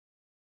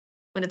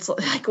When it's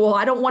like, well,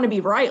 I don't want to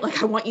be right.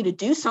 Like, I want you to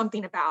do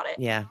something about it.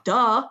 Yeah.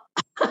 Duh.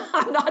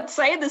 I'm not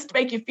saying this to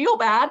make you feel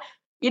bad.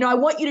 I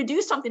want you to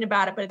do something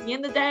about it. But at the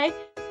end of the day,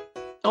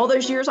 all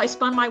those years I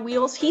spun my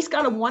wheels, he's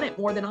got to want it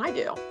more than I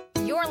do.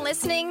 You're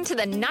listening to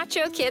the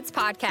Nacho Kids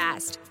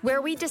podcast,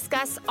 where we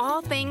discuss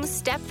all things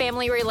step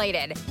family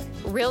related.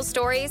 Real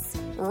stories,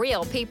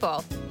 real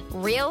people,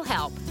 real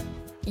help.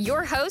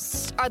 Your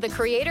hosts are the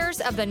creators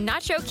of the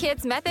Nacho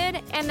Kids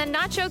Method and the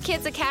Nacho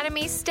Kids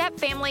Academy Step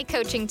Family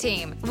Coaching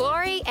Team,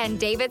 Lori and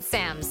David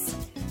Sims.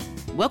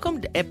 Welcome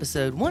to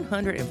episode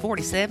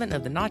 147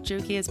 of the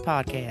Nacho Kids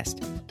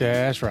podcast.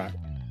 That's right.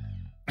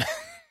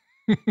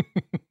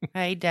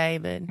 Hey,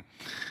 David.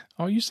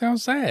 Oh, you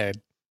sound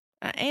sad.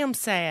 I am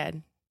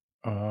sad.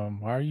 Why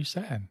are you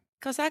sad?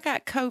 Because I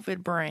got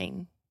COVID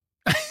brain.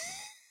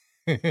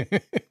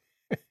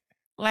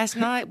 Last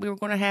night, we were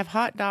going to have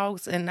hot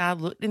dogs, and I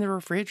looked in the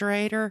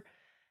refrigerator,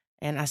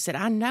 and I said,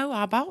 I know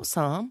I bought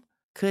some.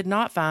 Could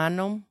not find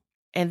them.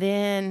 And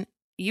then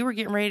you were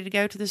getting ready to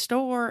go to the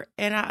store,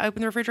 and I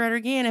opened the refrigerator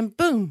again, and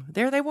boom,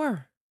 there they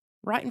were,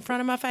 right in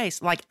front of my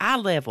face, like eye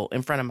level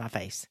in front of my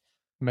face.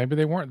 Maybe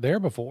they weren't there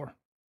before.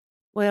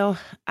 Well,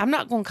 I'm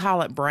not going to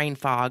call it brain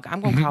fog. I'm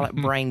going to call it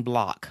brain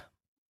block.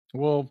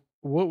 Well,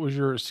 what was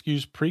your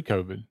excuse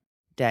pre-COVID?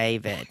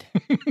 David.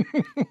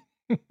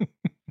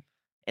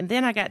 And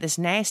then I got this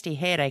nasty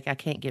headache I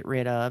can't get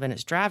rid of, and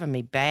it's driving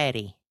me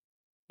batty.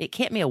 It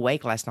kept me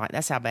awake last night.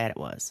 That's how bad it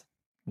was.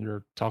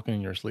 You're talking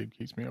in your sleep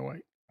keeps me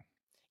awake.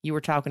 You were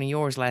talking to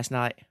yours last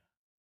night.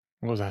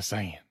 What was I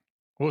saying?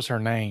 What was her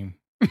name?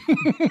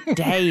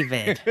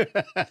 David.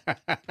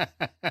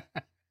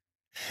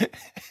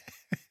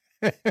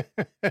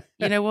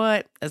 You know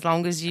what? As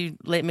long as you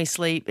let me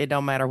sleep, it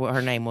don't matter what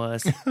her name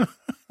was.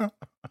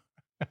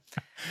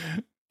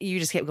 You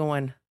just kept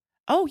going,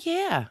 oh,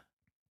 yeah.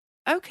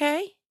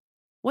 Okay.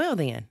 Well,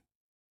 then.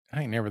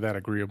 I ain't never that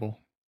agreeable.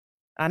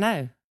 I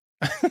know.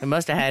 It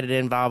must have had to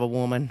involve a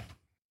woman.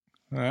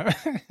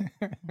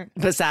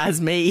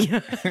 Besides me.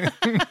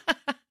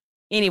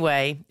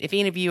 Anyway, if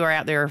any of you are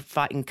out there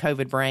fighting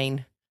COVID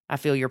brain, I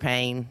feel your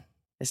pain.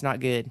 It's not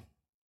good.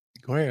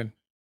 Go ahead.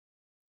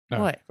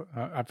 No, what?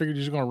 I figured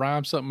you were going to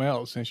rhyme something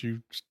else since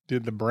you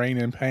did the brain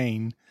and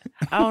pain.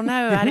 Oh,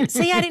 no. I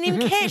didn't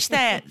even catch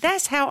that.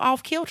 That's how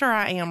off kilter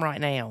I am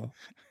right now.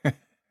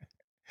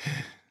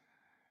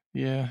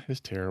 Yeah, it's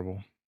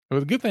terrible. Well,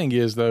 the good thing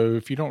is, though,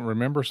 if you don't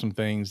remember some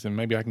things, then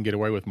maybe I can get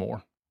away with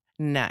more.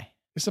 No.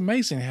 It's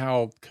amazing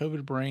how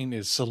COVID brain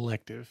is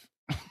selective.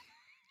 I'm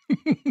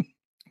going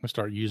to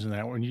start using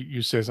that when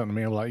you say something to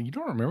me. I'm like, you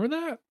don't remember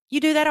that? You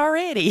do that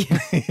already.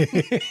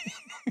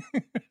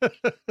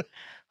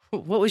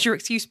 What was your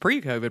excuse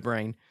pre-COVID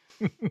brain?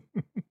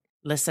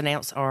 Let's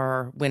announce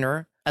our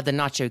winner of the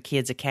Nacho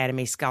Kids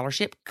Academy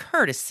Scholarship,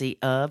 courtesy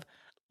of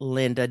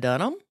Linda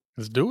Dunham.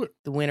 Let's do it.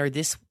 The winner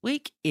this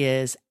week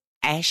is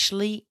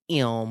Ashley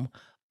M.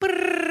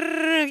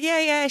 Brrr,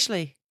 yay,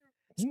 Ashley.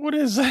 What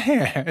is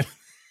that?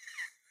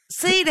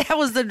 See, that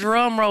was the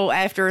drum roll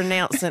after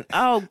announcing.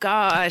 Oh,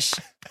 gosh.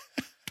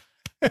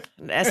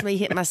 That's me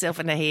hitting myself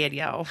in the head,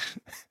 y'all.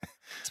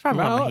 It's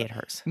probably why my head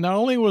hurts. Not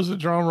only was the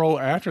drum roll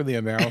after the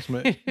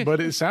announcement,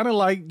 but it sounded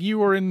like you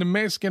were in the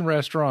Mexican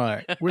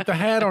restaurant with the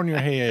hat on your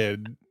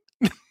head.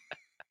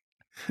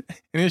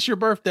 And it's your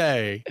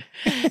birthday.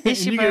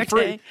 It's your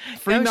birthday.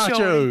 Free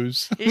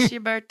nachos. Shorty. It's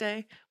your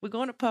birthday. We're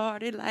going to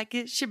party like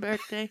it's your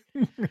birthday.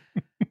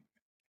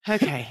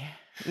 Okay.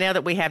 Now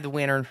that we have the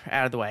winner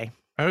out of the way.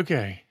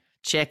 Okay.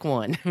 Check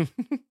one.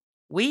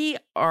 We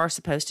are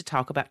supposed to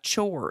talk about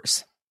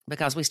chores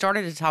because we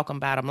started to talk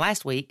about them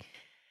last week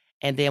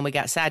and then we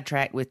got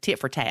sidetracked with tit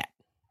for tat.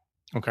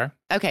 Okay.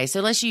 Okay. So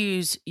let's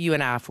use you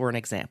and I for an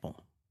example.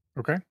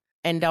 Okay.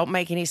 And don't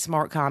make any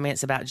smart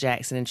comments about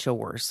Jackson and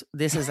chores.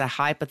 This is a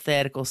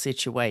hypothetical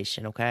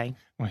situation, okay?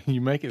 Well,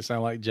 you make it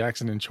sound like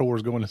Jackson and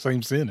chores go in the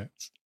same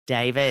sentence.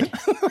 David,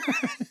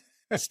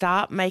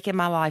 stop making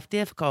my life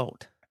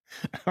difficult.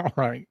 All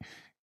right.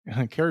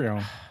 Carry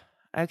on.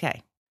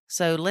 Okay.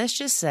 So let's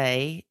just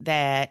say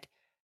that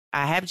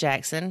I have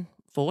Jackson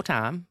full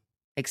time,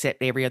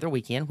 except every other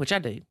weekend, which I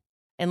do.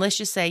 And let's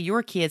just say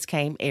your kids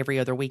came every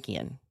other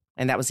weekend,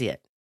 and that was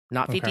it.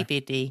 Not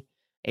 50-50,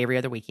 every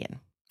other weekend.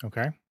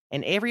 Okay.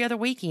 And every other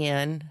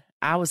weekend,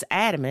 I was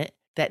adamant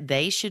that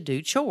they should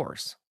do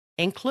chores,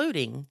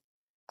 including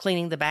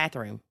cleaning the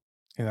bathroom.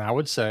 And I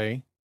would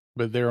say,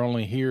 but they're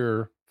only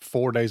here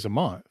 4 days a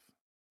month.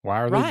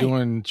 Why are they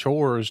doing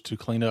chores to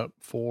clean up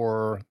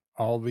for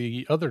all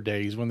the other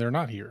days when they're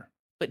not here?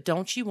 But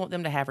don't you want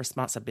them to have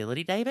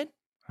responsibility, David?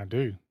 I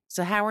do.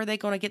 So how are they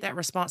going to get that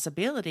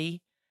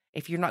responsibility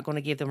if you're not going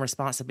to give them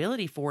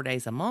responsibility 4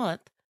 days a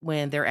month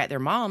when they're at their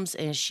mom's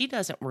and she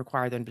doesn't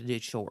require them to do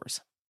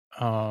chores?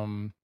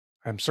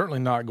 I'm certainly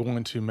not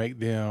going to make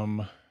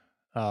them,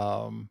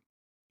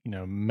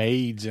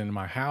 maids in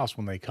my house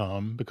when they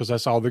come, because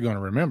that's all they're going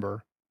to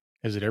remember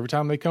is that every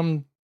time they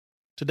come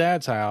to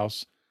Dad's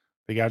house,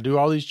 they got to do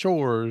all these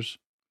chores.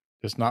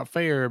 It's not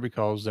fair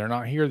because they're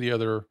not here the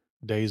other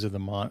days of the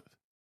month.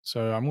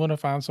 So I'm going to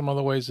find some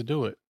other ways to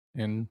do it.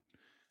 And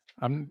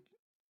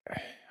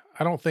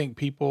I don't think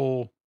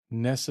people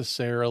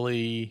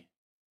necessarily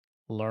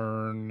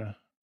learn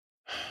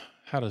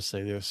how to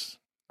say this.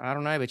 I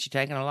don't know, but you're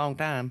taking a long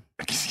time.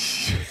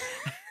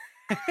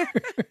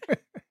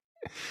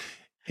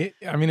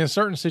 In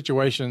certain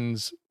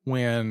situations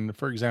when,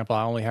 for example,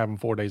 I only have them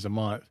 4 days a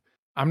month,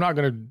 I'm not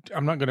going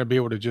to be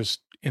able to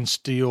just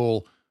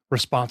instill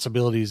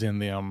responsibilities in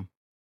them,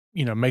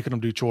 making them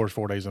do chores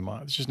 4 days a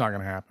month. It's just not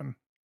going to happen.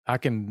 I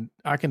can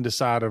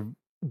decide of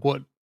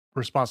what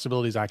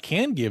responsibilities I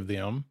can give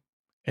them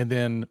and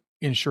then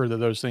ensure that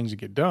those things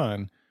get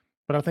done.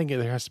 But I think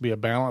there has to be a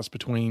balance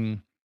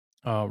between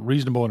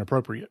reasonable and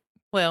appropriate.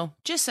 Well,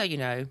 just so you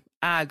know,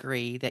 I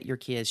agree that your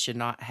kids should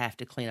not have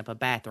to clean up a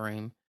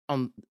bathroom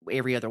on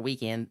every other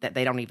weekend that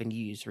they don't even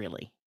use,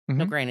 really. Mm-hmm.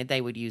 Now, granted,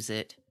 they would use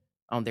it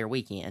on their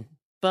weekend.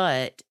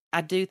 But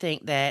I do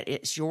think that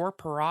it's your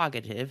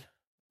prerogative.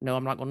 No,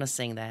 I'm not going to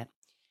sing that.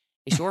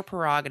 It's your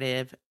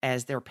prerogative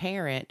as their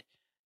parent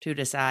to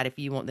decide if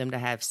you want them to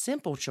have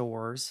simple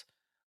chores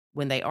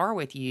when they are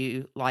with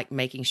you, like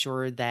making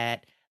sure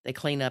that they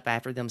clean up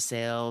after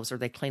themselves or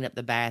they clean up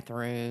the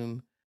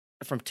bathroom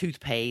from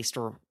toothpaste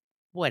or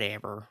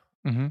whatever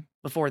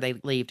before they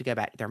leave to go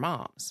back to their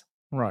mom's.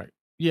 Right.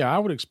 Yeah, I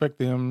would expect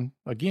them,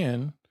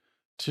 again,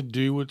 to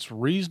do what's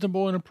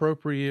reasonable and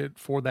appropriate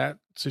for that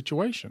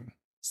situation.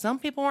 Some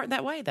people aren't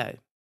that way, though.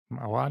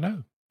 Well, I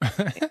know.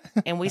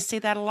 And we see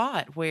that a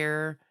lot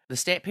where the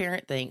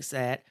step-parent thinks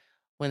that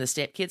when the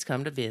step-kids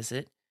come to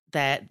visit,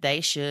 that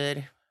they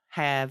should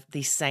have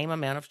the same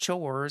amount of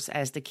chores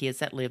as the kids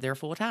that live there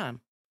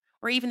full-time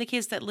or even the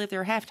kids that live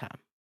there half-time.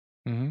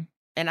 Mm-hmm.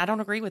 And I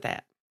don't agree with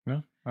that.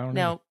 No, I don't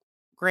Now,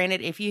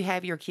 granted, if you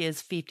have your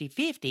kids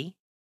 50-50,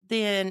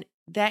 then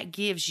that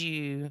gives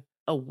you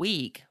a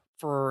week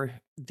for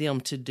them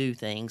to do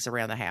things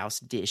around the house,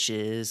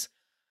 dishes,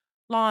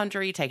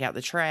 laundry, take out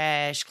the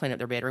trash, clean up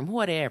their bedroom,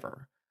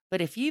 whatever.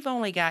 But if you've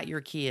only got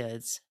your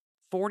kids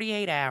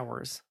 48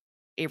 hours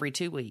every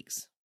 2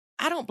 weeks,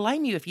 I don't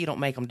blame you if you don't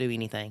make them do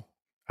anything.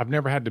 I've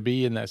never had to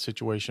be in that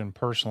situation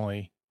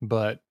personally,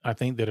 but I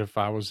think that if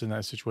I was in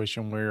that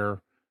situation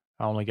where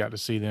I only got to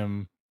see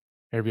them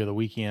every other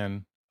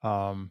weekend,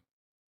 I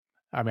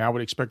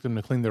would expect them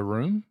to clean their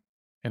room,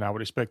 and I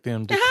would expect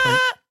them to clean.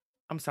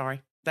 I'm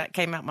sorry. That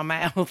came out my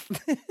mouth.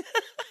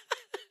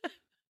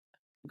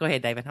 Go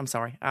ahead, David. I'm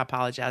sorry. I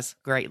apologize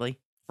greatly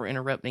for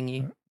interrupting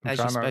you as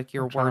you spoke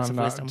your words of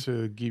wisdom.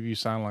 To give you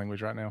sign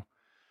language right now.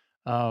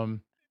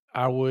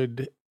 I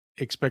would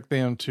expect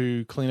them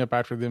to clean up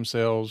after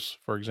themselves.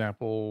 For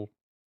example,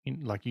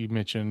 like you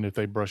mentioned, if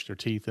they brush their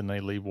teeth and they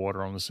leave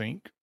water on the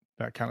sink,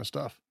 that kind of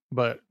stuff.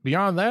 But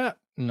beyond that,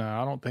 no,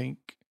 I don't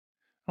think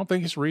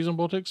it's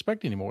reasonable to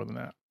expect any more than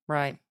that.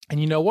 Right. And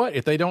you know what?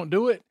 If they don't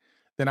do it,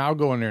 then I'll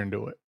go in there and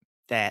do it.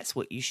 That's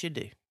what you should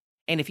do.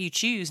 And if you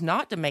choose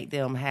not to make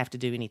them have to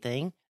do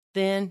anything,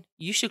 then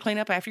you should clean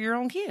up after your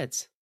own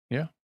kids.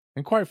 Yeah.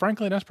 And quite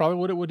frankly, that's probably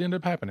what it would end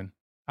up happening.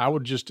 I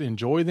would just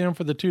enjoy them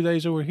for the 2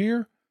 days over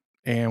here.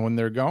 And when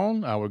they're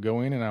gone, I would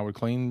go in and I would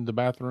clean the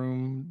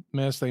bathroom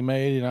mess they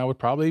made. And I would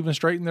probably even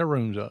straighten their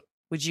rooms up.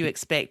 Would you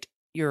expect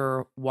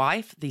your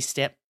wife, the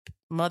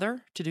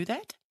stepmother, to do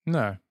that?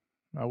 No,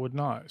 I would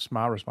not. It's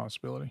my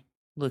responsibility.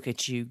 Look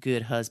at you,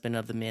 good husband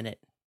of the minute.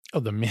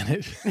 Of the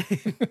minute.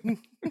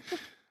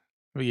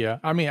 But yeah,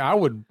 I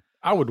would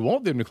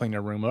want them to clean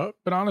their room up,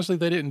 but honestly, if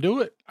they didn't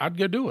do it, I'd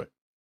go do it.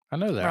 I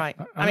know that. Right.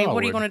 I mean,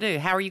 what are you going to do?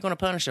 How are you going to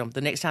punish them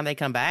the next time they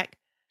come back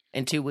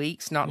in 2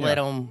 weeks? Not let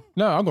them.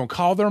 No, I'm going to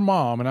call their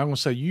mom and I'm going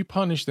to say, you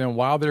punish them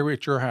while they're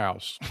at your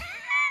house.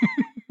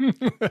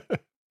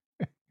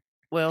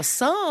 Well,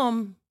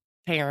 some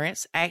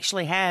parents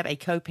actually have a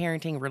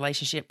co-parenting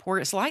relationship where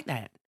it's like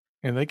that.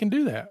 And they can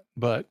do that,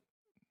 but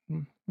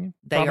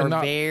they are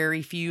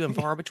very few and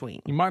far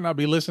between. You might not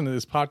be listening to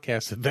this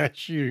podcast if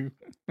that's you.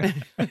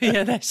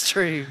 Yeah, that's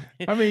true.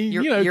 I mean,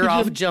 you're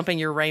off jumping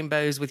your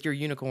rainbows with your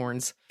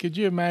unicorns. Could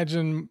you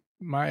imagine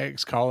my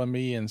ex calling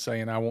me and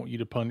saying, I want you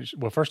to punish?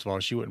 Well, first of all,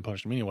 she wouldn't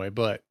punish them anyway,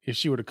 but if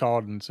she would have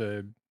called and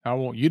said, I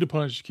want you to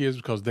punish the kids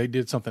because they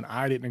did something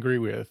I didn't agree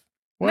with.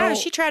 Well, no,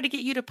 she tried to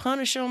get you to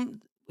punish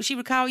them. She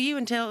would call you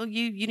and tell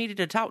you needed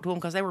to talk to them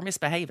because they were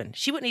misbehaving.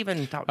 She wouldn't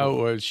even talk to them.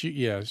 Oh,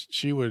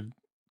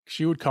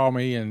 she would call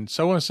me and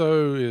so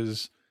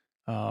is,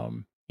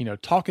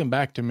 talking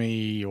back to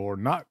me or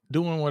not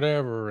doing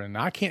whatever. And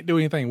I can't do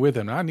anything with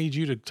him. I need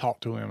you to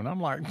talk to him. And I'm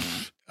like,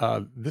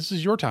 this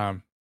is your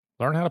time.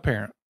 Learn how to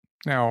parent.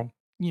 Now,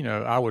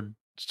 I would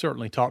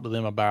certainly talk to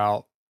them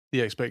about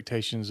the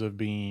expectations of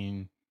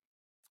being,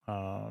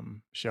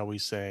 shall we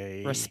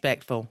say,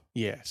 respectful.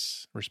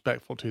 Yes.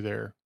 Respectful to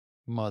their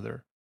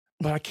mother.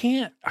 But I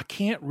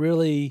can't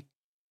really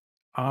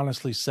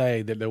honestly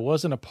say that there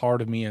wasn't a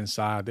part of me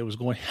inside that was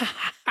going,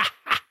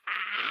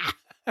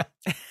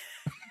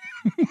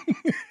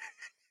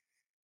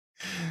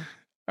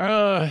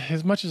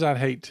 as much as I'd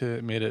hate to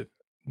admit it,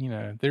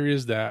 there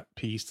is that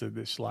piece that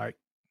it's like,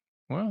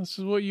 well, this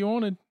is what you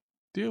wanted.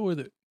 Deal with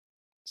it.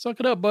 Suck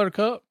it up,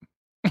 buttercup.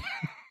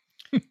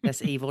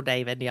 That's evil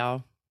David,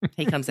 y'all.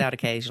 He comes out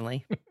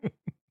occasionally.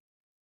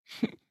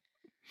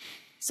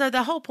 So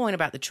the whole point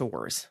about the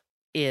chores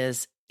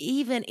is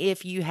even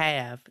if you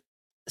have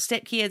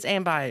stepkids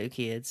and bio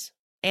kids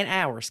and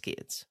ours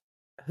kids,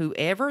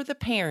 whoever the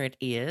parent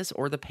is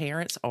or the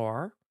parents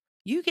are,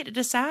 you get to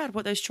decide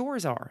what those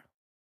chores are.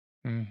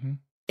 Mm-hmm.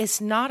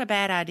 It's not a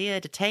bad idea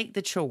to take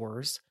the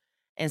chores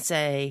and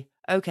say,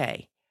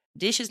 okay,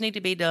 dishes need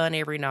to be done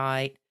every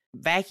night.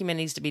 Vacuuming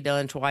needs to be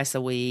done twice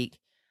a week.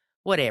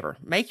 Whatever.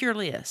 Make your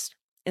list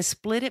and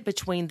split it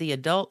between the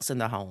adults in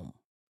the home.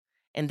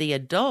 And the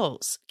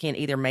adults can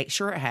either make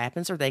sure it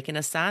happens or they can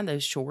assign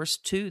those chores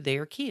to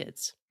their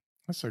kids.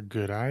 That's a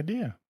good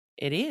idea.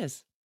 It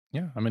is.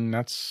 Yeah. I mean,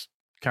 that's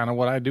kind of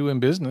what I do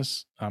in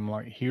business. I'm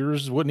like,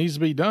 here's what needs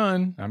to be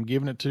done. I'm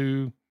giving it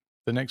to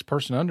the next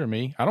person under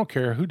me. I don't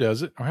care who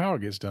does it or how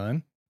it gets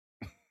done.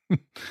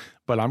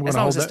 But I'm going to hold as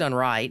long as it's done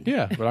right.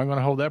 Yeah. But I'm going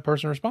to hold that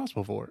person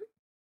responsible for it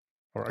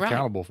or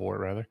accountable for it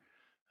rather.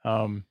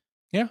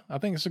 Yeah, I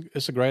think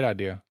it's a great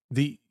idea.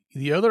 The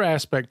other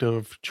aspect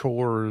of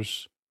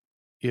chores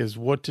is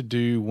what to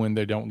do when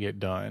they don't get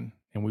done.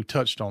 And we've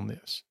touched on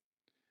this.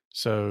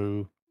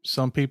 So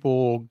some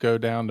people go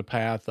down the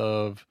path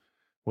of,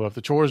 well, if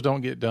the chores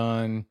don't get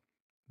done,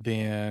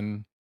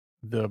 then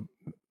the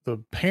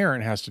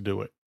parent has to do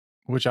it,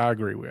 which I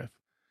agree with.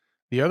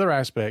 The other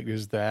aspect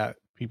is that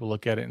people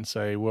look at it and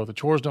say, well, if the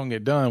chores don't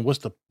get done, what's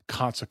the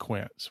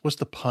consequence? What's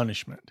the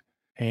punishment?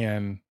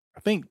 And I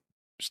think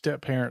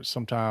step parents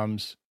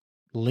sometimes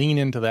lean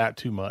into that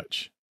too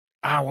much.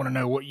 I want to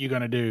know what you're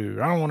going to do.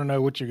 I don't want to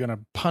know what you're going to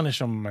punish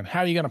them and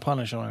how you're going to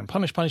punish them and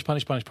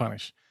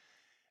punish.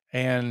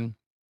 And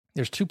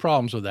there's two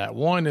problems with that.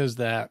 One is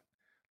that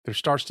there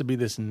starts to be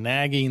this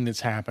nagging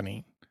that's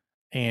happening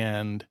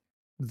and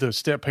the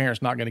step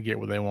parent's not going to get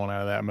what they want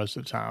out of that most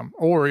of the time.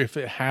 Or if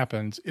it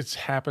happens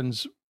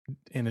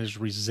and there's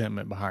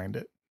resentment behind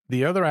it.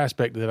 The other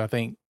aspect that I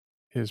think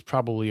is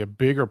probably a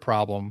bigger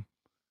problem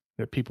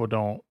that people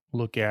don't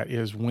look at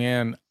is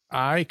when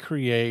I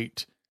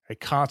create a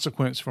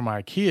consequence for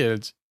my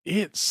kids,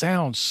 it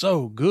sounds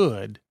so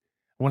good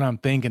when I'm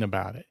thinking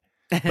about it.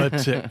 But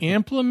to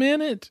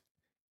implement it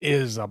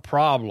is a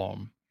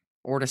problem.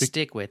 Or to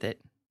stick with it.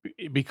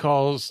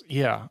 Because,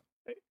 yeah,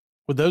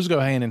 well, those go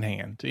hand in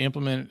hand. To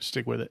implement it,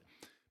 stick with it.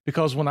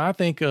 Because when I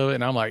think of it,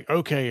 and I'm like,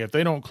 okay, if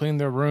they don't clean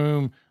their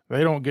room,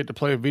 they don't get to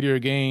play video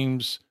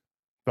games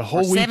the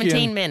whole weekend.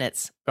 17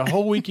 minutes. The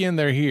whole weekend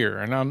they're here.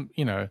 And I'm,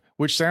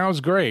 which sounds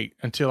great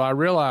until I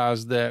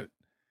realize that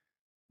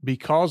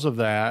because of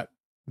that,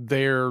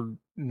 they're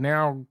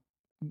now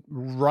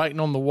writing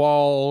on the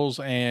walls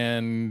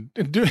and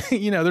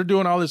they're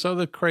doing all this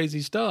other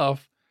crazy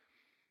stuff.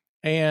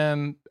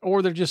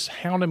 Or they're just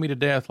hounding me to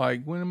death.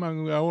 Like, when am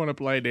I want to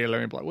play, Dad,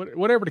 let me play.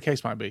 Whatever the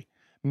case might be.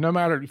 No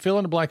matter, fill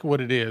in the blank of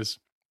what it is.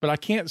 But I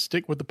can't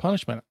stick with the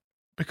punishment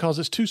because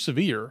it's too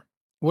severe.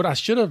 What I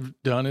should have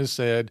done is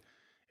said,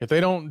 if they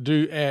don't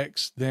do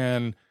X,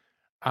 then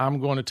I'm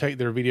going to take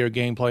their video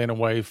game playing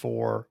away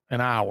for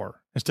an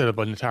hour instead of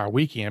an entire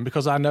weekend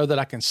because I know that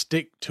I can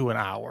stick to an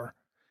hour.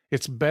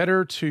 It's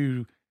better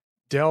to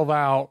delve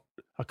out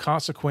a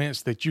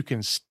consequence that you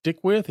can stick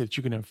with, that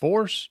you can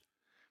enforce,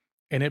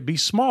 and it be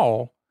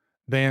small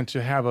than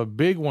to have a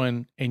big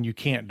one and you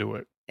can't do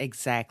it.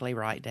 Exactly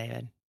right,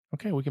 David.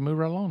 Okay, we can move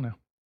right along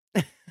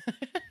now.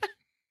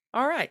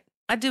 All right.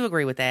 I do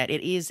agree with that.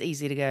 It is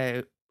easy to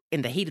go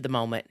in the heat of the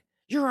moment.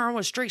 You're on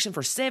restriction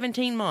for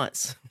 17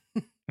 months.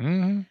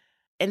 Mm-hmm.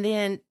 And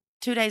then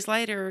 2 days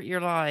later,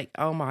 you're like,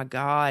 oh my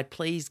God,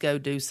 please go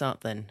do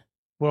something.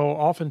 Well,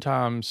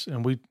 oftentimes,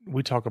 and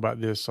we talk about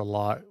this a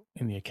lot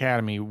in the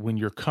academy, when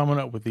you're coming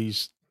up with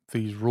these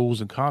rules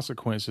and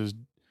consequences,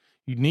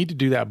 you need to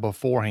do that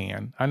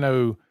beforehand. I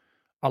know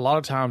a lot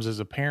of times as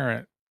a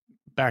parent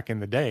back in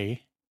the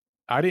day,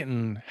 I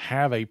didn't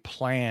have a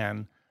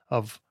plan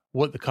of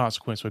what the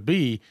consequence would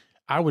be.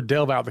 I would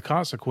delve out the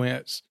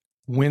consequence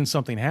when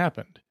something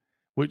happened,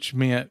 which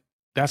meant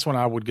that's when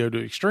I would go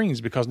to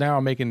extremes because now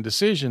I'm making a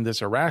decision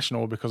that's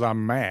irrational because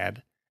I'm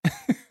mad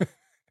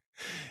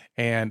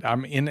and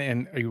I'm in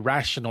an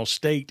irrational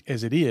state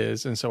as it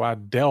is. And so I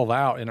delve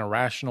out in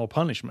irrational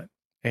punishment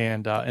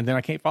and then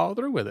I can't follow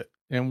through with it.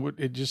 And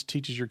it just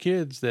teaches your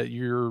kids that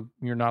you're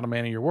not a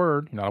man of your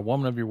word, you're not a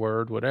woman of your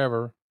word,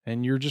 whatever.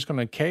 And you're just going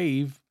to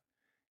cave.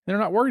 They're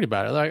not worried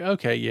about it. Like,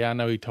 okay, yeah, I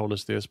know he told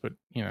us this, but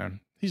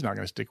he's not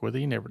going to stick with it.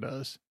 He never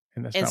does.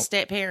 And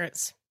step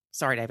parents.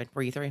 Sorry, David,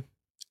 were you through?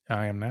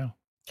 I am now.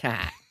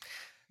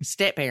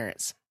 Step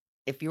parents.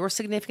 If your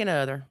significant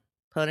other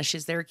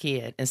punishes their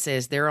kid and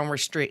says they're on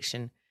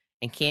restriction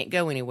and can't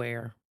go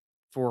anywhere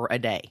for a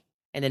day,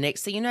 and the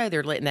next thing you know,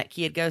 they're letting that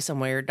kid go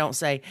somewhere, don't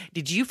say,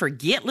 did you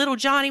forget little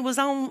Johnny was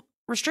on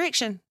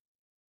restriction?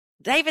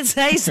 David,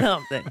 say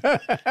something. I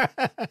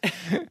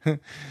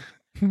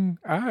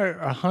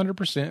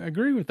 100%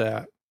 agree with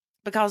that.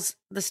 Because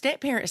the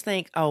step parents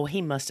think, oh,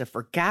 he must have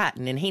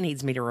forgotten and he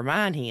needs me to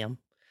remind him.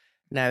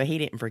 No, he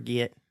didn't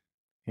forget.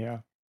 Yeah.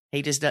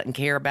 He just doesn't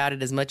care about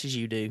it as much as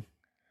you do.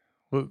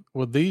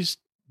 Well, these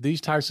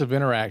types of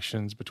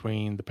interactions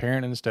between the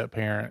parent and the step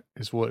parent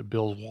is what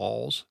builds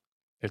walls.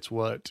 It's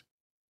what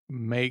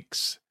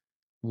makes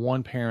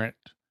one parent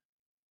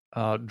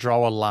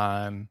draw a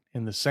line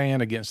in the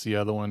sand against the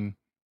other one,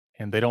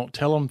 and they don't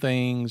tell them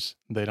things.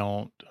 They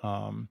don't.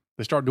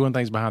 They start doing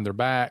things behind their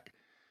back.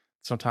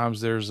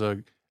 Sometimes there's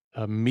a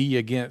me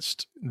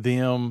against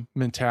them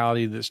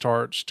mentality that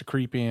starts to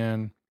creep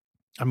in.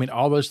 I mean,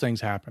 all those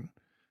things happen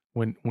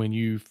when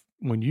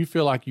you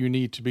feel like you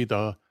need to be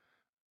the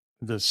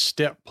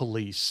step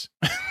police.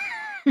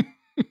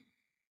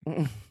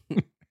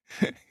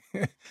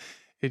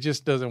 It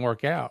just doesn't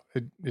work out.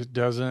 It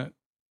doesn't.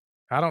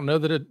 I don't know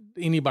that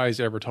anybody's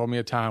ever told me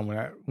a time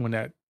when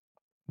that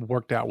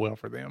worked out well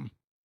for them.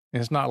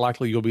 And it's not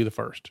likely you'll be the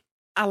first.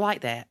 I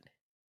like that.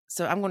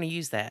 So I'm going to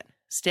use that.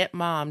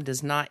 Stepmom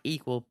does not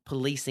equal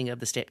policing of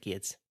the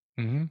stepkids.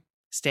 Mm-hmm.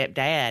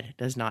 Stepdad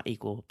does not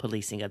equal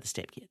policing of the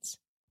stepkids.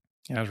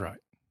 That's right.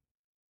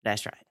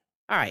 That's right.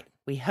 All right.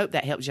 We hope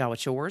that helps y'all with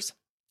chores.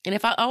 And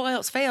if all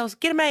else fails,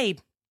 get a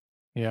maid.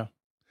 Yeah.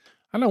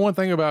 I know one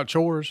thing about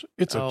chores.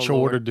 It's a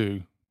chore Lord. to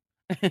do.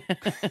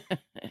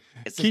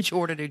 It's a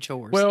chore to do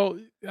chores. Well,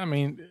 I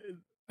mean,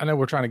 I know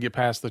we're trying to get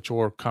past the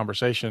chore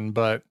conversation,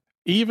 but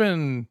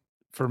even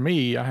for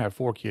me, I have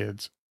 4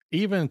 kids.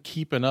 Even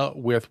keeping up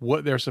with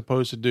what they're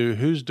supposed to do,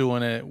 who's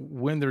doing it,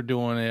 when they're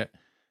doing it,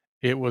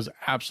 it was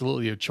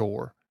absolutely a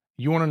chore.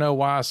 You want to know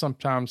why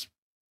sometimes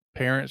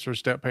parents or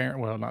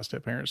not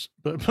step-parents,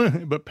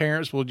 but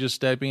parents will just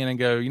step in and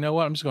go, you know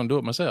what, I'm just going to do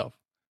it myself,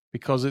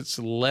 because it's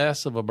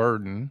less of a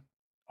burden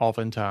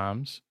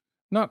oftentimes.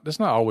 That's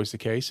not always the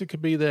case. It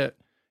could be that,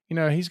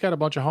 he's got a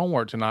bunch of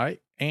homework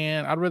tonight,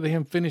 and I'd rather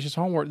him finish his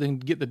homework than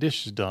get the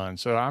dishes done.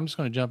 So I'm just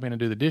going to jump in and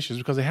do the dishes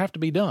because they have to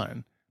be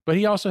done. But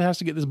he also has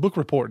to get this book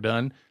report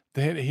done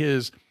that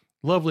his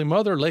lovely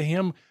mother let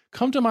him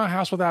come to my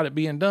house without it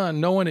being done,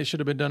 knowing it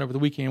should have been done over the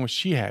weekend when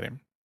she had him.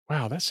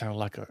 Wow, that sounded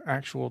like an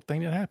actual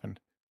thing that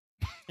happened.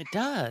 It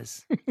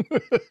does.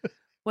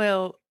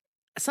 Well,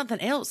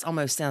 something else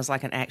almost sounds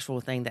like an actual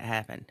thing that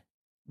happened.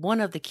 One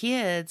of the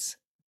kids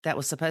that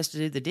was supposed to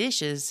do the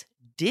dishes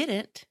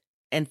didn't,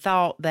 and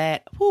thought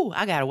that,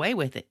 I got away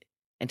with it.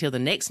 Until the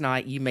next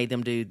night, you made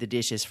them do the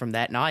dishes from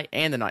that night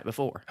and the night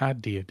before. I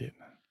did, didn't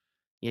I?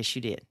 Yes,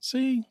 you did.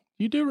 See,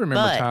 you do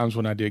remember times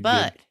when I did good.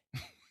 But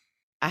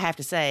I have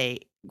to say,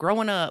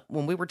 growing up,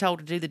 when we were told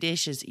to do the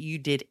dishes, you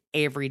did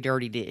every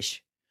dirty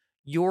dish.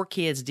 Your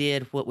kids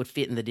did what would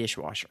fit in the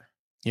dishwasher.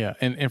 Yeah,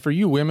 and for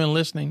you women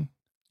listening,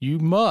 you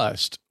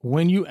must,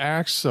 when you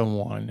ask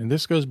someone, and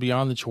this goes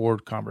beyond the chore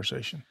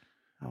conversation,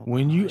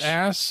 when you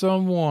ask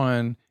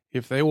someone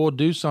if they will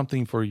do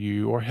something for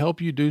you or help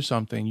you do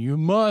something, you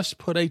must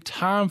put a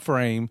time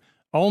frame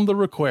on the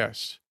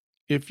request.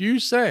 If you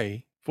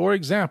say, for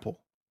example,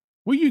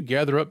 will you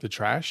gather up the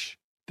trash?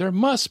 There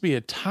must be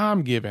a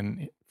time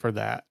given for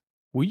that.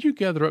 Will you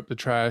gather up the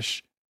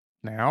trash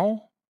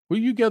now? Will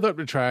you gather up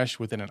the trash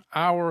within an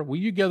hour? Will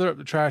you gather up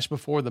the trash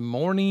before the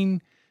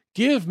morning?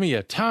 Give me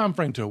a time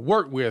frame to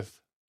work with.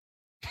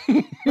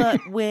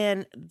 But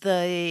when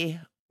the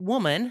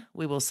woman,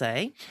 we will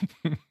say,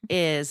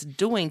 is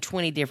doing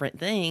 20 different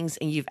things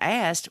and you've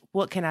asked,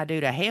 what can I do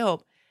to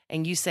help?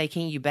 And you say,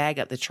 can you bag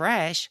up the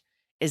trash?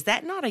 Is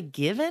that not a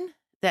given?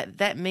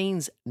 That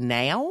means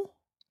now?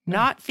 No.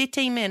 Not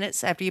 15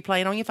 minutes after you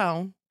play it on your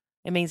phone.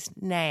 It means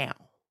now.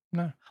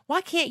 No.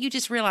 Why can't you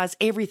just realize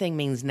everything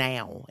means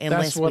now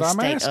unless we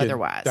state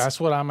otherwise? That's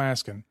what I'm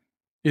asking.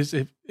 Is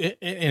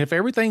if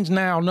everything's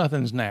now,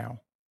 nothing's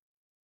now.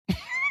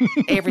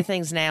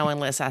 Everything's now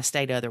unless I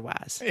state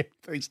otherwise.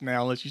 Everything's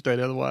now unless you state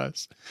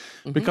otherwise.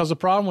 Mm-hmm. Because the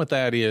problem with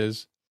that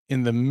is,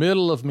 in the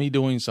middle of me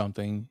doing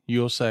something,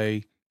 you'll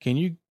say, can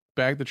you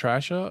bag the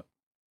trash up?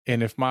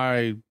 And if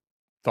my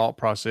thought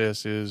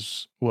process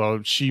is,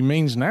 well, she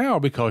means now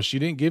because she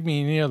didn't give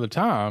me any other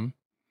time,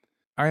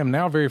 I am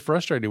now very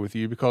frustrated with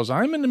you because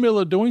I'm in the middle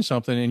of doing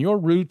something and your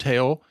rude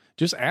tail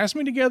just asked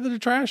me to gather the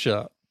trash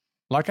up.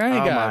 Like I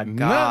ain't got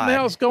nothing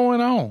else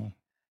going on.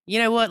 You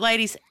know what,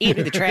 ladies?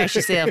 Empty the trash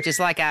yourself just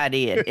like I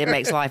did. It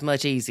makes life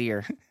much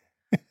easier.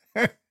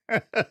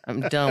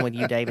 I'm done with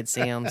you, David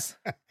Sims.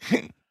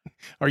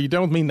 Are you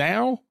done with me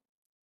now?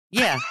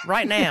 Yeah,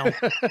 right now.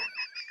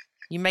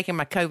 You're making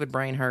my COVID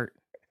brain hurt.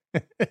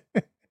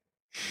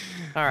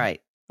 All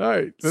right.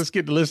 Let's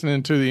get to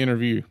listening to the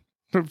interview.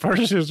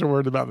 First, here's a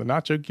word about the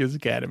Nacho Kids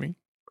Academy.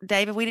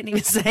 David, we didn't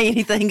even say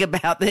anything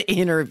about the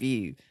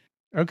interview.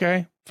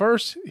 Okay.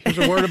 First, here's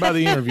a word about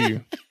the interview.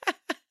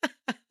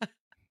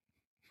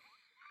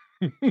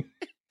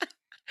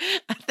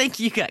 I think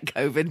you got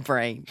COVID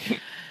brain.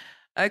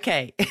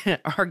 Okay.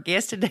 Our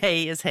guest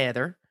today is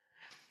Heather.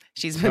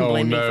 She's been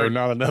blending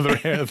not another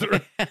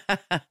Heather.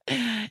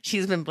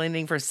 She's been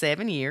blending for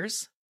 7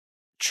 years.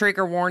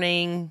 Trigger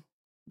warning,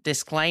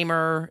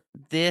 disclaimer,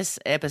 this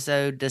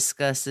episode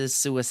discusses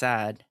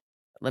suicide.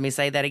 Let me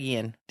say that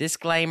again.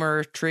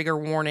 Disclaimer, trigger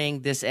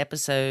warning, this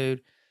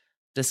episode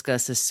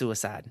discusses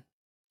suicide.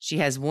 She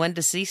has one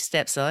deceased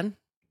stepson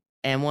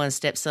and one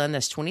stepson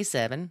that's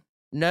 27.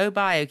 No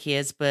bio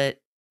kids,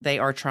 but they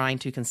are trying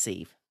to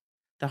conceive.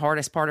 The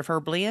hardest part of her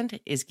blend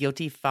is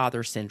guilty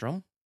father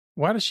syndrome.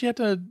 Why does she have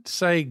to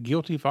say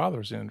guilty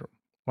father syndrome?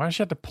 Why does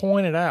she have to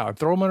point it out and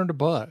throw him under the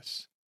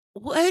bus?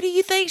 Who do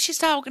you think she's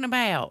talking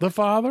about? The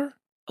father.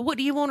 What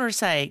do you want her to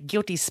say?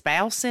 Guilty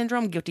spouse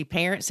syndrome? Guilty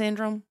parent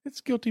syndrome?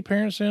 It's guilty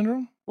parent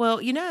syndrome. Well,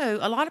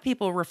 a lot of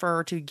people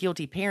refer to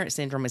guilty parent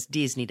syndrome as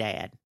Disney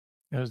dad.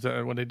 Is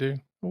that what they do?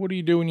 What do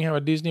you do when you have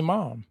a Disney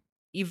mom?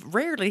 You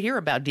rarely hear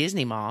about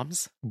Disney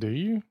moms. Do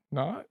you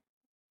not?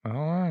 I don't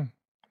know.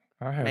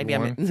 I have Maybe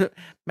one.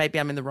 Maybe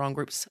I'm in the wrong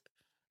groups.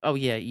 Oh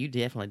yeah, you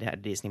definitely had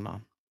a Disney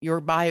mom.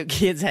 Your bio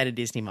kids had a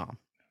Disney mom.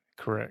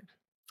 Correct.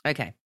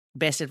 Okay.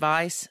 Best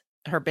advice.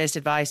 Her best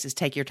advice is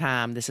take your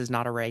time. This is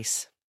not a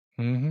race.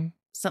 Mm-hmm.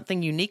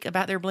 Something unique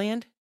about their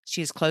blend.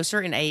 She is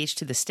closer in age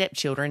to the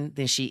stepchildren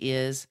than she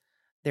is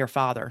their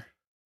father.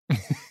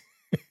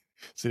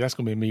 See, that's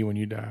going to be me when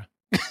you die.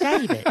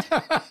 David.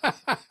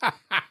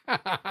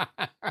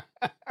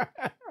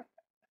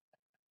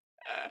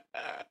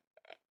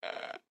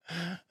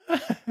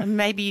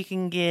 Maybe you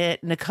can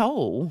get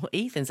Nicole,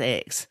 Ethan's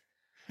ex.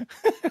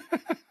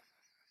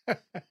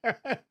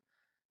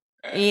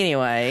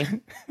 Anyway.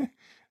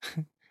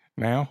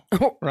 Now?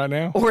 Right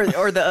now?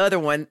 Or the other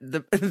one,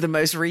 the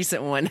most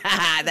recent one.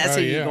 That's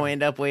who you're going to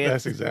end up with.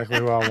 That's exactly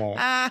who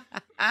I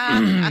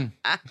want.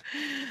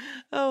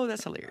 Oh,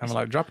 that's hilarious. I'm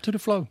like, drop it to the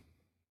flow.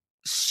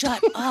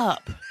 Shut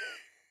up.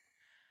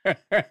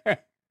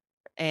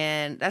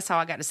 And that's all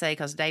I got to say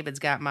because David's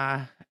got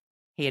my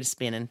head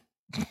spinning.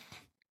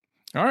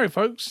 All right,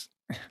 folks.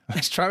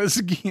 Let's try this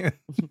again.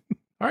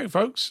 All right,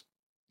 folks.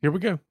 Here we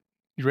go.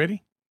 You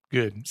ready?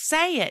 Good.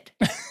 Say it.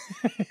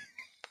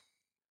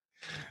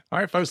 All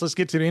right, folks, let's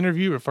get to the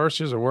interview. But first,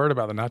 here's a word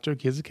about the Nacho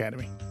Kids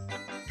Academy.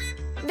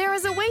 There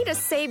is a way to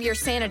save your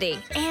sanity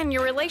and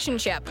your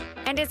relationship,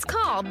 and it's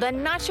called the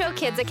Nacho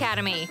Kids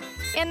Academy.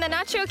 In the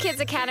Nacho Kids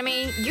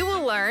Academy, you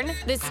will learn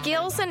the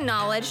skills and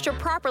knowledge to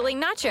properly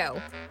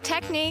nacho,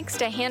 techniques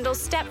to handle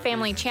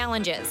step-family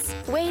challenges,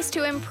 ways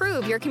to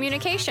improve your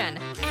communication,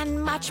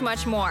 and much,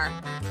 much more.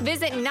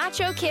 Visit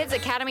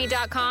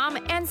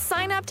NachoKidsAcademy.com and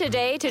sign up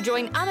today to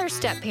join other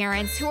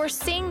step-parents who are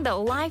seeing the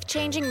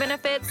life-changing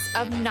benefits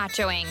of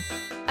nachoing.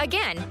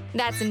 Again,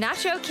 that's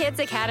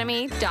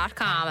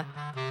NachoKidsAcademy.com.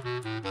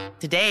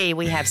 Today,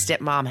 we have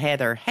stepmom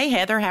Heather. Hey,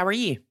 Heather, how are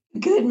you?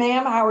 Good,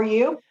 ma'am. How are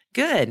you?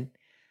 Good.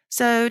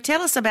 So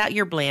tell us about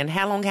your blend.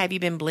 How long have you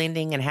been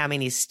blending and how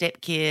many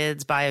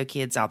stepkids, bio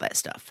kids, all that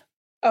stuff?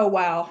 Oh,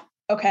 wow.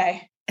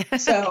 Okay.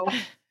 So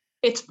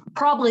it's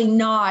probably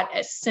not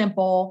as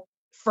simple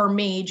for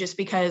me just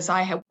because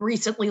I have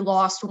recently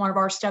lost one of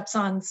our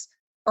stepsons,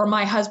 or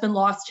my husband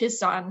lost his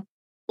son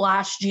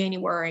last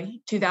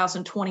January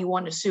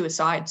 2021 to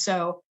suicide.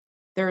 So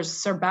there's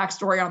some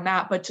backstory on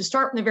that. But to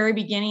start from the very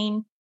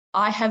beginning,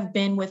 I have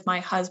been with my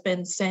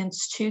husband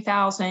since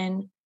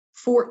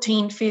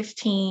 2014,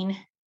 15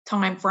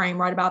 timeframe,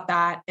 right about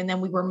that. And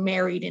then we were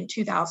married in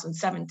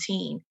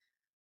 2017.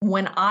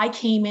 When I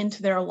came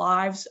into their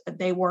lives,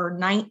 they were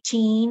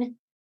 19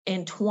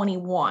 and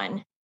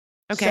 21.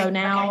 Okay. So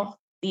now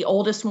the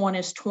oldest one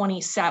is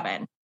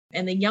 27.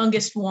 And the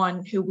youngest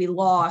one who we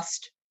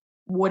lost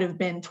would have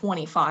been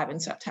 25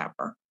 in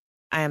September.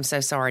 I am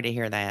so sorry to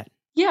hear that.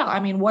 Yeah, I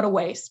mean, what a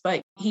waste.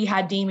 But he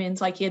had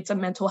demons, like he had some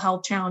mental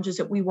health challenges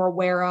that we were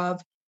aware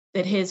of,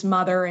 that his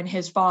mother and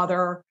his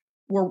father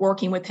were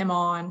working with him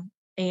on.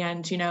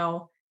 And,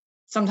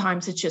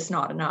 sometimes it's just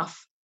not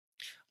enough.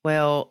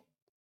 Well,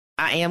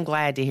 I am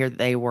glad to hear that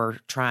they were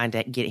trying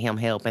to get him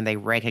help and they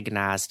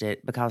recognized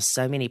it, because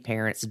so many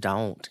parents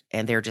don't,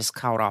 and they're just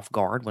caught off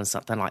guard when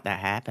something like that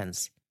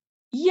happens.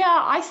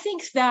 Yeah, I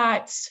think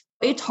that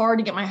it's hard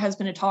to get my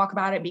husband to talk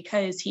about it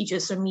because he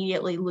just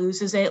immediately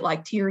loses it,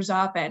 like tears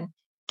up and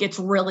gets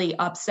really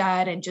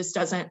upset and just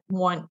doesn't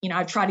want,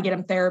 I've tried to get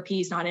him therapy.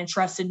 He's not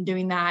interested in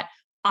doing that.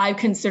 I've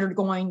considered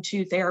going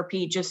to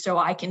therapy just so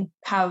I can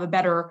have a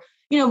better,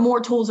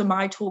 more tools in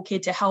my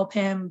toolkit to help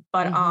him.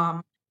 But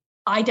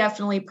I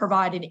definitely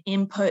provided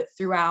input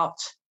throughout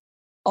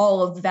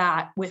all of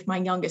that with my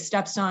youngest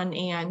stepson.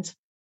 And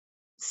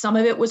some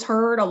of it was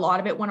heard. A lot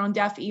of it went on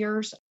deaf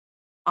ears.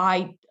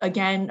 I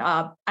don't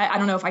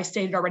know if I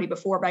stated already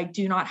before, but I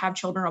do not have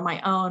children of my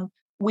own.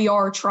 We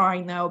are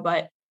trying though,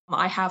 but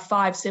I have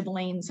 5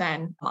 siblings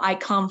and I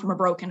come from a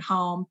broken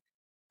home.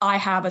 I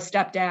have a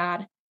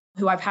stepdad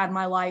who I've had in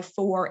my life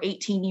for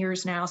 18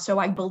 years now. So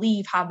I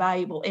believe have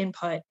valuable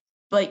input.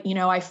 But,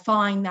 I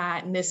find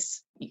that, and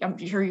this, I'm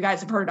sure you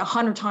guys have heard it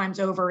 100 times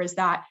over, is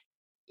that,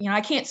 I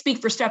can't speak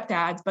for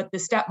stepdads, but the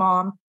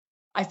stepmom,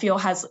 I feel,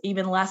 has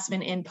even less of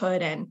an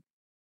input. And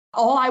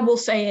all I will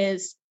say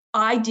is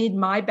I did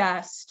my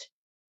best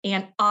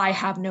and I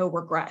have no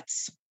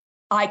regrets.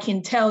 I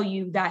can tell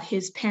you that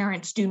his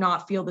parents do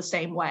not feel the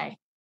same way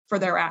for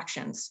their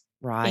actions.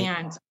 Right.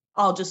 And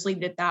I'll just leave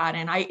it at that.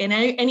 And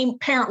any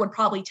parent would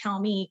probably tell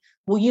me,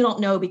 well, you don't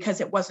know because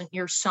it wasn't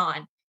your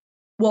son.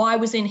 Well, I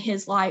was in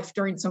his life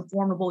during some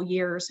formidable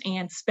years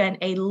and spent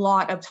a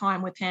lot of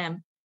time with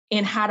him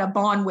and had a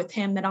bond with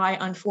him that I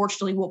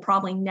unfortunately will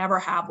probably never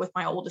have with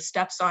my oldest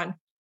stepson,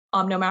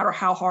 no matter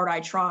how hard I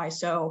try.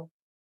 So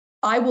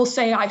I will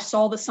say I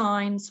saw the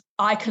signs.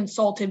 I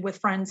consulted with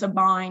friends of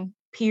mine,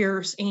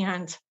 peers,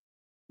 and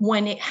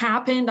when it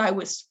happened, I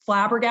was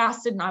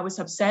flabbergasted and I was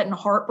upset and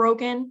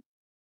heartbroken,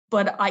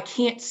 but I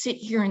can't sit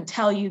here and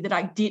tell you that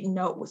I didn't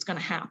know it was going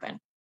to happen.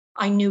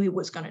 I knew he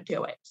was going to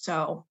do it.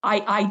 So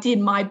I did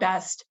my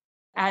best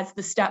as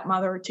the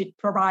stepmother to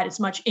provide as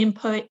much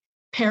input,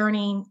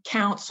 parenting,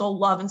 counsel,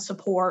 love, and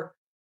support.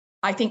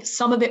 I think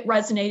some of it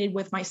resonated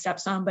with my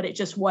stepson, but it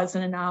just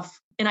wasn't enough.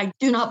 And I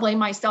do not blame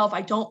myself.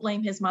 I don't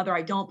blame his mother.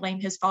 I don't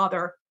blame his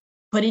father.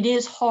 But it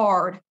is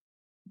hard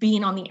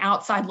being on the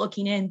outside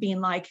looking in,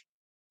 being like,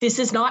 this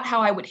is not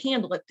how I would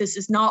handle it. This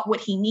is not what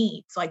he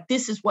needs. Like,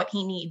 this is what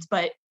he needs.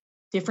 But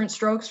different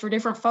strokes for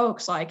different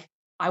folks. Like,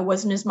 I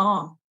wasn't his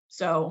mom.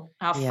 So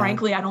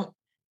frankly, I don't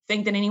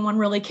think that anyone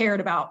really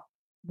cared about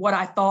what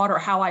I thought or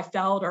how I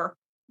felt or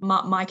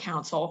my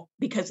counsel,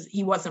 because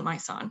he wasn't my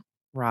son.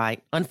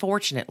 Right.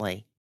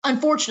 Unfortunately,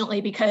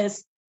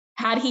 because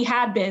had he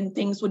had been,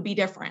 things would be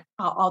different.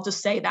 I'll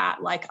just say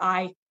that. Like,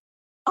 I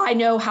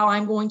know how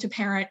I'm going to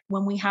parent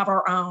when we have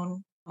our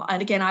own.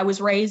 And again, I was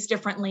raised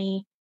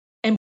differently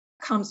and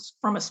comes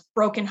from a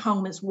broken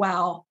home as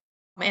well,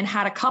 and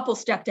had a couple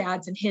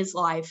stepdads in his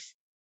life.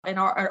 And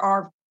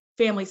our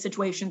family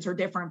situations are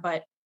different,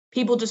 but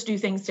people just do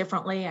things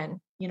differently. And,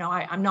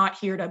 I'm not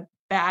here to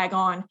bag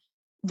on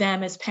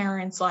them as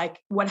parents. Like,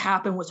 what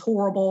happened was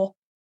horrible.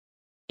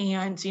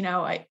 And,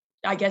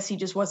 I guess he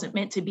just wasn't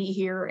meant to be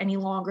here any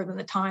longer than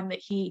the time that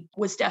he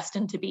was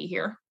destined to be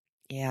here.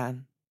 Yeah.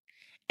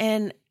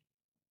 And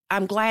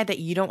I'm glad that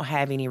you don't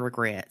have any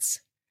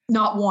regrets.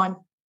 Not one.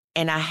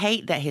 And I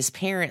hate that his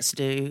parents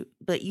do.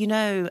 But,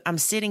 I'm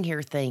sitting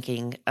here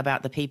thinking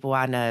about the people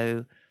I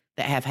know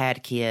that have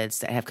had kids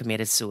that have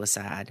committed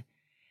suicide.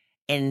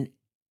 And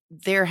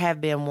there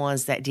have been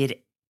ones that did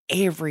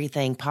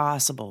everything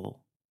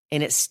possible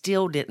and it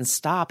still didn't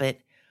stop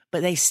it,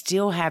 but they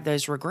still have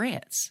those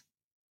regrets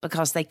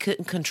because they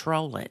couldn't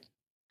control it.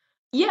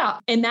 Yeah.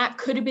 And that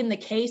could have been the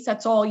case.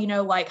 That's all,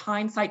 like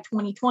hindsight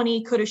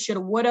 2020, coulda,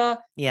 shoulda, woulda.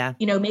 Yeah.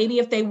 Maybe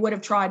if they would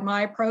have tried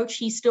my approach,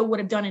 he still would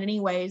have done it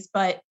anyways.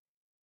 But,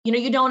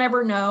 you don't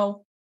ever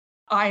know.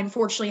 I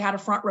unfortunately had a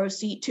front row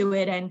seat to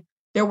it. And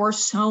there were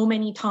so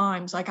many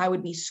times, like, I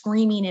would be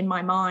screaming in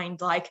my mind,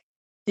 like,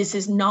 this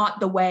is not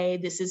the way.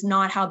 This is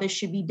not how this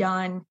should be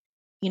done.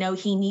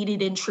 He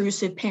needed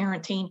intrusive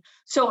parenting.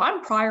 So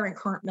I'm prior and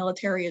current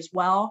military as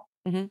well.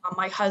 Mm-hmm.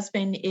 My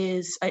husband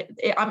is,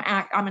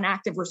 I'm an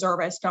active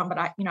reservist, but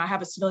I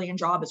have a civilian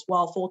job as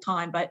well, full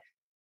time. But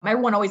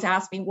everyone always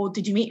asks me, well,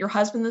 did you meet your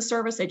husband in the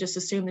service? They just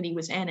assumed that he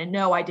was in. And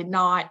no, I did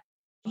not.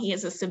 He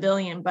is a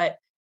civilian, but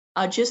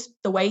just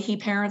the way he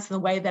parents and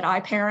the way that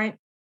I parent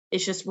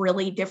is just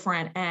really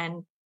different.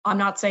 And I'm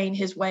not saying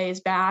his way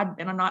is bad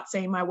and I'm not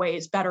saying my way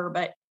is better,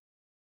 but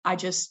I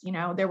just,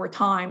 there were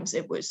times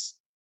it was,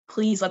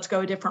 please, let's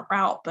go a different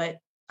route. But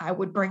I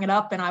would bring it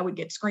up and I would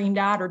get screamed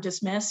at or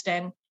dismissed.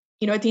 And,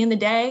 at the end of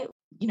the day,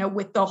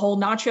 with the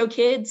whole nacho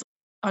kids,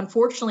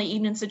 unfortunately,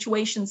 even in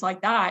situations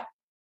like that,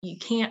 you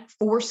can't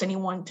force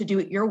anyone to do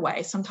it your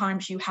way.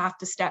 Sometimes you have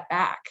to step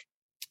back.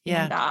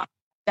 Yeah. And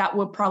that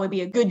would probably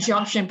be a good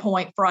junction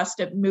point for us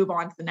to move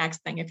on to the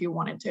next thing if you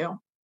wanted to.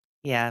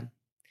 Yeah.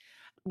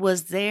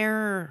 Was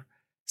there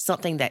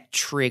something that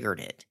triggered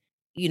it?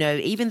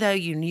 Even though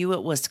you knew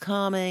it was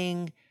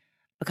coming,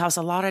 because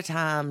a lot of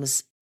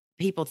times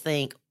people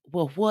think,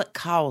 well, what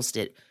caused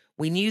it?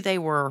 We knew they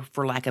were,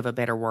 for lack of a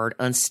better word,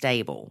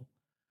 unstable,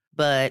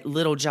 but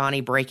little Johnny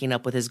breaking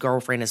up with his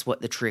girlfriend is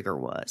what the trigger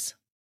was.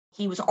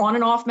 He was on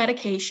and off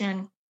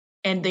medication,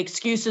 and the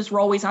excuses were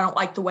always, I don't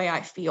like the way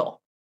I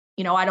feel.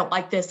 I don't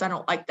like this. I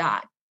don't like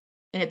that.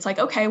 And it's like,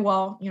 okay,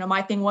 well,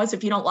 my thing was,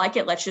 if you don't like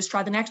it, let's just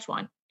try the next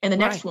one and the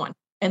next one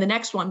and the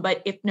next one.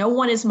 But if no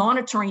one is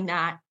monitoring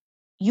that,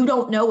 you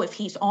don't know if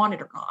he's on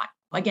it or not.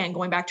 Again,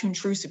 going back to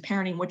intrusive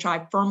parenting, which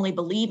I firmly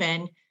believe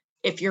in,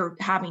 if you're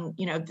having,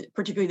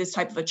 particularly this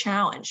type of a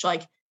challenge,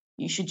 like,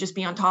 you should just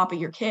be on top of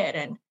your kid.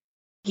 And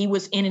he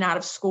was in and out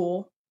of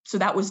school. So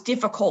that was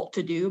difficult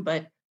to do.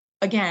 But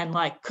again,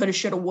 like, coulda,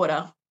 shoulda,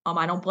 woulda.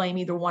 I don't blame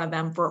either one of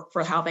them for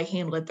how they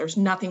handled it. There's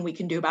nothing we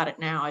can do about it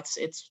now.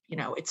 It's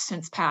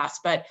since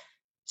passed. But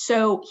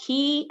so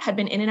he had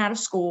been in and out of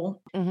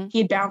school. Mm-hmm. He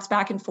had bounced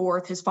back and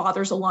forth. His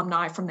father's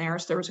alumni from there.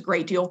 So there was a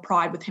great deal of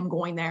pride with him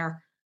going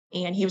there.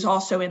 And he was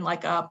also in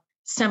like a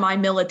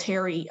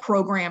semi-military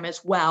program as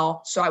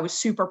well. So I was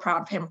super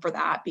proud of him for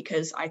that,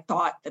 because I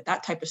thought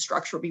that type of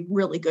structure would be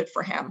really good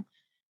for him.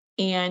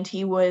 And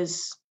he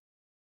was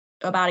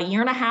about a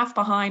year and a half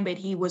behind, but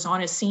he was on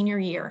his senior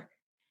year.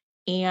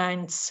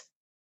 And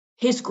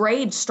his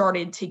grades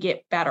started to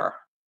get better.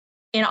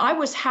 And I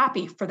was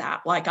happy for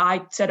that. Like,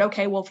 I said,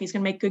 okay, well, if he's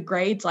going to make good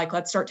grades, like,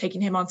 let's start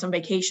taking him on some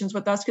vacations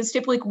with us. Because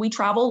typically we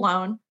travel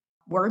alone.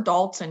 We're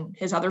adults, and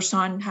his other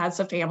son has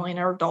a family and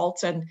are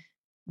adults. And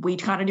we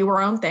kind of do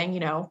our own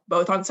thing,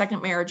 both on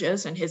second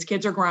marriages, and his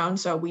kids are grown.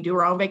 So we do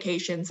our own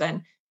vacations.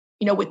 And,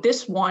 with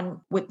this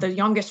one, with the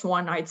youngest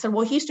one, I'd said,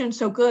 well, he's doing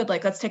so good.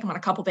 Like, let's take him on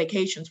a couple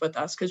vacations with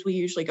us, because we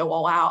usually go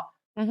all out.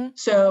 Mm-hmm.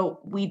 So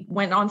we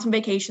went on some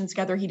vacations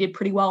together. He did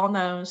pretty well on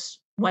those,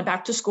 went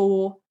back to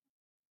school.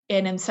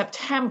 And in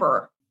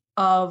September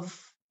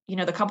of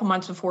the couple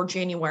months before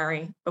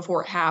January,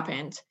 before it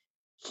happened,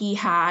 he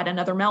had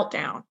another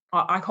meltdown.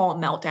 I call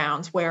them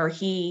meltdowns, where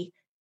he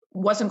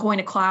wasn't going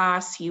to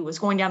class. He was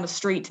going down the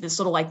street to this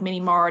little like mini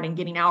mart and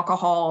getting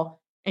alcohol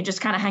and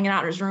just kind of hanging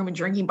out in his room and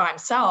drinking by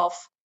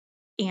himself.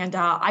 And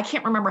I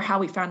can't remember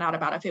how he found out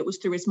about it, if it was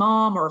through his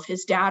mom or if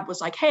his dad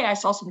was like, hey, I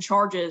saw some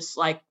charges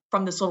like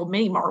from this little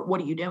mini mart.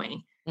 What are you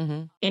doing?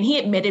 Mm-hmm. And he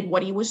admitted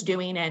what he was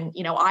doing. And,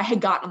 I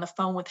had gotten on the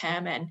phone with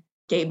him and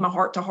gave my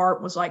heart to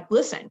heart, was like,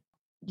 listen,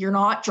 you're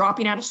not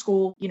dropping out of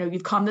school.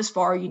 You've come this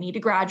far. You need to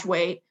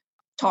graduate.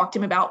 Talked to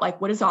him about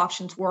like what his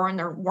options were. And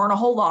there weren't a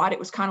whole lot. It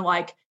was kind of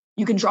like,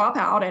 you can drop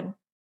out and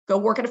go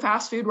work at a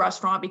fast food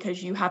restaurant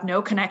because you have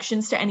no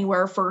connections to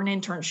anywhere for an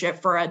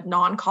internship for a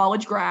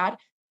non-college grad,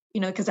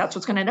 because that's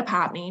what's going to end up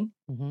happening.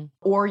 Mm-hmm.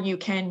 Or you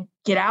can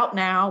get out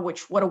now,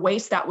 which what a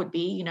waste that would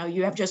be.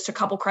 You have just a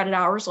couple credit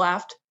hours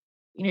left.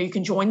 You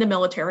can join the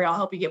military. I'll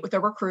help you get with a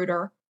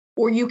recruiter.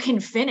 Or you can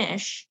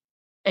finish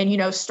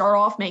and, start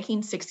off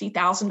making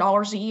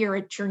 $60,000 a year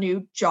at your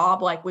new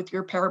job, like with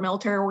your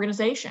paramilitary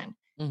organization.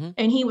 Mm-hmm.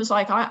 And he was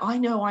like, I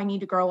know I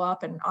need to grow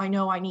up, and I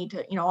know I need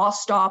to, I'll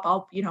stop.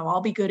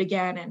 I'll be good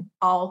again.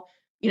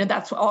 And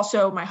that's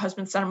also, my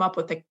husband set him up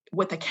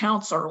with a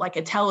counselor, like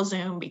a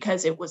telezoom,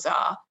 because it was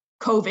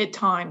COVID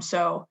time.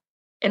 So,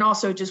 and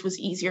also just was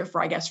easier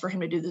for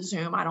him to do the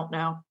Zoom. I don't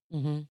know.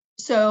 Mm-hmm.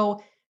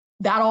 So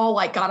that all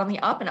like got on the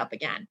up and up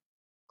again.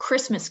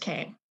 Christmas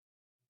came.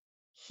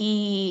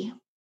 He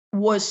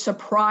was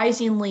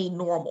surprisingly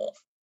normal.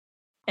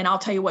 And I'll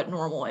tell you what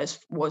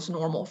was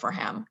normal for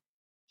him.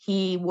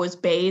 He was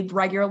bathed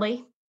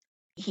regularly.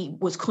 He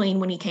was clean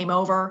when he came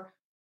over.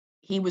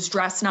 He was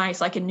dressed nice,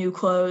 like in new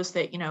clothes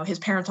that, his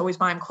parents always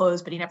buy him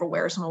clothes, but he never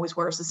wears them, always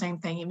wears the same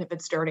thing, even if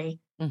it's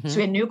dirty. Mm-hmm. So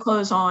he had new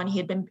clothes on.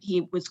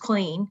 He was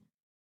clean,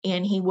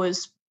 and he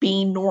was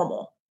being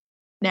normal.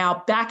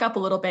 Now back up a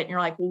little bit and you're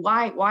like,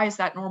 well, why is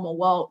that normal?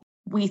 Well,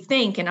 we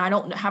think, and I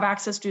don't have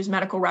access to his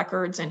medical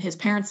records, and his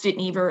parents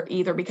didn't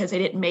either because they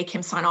didn't make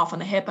him sign off on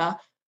the HIPAA,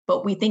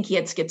 but we think he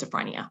had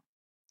schizophrenia.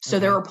 So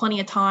there were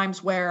plenty of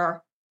times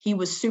where he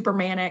was super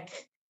manic,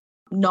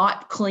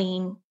 not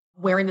clean,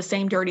 wearing the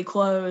same dirty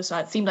clothes.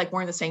 It seemed like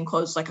wearing the same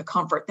clothes like a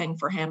comfort thing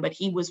for him, but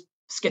he was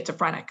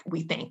schizophrenic,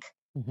 we think.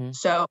 Mm-hmm.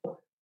 So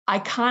I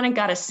kind of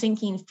got a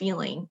sinking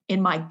feeling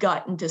in my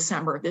gut in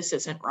December, this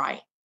isn't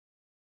right.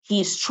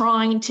 He's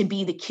trying to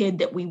be the kid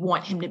that we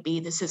want him to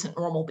be. This isn't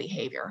normal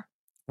behavior.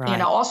 Right.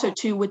 And also,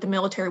 too, with the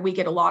military, we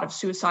get a lot of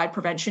suicide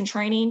prevention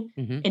training.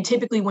 Mm-hmm. And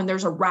typically when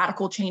there's a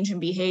radical change in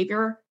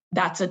behavior,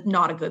 that's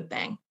not a good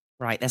thing.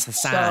 Right. That's a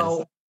sign.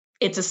 So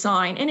it's a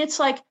sign. And it's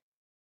like,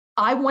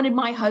 I wanted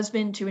my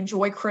husband to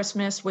enjoy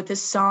Christmas with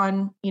his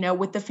son,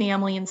 with the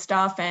family and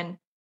stuff. And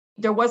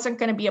there wasn't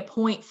going to be a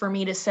point for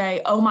me to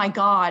say, oh my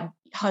God,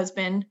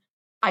 husband,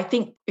 I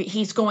think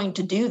he's going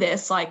to do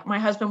this. Like my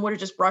husband would have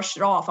just brushed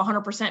it off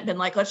 100%, been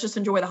like, let's just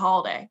enjoy the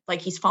holiday.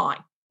 Like he's fine.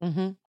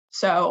 Mm-hmm.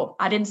 So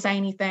I didn't say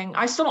anything.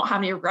 I still don't have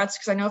any regrets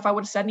because I know if I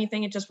would have said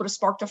anything, it just would have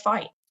sparked a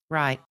fight.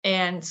 Right.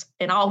 And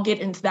I'll get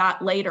into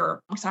that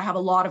later because I have a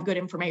lot of good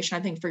information,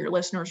 I think, for your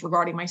listeners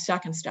regarding my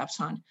second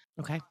stepson.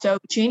 Okay. So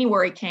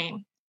January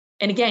came.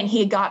 And again, he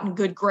had gotten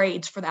good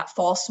grades for that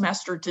fall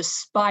semester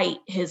despite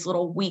his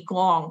little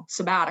week-long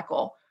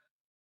sabbatical.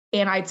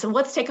 And I said,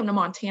 let's take him to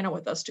Montana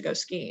with us to go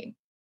skiing.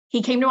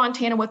 He came to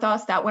Montana with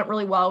us. That went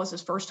really well. It was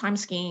his first time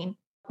skiing.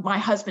 My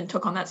husband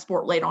took on that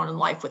sport late on in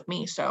life with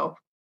me. So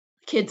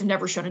kids have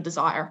never shown a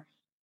desire.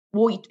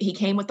 Well, he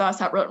came with us.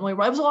 That really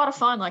well. It was a lot of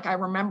fun. Like I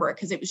remember it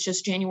because it was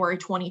just January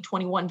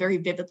 2021 very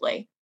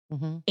vividly.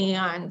 Mm-hmm.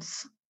 And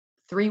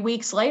 3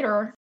 weeks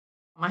later,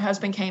 my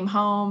husband came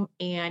home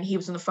and he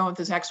was on the phone with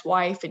his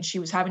ex-wife and she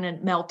was having a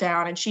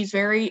meltdown, and she's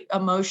very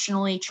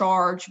emotionally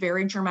charged,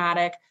 very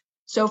dramatic.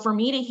 So for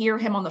me to hear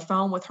him on the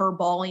phone with her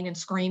bawling and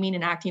screaming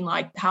and acting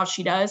like how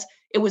she does,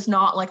 it was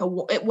not like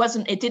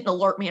it didn't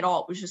alert me at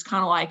all. It was just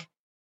kind of like,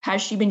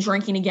 has she been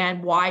drinking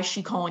again? Why is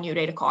she calling you at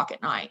 8:00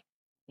 at night?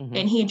 Mm-hmm.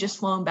 And he had just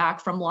flown back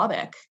from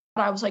Lubbock.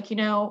 But I was like,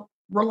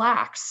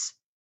 relax.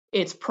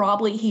 It's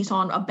probably he's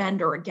on a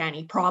bender again.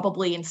 He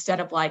probably, instead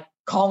of like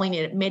calling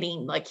it,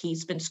 admitting like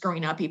he's been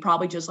screwing up, he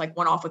probably just like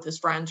went off with his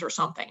friends or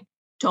something.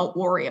 Don't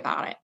worry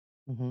about it.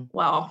 Mm-hmm.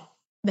 Well,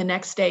 the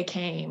next day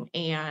came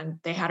and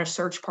they had a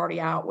search party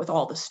out with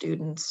all the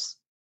students,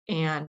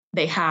 and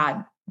they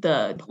had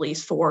the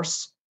police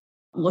force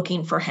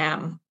looking for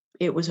him.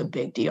 It was a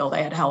big deal.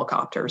 They had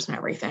helicopters and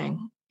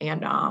everything,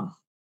 and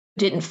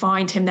didn't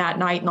find him that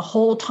night. And the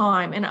whole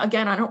time, and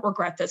again, I don't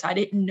regret this. I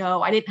didn't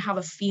know. I didn't have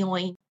a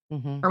feeling.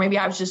 Mm-hmm. Or maybe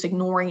I was just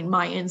ignoring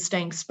my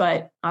instincts,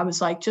 but I was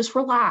like, just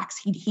relax.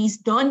 He's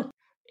done.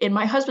 And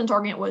my husband's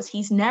argument was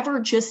he's never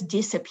just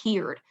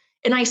disappeared.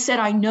 And I said,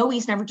 I know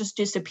he's never just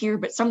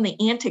disappeared, but some of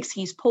the antics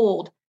he's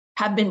pulled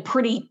have been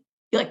pretty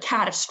like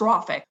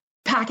catastrophic.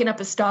 Packing up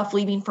his stuff,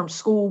 leaving from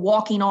school,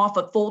 walking off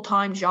a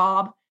full-time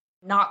job,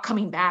 not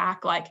coming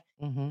back, like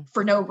Mm-hmm.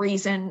 for no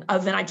reason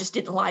other than I just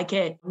didn't like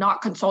it,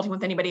 not consulting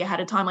with anybody ahead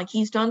of time. Like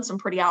he's done some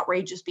pretty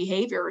outrageous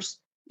behaviors,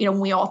 when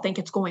we all think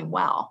it's going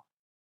well.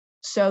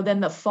 So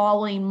then the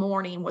following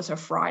morning was a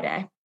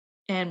Friday.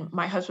 And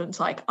my husband's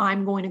like,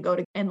 I'm going to go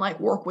to and like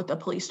work with the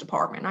police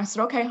department. And I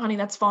said, okay, honey,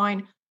 that's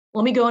fine.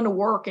 Let me go into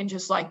work and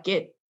just like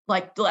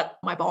let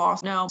my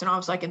boss know. And I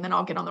was like, and then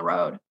I'll get on the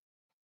road.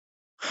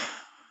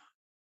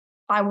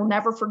 I will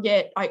never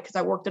forget, because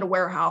I worked at a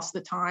warehouse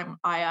at the time.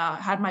 I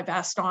had my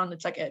vest on.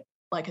 It's like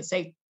a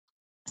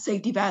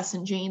safety vest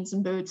and jeans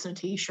and boots and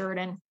a t-shirt,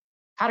 and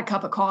had a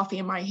cup of coffee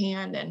in my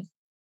hand. And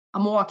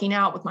I'm walking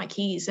out with my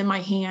keys in my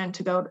hand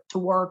to go to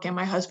work. And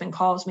my husband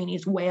calls me and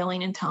he's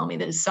wailing and telling me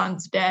that his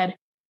son's dead.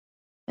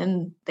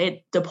 And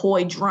they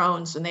deployed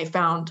drones and they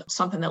found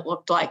something that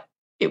looked like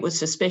it was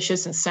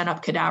suspicious and sent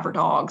up cadaver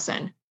dogs.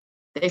 And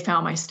they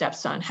found my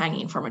stepson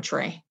hanging from a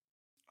tree.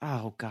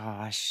 Oh,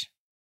 gosh.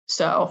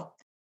 So,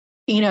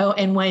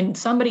 and when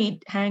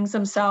somebody hangs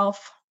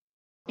himself,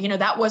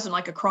 that wasn't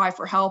like a cry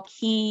for help.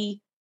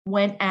 He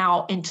went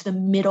out into the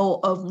middle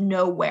of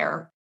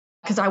nowhere,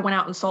 because I went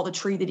out and saw the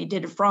tree that he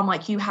did it from.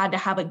 Like, you had to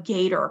have a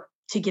gator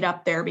to get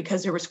up there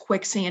because there was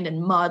quicksand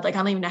and mud. Like, I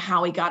don't even know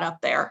how he got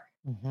up there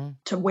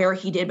to where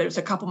he did, but it was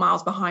a couple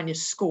miles behind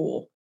his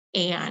school.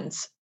 And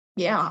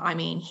yeah, I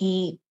mean,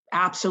 he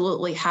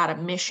absolutely had a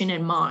mission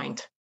in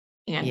mind.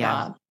 And,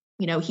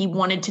 he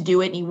wanted to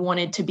do it, and he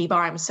wanted to be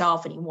by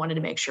himself, and he wanted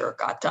to make sure it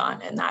got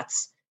done. And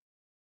that's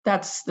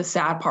the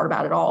sad part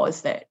about it all,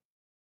 is that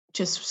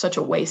just such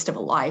a waste of a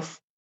life,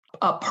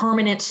 a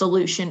permanent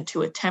solution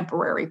to a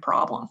temporary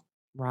problem.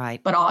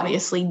 Right. But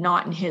obviously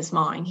not in his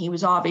mind. He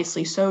was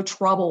obviously so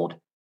troubled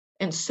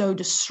and so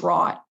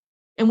distraught.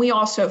 And we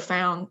also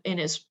found in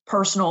his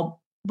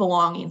personal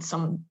belongings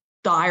some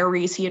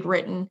diaries he had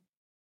written,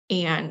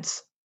 and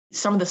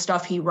some of the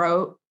stuff he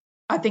wrote.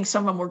 I think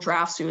some of them were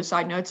draft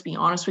suicide notes, to be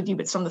honest with you,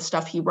 but some of the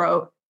stuff he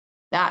wrote,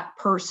 that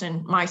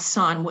person, my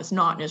son, was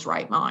not in his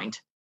right mind.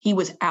 He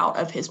was out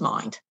of his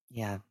mind.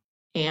 Yeah.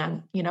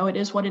 And, it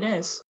is what it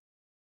is.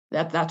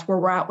 That's where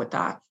we're at with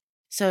that.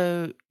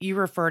 So you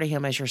refer to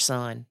him as your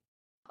son?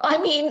 I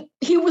mean,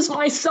 he was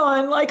my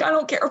son. Like, I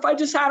don't care if I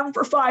just had him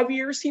for 5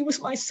 years. He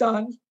was my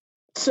son.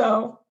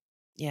 So.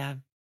 Yeah.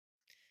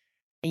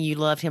 And you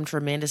loved him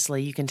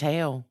tremendously. You can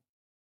tell.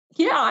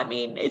 Yeah. I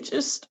mean,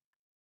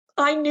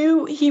 I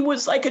knew he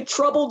was like a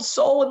troubled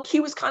soul, and he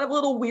was kind of a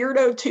little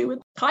weirdo too.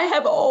 And I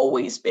have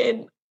always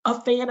been a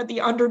fan of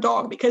the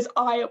underdog, because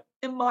I,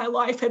 in my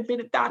life, have been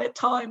at that at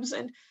times.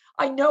 And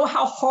I know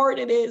how hard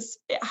it is,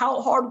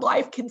 how hard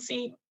life can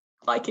seem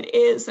like it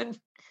is. And,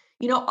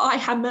 I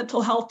have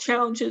mental health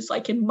challenges,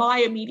 like in my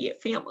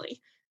immediate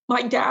family.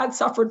 My dad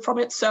suffered from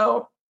it.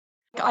 So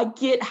I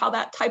get how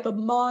that type of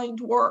mind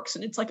works.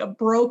 And it's like a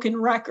broken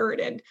record,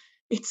 and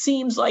it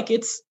seems like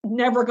it's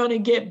never going to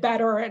get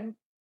better. And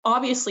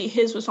obviously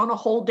his was on a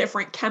whole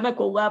different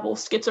chemical level.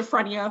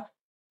 Schizophrenia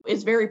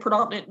is very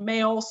predominant in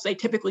males. They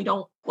typically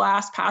don't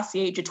last past the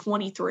age of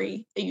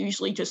 23. They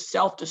usually just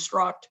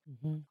self-destruct.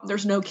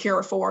 There's no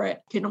cure for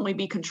it. It can only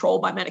be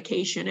controlled by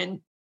medication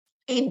and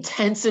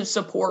intensive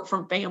support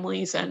from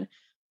families. And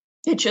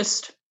it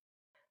just,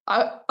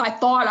 I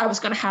thought I was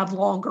going to have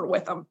longer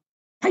with him.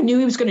 I knew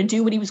he was going to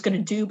do what he was going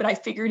to do, but I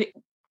figured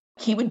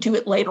he would do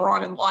it later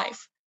on in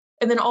life.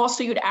 And then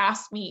also you'd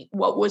ask me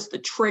what was the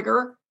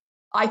trigger.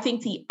 I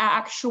think the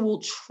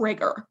actual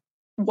trigger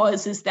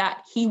is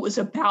that he was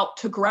about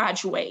to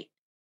graduate.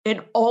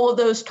 And all of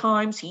those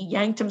times he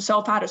yanked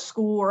himself out of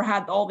school, or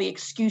had all the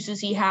excuses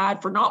he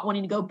had for not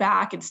wanting to go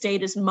back, and stay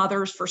at his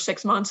mother's for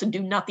 6 months and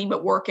do nothing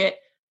but work at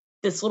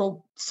this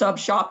little sub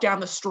shop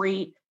down the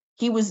street.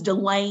 He was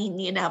delaying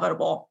the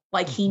inevitable.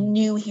 Like, he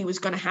knew he was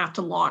going to have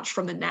to launch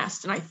from the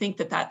nest. And I think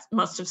that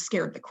must have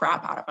scared the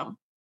crap out of him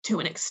to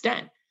an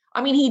extent.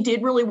 I mean, he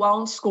did really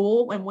well in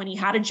school. And when he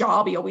had a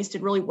job, he always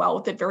did really well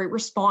with it. Very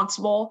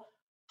responsible,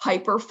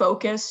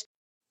 hyper-focused.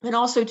 And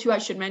also, too, I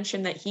should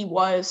mention that he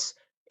was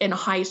in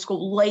high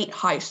school, late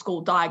high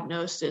school,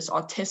 diagnosed as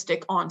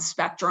autistic on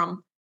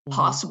spectrum,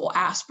 possible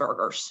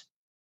Asperger's.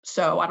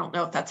 So I don't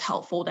know if that's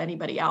helpful to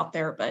anybody out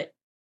there, but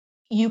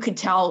you could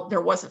tell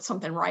there wasn't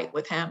something right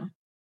with him.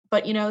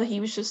 But, he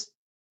was just a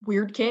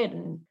weird kid.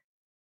 And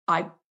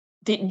I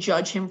didn't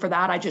judge him for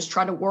that. I just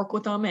tried to work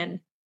with him. And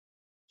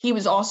he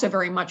was also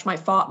very much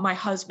my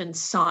husband's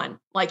son.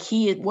 Like,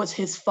 he was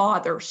his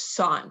father's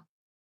son,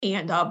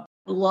 and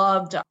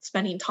loved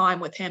spending time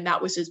with him.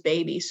 That was his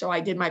baby. So I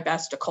did my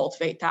best to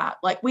cultivate that.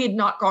 Like, we had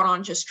not gone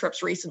on just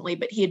trips recently,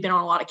 but he had been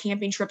on a lot of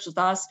camping trips with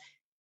us.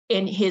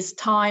 In his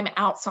time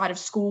outside of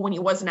school, when he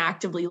wasn't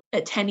actively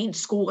attending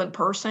school in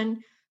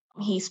person,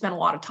 he spent a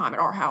lot of time at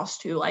our house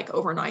too, like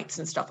overnights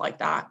and stuff like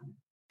that.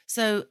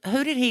 So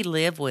who did he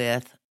live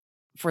with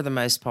for the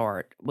most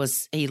part?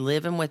 Was he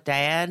living with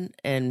dad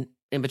and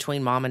in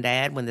between mom and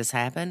dad when this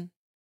happened?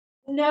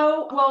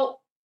 No,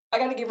 well, I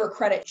got to give her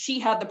credit. She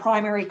had the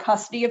primary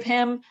custody of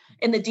him.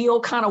 And the deal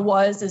kind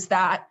of is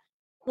that,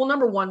 well,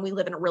 number one, we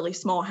live in a really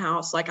small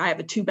house. Like, I have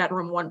a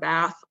 2-bedroom, 1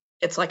 bath.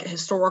 It's like a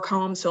historic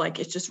home. So like,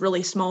 it's just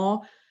really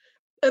small.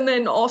 And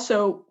then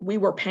also we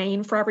were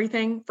paying for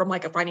everything from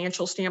like a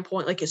financial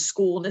standpoint, like his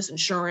school and his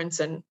insurance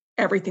and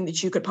everything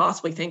that you could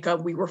possibly think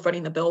of, we were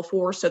footing the bill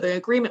for. So the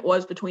agreement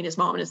was between his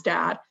mom and his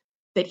dad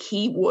that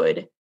he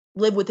would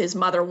live with his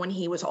mother when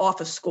he was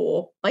off of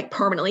school, like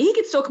permanently. He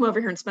could still come over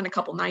here and spend a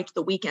couple nights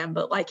the weekend,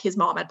 but like his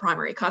mom had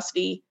primary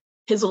custody.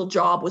 His little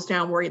job was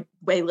down where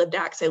he lived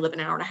at because they live an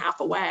hour and a half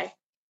away.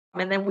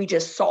 And then we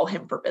just saw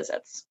him for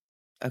visits.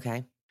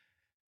 Okay.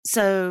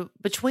 So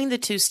between the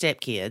two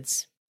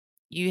stepkids,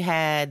 you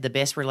had the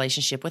best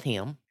relationship with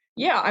him.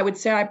 Yeah, I would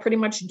say I pretty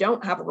much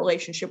don't have a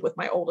relationship with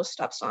my oldest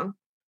stepson.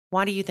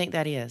 Why do you think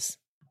that is?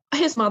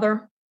 His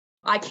mother.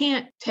 I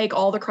can't take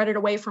all the credit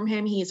away from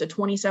him. He's a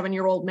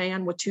 27-year-old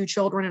man with 2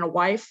 children and a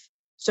wife,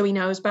 so he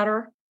knows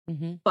better.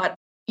 Mm-hmm. But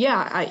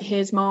yeah,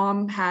 his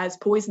mom has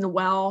poisoned the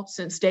well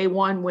since day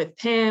one with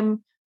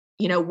him,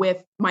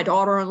 with my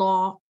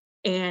daughter-in-law.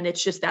 And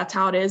it's just, that's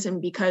how it is.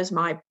 And because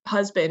my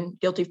husband,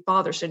 guilty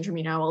father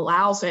syndrome,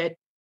 allows it,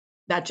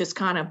 that just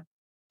kind of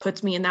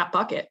puts me in that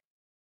bucket.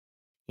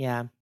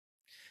 Yeah.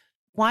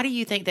 Why do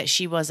you think that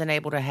she wasn't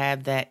able to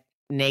have that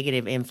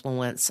negative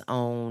influence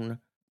on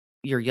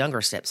your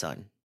younger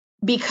stepson?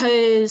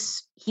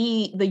 Because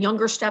the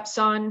younger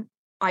stepson,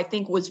 I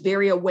think, was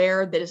very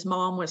aware that his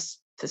mom was,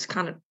 to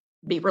kind of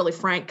be really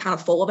frank, kind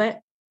of full of it,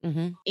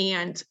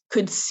 and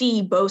could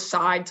see both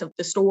sides of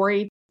the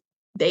story.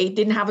 They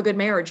didn't have a good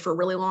marriage for a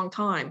really long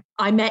time.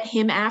 I met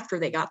him after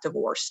they got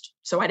divorced,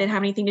 so I didn't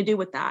have anything to do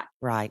with that.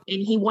 Right.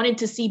 And he wanted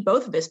to see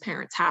both of his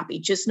parents happy,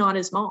 just not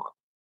his mom.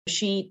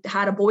 She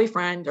had a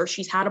boyfriend, or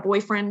she's had a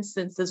boyfriend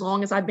since as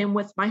long as I've been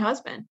with my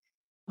husband.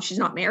 She's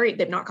not married.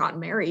 They've not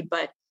gotten married,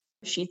 but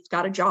she's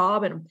got a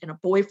job and a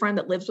boyfriend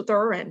that lives with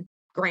her and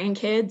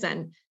grandkids.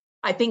 And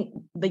I think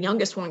the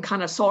youngest one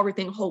kind of saw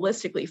everything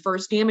holistically. For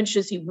as damaged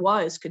as he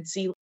was, could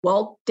see,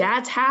 well,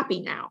 dad's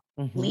happy now.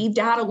 Mm-hmm. Leave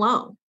dad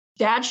alone.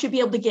 Dad should be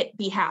able to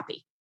be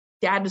happy.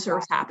 Dad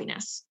deserves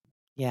happiness.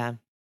 Yeah.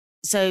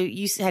 So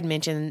you had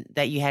mentioned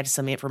that you had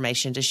some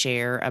information to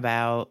share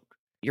about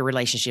your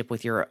relationship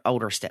with your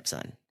older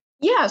stepson.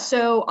 Yeah.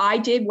 So I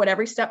did what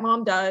every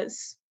stepmom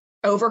does: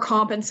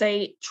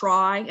 overcompensate,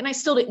 try. And I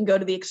still didn't go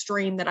to the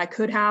extreme that I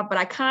could have, but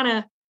I kind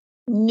of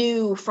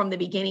knew from the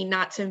beginning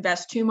not to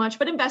invest too much,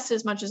 but invest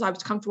as much as I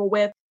was comfortable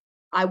with.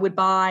 I would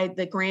buy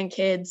the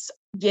grandkids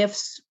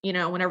gifts,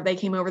 whenever they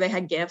came over, they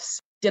had gifts,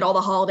 did all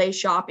the holiday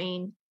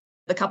shopping.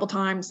 The couple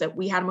times that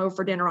we had them over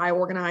for dinner, I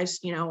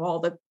organized, all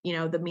the,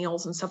 the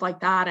meals and stuff like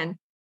that. And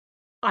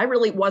I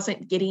really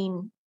wasn't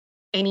getting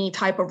any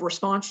type of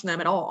response from them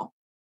at all.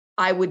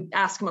 I would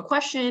ask him a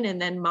question, and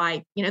then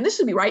this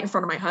would be right in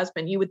front of my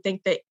husband. You would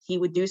think that he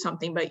would do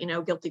something, but,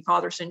 guilty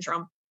father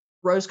syndrome,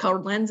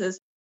 rose-colored lenses.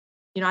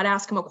 I'd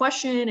ask him a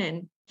question,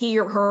 and he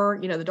or her,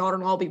 the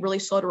daughter-in-law, would be really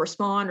slow to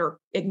respond or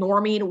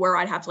ignore me, to where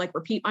I'd have to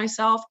repeat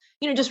myself,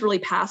 just really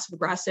passive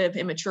aggressive,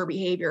 immature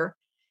behavior.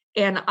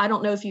 And I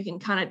don't know if you can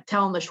kind of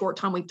tell in the short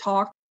time we've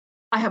talked,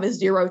 I have a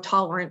zero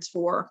tolerance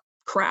for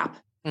crap,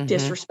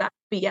 disrespect,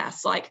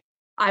 BS.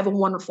 I have a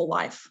wonderful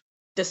life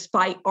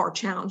despite our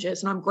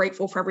challenges, and I'm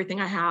grateful for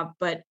everything I have.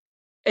 But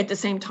at the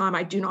same time,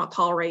 I do not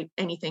tolerate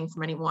anything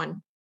from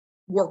anyone,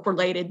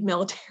 work-related,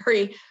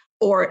 military,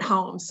 or at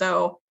home.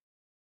 So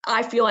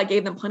I feel I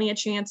gave them plenty of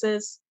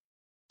chances,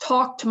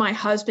 talked to my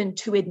husband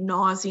to ad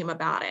nauseum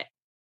about it,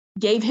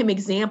 gave him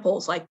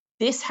examples like,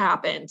 this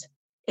happened,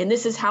 and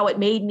this is how it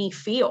made me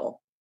feel.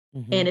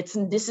 And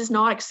this is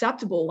not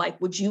acceptable.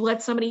 Would you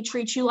let somebody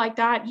treat you like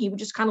that? He would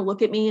just kind of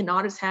look at me and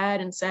nod his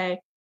head and say,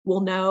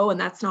 well, no, and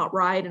that's not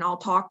right. And I'll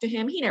talk to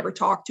him. He never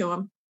talked to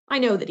him. I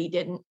know that he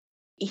didn't.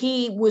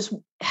 He was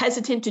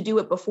hesitant to do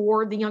it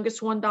before the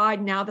youngest one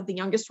died. Now that the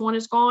youngest one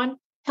is gone,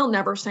 he'll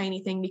never say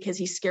anything because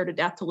he's scared to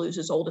death to lose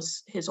his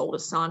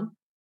oldest son.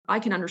 I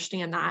can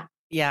understand that.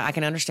 Yeah, I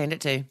can understand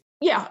it too.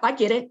 Yeah, I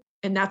get it.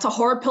 And that's a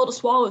hard pill to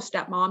swallow,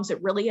 stepmoms.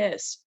 It really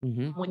is.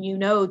 When you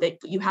know that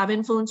you have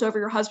influence over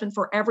your husband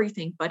for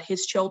everything but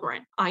his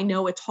children. I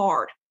know it's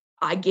hard.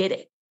 I get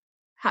it.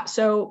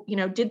 So,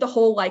 did the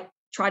whole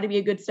try to be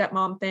a good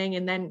stepmom thing.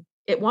 And then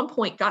at one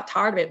point got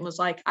tired of it and was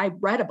like, I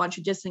read a bunch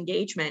of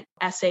disengagement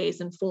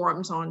essays and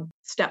forums on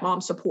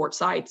stepmom support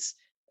sites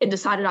and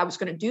decided I was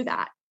going to do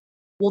that.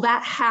 Well,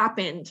 that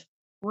happened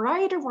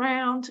right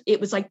around, it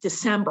was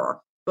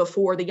December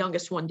before the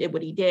youngest one did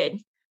what he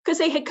did. Because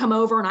they had come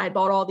over and I had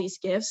bought all these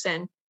gifts,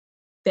 and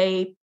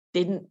they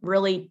didn't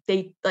really,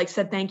 they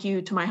said thank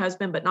you to my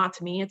husband, but not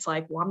to me. It's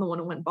well, I'm the one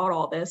who went and bought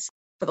all this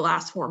for the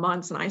last 4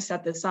 months, and I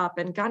set this up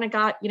and kind of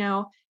got,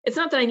 it's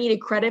not that I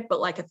needed credit,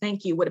 but a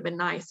thank you would have been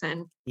nice.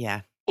 And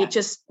yeah, it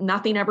just,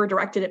 nothing ever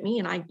directed at me.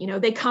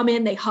 And they come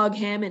in, they hug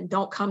him and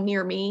don't come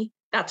near me.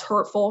 That's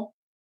hurtful.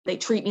 They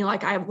treat me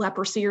like I have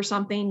leprosy or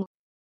something.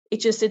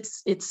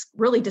 It's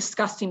really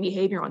disgusting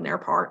behavior on their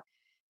part.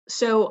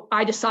 So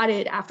I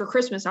decided after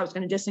Christmas, I was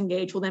going to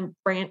disengage. Well, then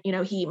Brant,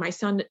 my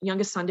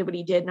youngest son did what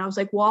he did. And I was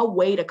like, well, I'll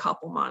wait a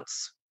couple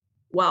months.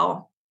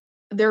 Well,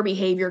 their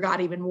behavior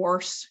got even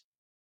worse,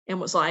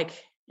 and was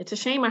it's a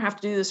shame I have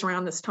to do this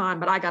around this time,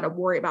 but I got to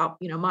worry about,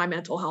 my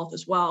mental health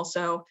as well.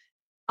 So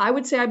I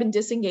would say I've been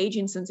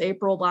disengaging since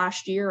April of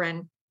last year,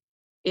 and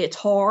it's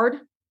hard,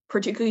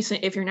 particularly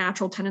if your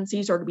natural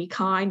tendencies are to be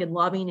kind and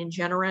loving and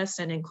generous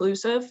and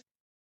inclusive.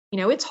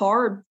 It's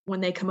hard when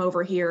they come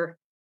over here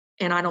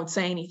and I don't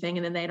say anything,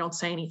 and then they don't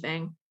say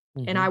anything.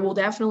 And I will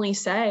definitely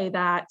say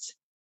that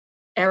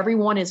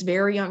everyone is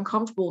very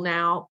uncomfortable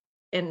now.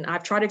 And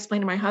I've tried to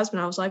explain to my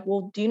husband, I was like,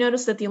 well, do you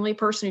notice that the only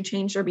person who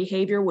changed their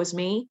behavior was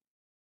me?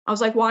 I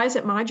was like, why is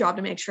it my job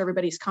to make sure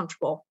everybody's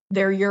comfortable?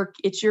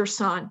 It's your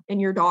son and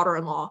your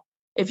daughter-in-law.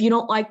 If you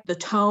don't like the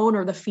tone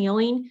or the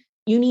feeling,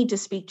 you need to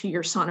speak to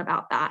your son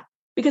about that,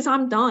 because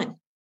I'm done.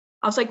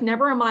 I was like,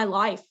 never in my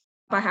life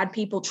if I had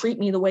people treat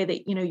me the way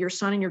that, your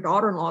son and your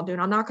daughter-in-law do,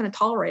 and I'm not going to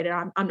tolerate it.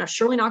 I'm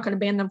surely not going to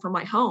ban them from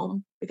my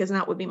home, because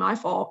that would be my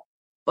fault,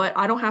 but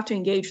I don't have to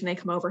engage when they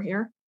come over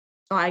here.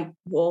 I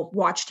will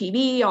watch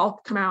TV. I'll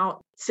come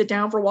out, sit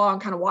down for a while and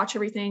kind of watch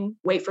everything,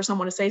 wait for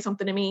someone to say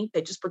something to me.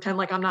 They just pretend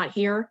like I'm not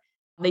here.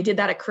 They did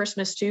that at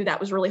Christmas too. That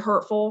was really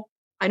hurtful.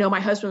 I know my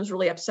husband was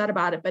really upset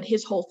about it, but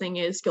his whole thing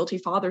is guilty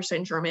father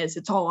syndrome is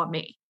it's all on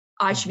me.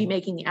 I should be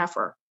making the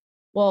effort.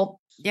 Well,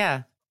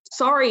 yeah.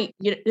 Sorry,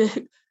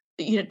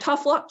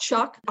 tough luck,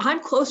 Chuck. I'm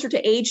closer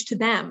to age to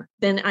them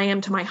than I am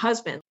to my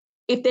husband.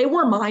 If they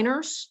were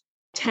minors,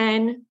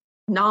 10,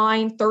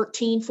 9,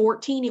 13,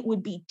 14, it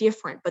would be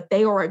different, but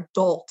they are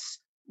adults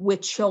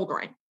with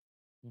children.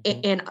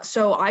 And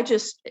so I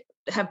just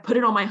have put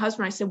it on my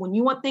husband. I said, when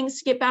you want things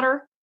to get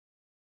better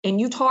and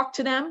you talk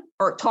to them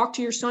or talk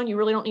to your son, you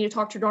really don't need to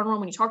talk to your daughter-in-law.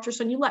 When you talk to your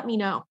son, you let me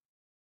know.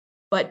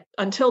 But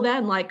until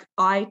then,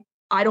 I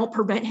don't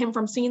prevent him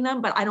from seeing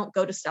them, but I don't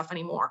go to stuff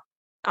anymore.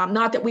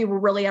 Not that we were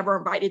really ever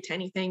invited to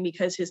anything,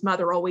 because his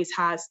mother always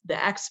has,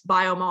 the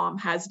ex-bio mom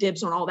has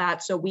dibs on all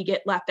that. So we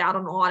get left out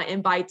on a lot of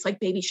invites, like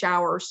baby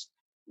showers,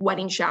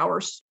 wedding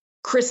showers,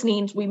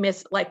 christenings. We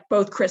miss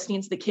both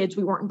christenings, the kids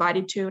we weren't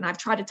invited to. And I've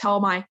tried to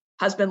tell my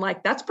husband,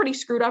 that's pretty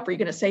screwed up. Are you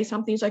going to say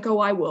something? He's like, oh,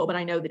 I will, but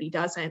I know that he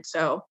doesn't.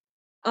 So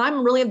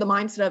I'm really of the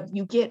mindset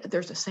of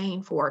there's a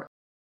saying for it.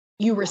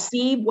 You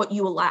receive what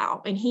you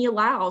allow. And he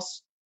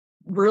allows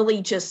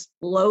really just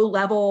low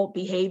level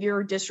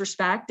behavior,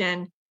 disrespect,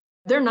 and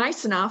they're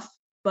nice enough,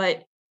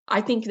 but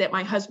I think that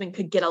my husband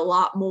could get a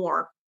lot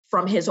more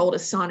from his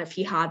oldest son if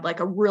he had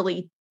a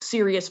really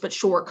serious but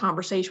short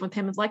conversation with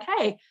him. It's like,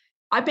 hey,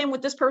 I've been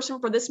with this person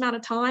for this amount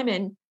of time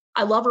and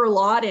I love her a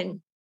lot. And,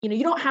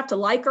 you don't have to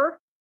like her,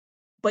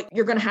 but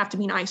you're going to have to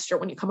be nice to her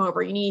when you come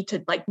over. You need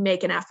to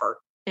make an effort.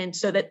 And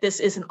so that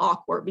this isn't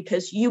awkward,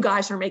 because you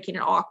guys are making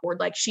it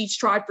awkward. She's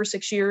tried for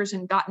 6 years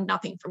and gotten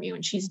nothing from you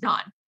and she's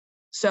done.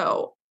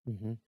 So,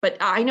 but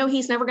I know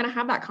he's never going to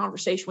have that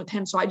conversation with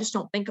him. So I just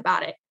don't think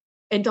about it.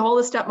 And to all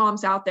the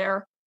stepmoms out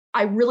there,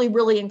 I really,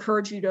 really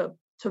encourage you to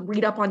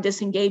read up on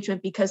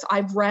disengagement, because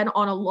I've read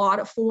on a lot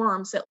of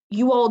forums that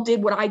you all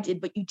did what I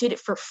did, but you did it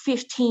for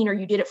 15 or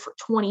you did it for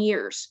 20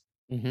 years.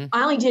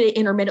 I only did it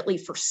intermittently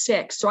for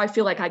 6. So I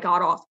feel like I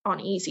got off on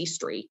easy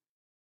street,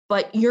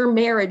 but your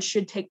marriage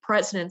should take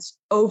precedence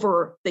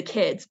over the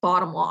kids.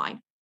 Bottom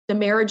line, the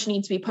marriage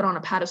needs to be put on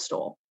a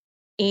pedestal.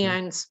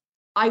 And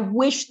I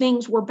wish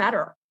things were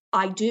better.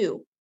 I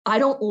do. I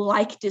don't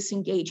like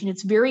disengaging.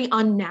 It's very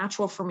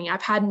unnatural for me.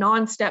 I've had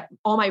none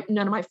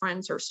of my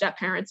friends are step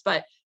parents,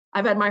 but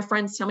I've had my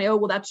friends tell me, oh,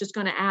 well, that's just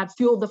going to add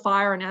fuel to the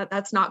fire and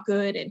that's not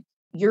good. And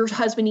your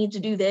husband needs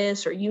to do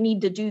this, or you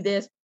need to do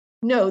this.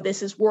 No,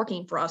 this is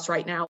working for us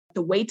right now.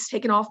 The weight's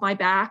taken off my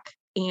back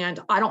and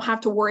I don't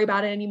have to worry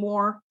about it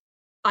anymore.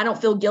 I don't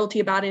feel guilty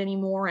about it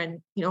anymore.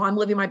 And, I'm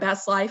living my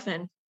best life.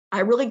 And I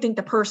really think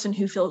the person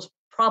who feels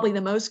probably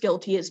the most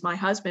guilty is my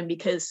husband,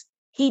 because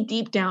he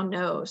deep down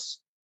knows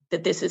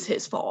that this is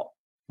his fault.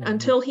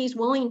 Until he's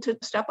willing to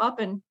step up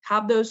and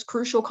have those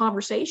crucial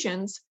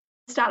conversations,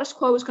 status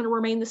quo is going to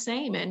remain the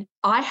same. And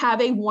I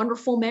have a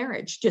wonderful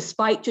marriage,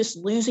 despite just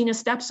losing a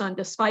stepson,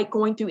 despite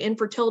going through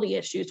infertility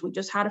issues. We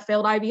just had a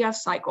failed IVF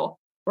cycle.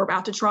 We're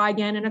about to try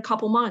again in a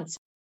couple months,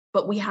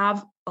 but we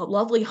have a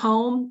lovely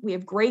home. We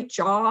have great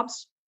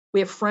jobs. We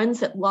have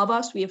friends that love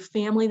us. We have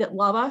family that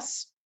love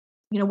us.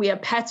 We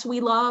have pets we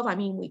love.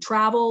 We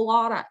travel a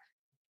lot.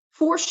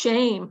 For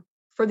shame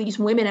for these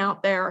women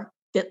out there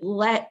that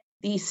let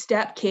these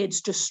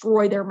stepkids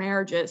destroy their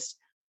marriages.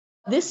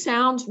 This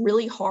sounds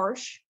really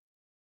harsh,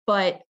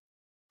 but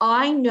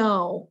I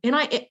know, and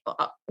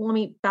let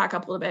me back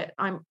up a little bit.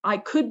 I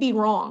could be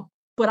wrong,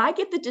 but I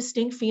get the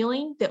distinct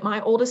feeling that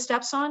my oldest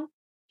stepson,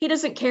 he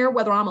doesn't care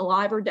whether I'm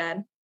alive or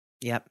dead.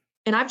 Yep.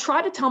 And I've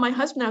tried to tell my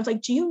husband, I was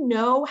like, do you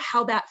know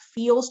how that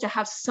feels to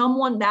have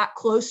someone that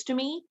close to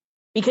me?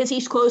 Because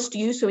he's close to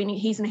you, so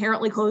he's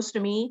inherently close to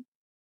me.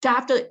 To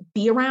have to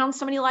be around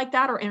somebody like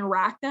that or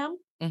interact them,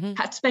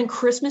 have to spend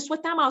Christmas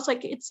with them. I was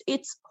like, it's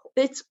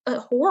a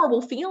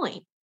horrible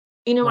feeling.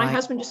 My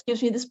husband just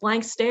gives me this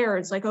blank stare.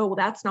 It's like, oh, well,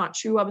 that's not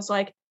true. I was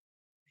like,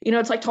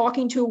 it's like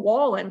talking to a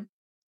wall. And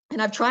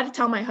I've tried to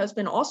tell my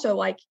husband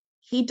also,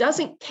 he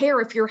doesn't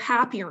care if you're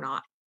happy or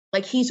not.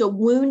 He's a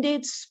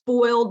wounded,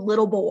 spoiled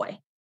little boy,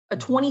 a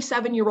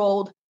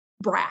 27-year-old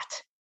brat,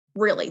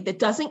 really, that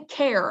doesn't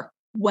care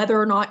whether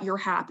or not you're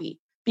happy.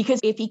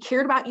 Because if he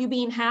cared about you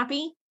being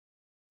happy,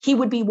 he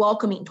would be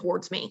welcoming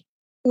towards me,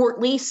 or at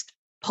least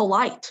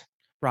polite.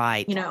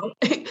 Right.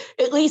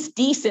 At least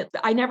decent.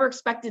 I never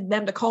expected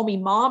them to call me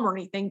mom or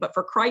anything, but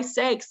for Christ's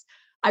sakes,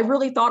 I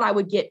really thought I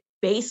would get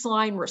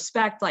baseline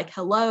respect, like,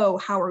 hello,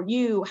 how are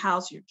you?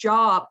 How's your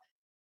job?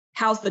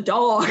 how's the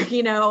dog?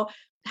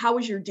 How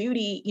was your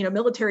duty,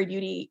 military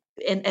duty?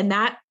 And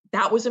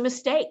that was a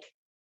mistake.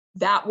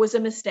 That was a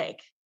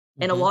mistake.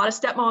 And a lot of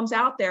stepmoms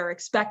out there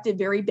expected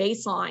very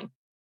baseline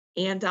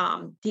and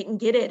didn't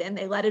get it. And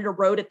they let it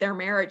erode at their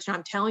marriage. And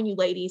I'm telling you,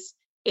 ladies,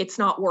 it's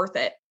not worth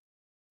it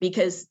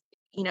because,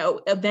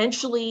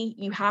 eventually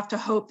you have to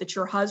hope that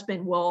your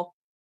husband will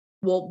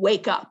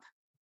wake up.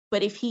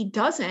 But if he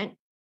doesn't,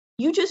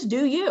 you just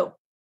do you,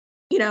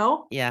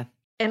 Yeah.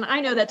 And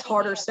I know that's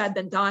harder said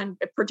than done,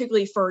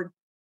 particularly for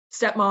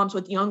stepmoms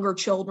with younger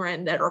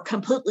children that are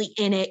completely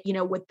in it,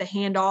 with the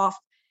handoff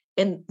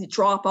and the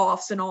drop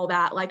offs and all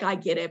that. Like, I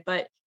get it,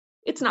 but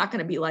it's not going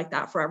to be like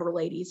that forever,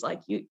 ladies.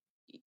 Like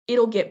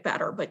it'll get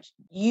better, but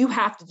you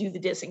have to do the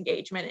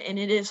disengagement, and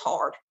it is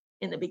hard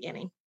in the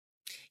beginning.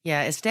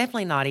 Yeah, it's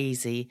definitely not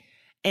easy.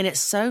 And it's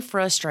so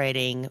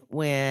frustrating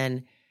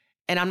when,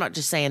 and I'm not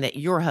just saying that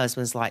your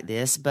husband's like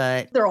this,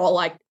 but they're all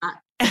like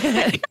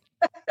that.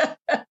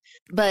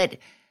 But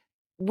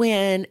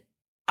when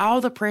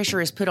all the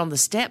pressure is put on the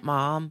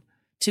stepmom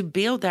to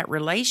build that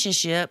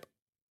relationship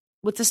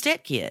with the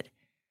stepkid.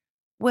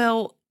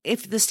 Well,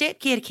 if the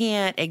stepkid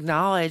can't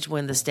acknowledge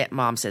when the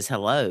stepmom says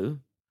hello,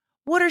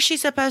 what is she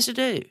supposed to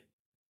do?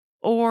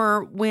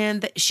 Or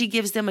when she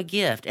gives them a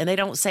gift and they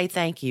don't say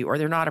thank you or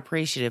they're not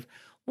appreciative,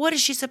 what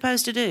is she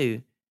supposed to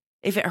do?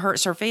 If it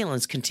hurts her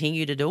feelings,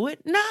 continue to do it?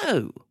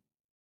 No.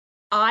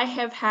 I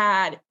have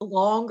had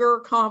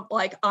longer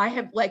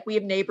we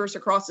have neighbors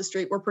across the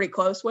street we're pretty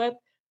close with.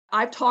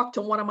 I've talked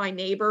to one of my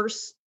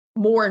neighbors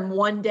more in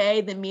one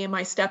day than me and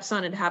my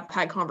stepson have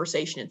had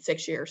conversation in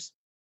 6 years.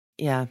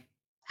 Yeah.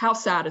 How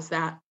sad is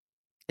that?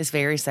 It's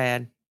very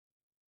sad.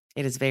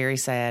 It is very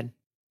sad.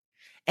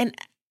 And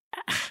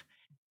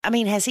I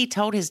mean, has he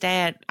told his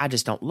dad, I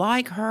just don't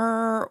like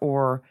her,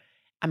 or,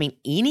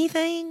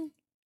 anything?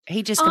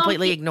 He just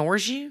completely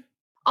ignores you?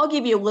 I'll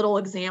give you a little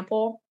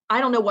example.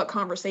 I don't know what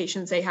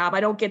conversations they have.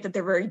 I don't get that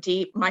they're very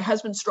deep. My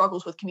husband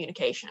struggles with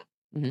communication,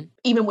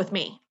 even with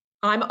me.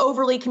 I'm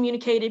overly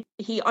communicated.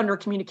 He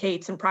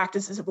undercommunicates and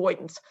practices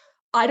avoidance.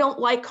 I don't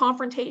like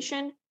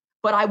confrontation,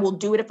 but I will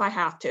do it if I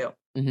have to.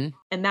 And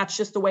that's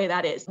just the way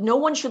that is. No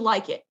one should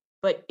like it,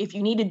 but if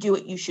you need to do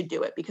it, you should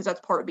do it because that's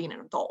part of being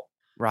an adult.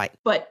 Right.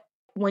 But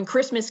when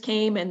Christmas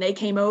came and they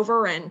came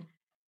over and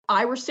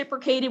I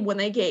reciprocated when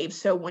they gave.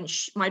 So when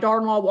my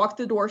daughter-in-law walked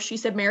through the door, she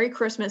said, Merry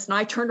Christmas. And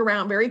I turned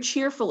around very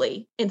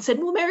cheerfully and said,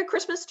 well, Merry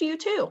Christmas to you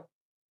too.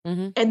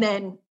 And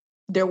then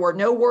there were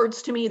no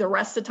words to me the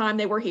rest of the time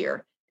they were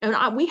here.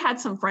 And we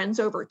had some friends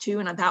over too.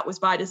 And that was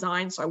by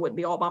design. So I wouldn't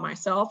be all by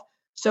myself.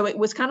 So it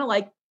was kind of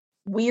like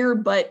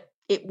weird, but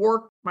it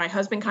worked. My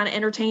husband kind of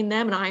entertained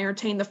them and I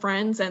entertained the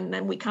friends. And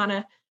then we kind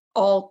of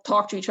all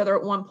talked to each other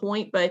at one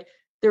point, but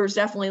there was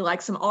definitely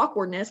like some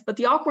awkwardness, but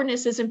the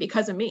awkwardness isn't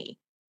because of me.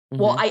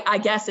 Well, I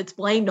guess it's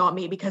blamed on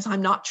me because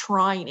I'm not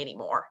trying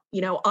anymore.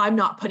 I'm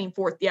not putting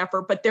forth the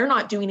effort, but they're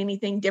not doing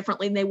anything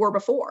differently than they were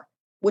before,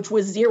 which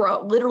was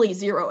literally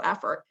zero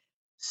effort.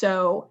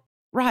 So.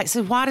 Right.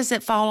 So why does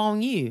it fall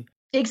on you?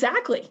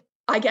 Exactly.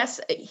 I guess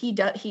he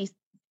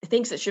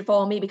thinks it should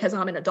fall on me because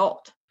I'm an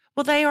adult.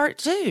 Well, they are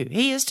too.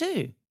 He is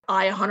too.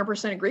 I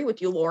 100% agree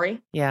with you,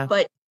 Lori. Yeah.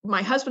 But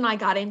my husband and I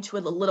got into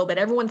it a little bit.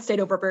 Everyone stayed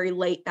over very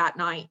late that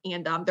night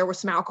and there was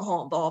some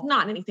alcohol involved.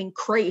 Not anything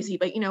crazy,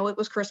 but it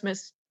was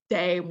Christmas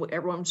Day.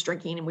 Everyone was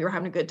drinking and we were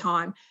having a good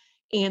time.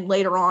 And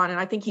later on, and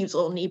I think he was a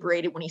little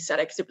inebriated when he said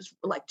it because it was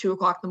like 2:00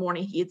 in the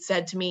morning. He had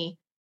said to me,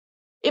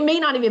 it may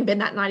not even been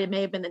that night. It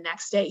may have been the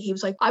next day. He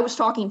was like, I was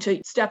talking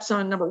to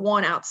stepson number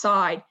 1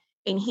 outside.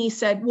 And he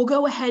said, well,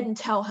 go ahead and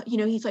tell,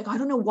 he's like, I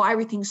don't know why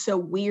everything's so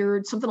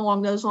weird, something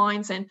along those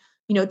lines. And,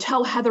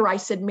 tell Heather I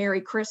said,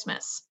 Merry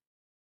Christmas.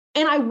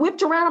 And I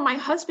whipped around on my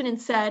husband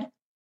and said,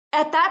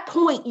 at that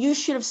point, you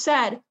should have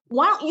said,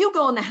 why don't you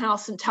go in the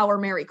house and tell her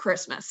Merry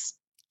Christmas?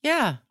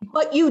 Yeah.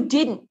 But you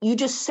didn't. You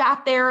just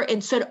sat there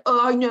and said,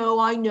 oh,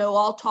 I know,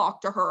 I'll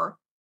talk to her.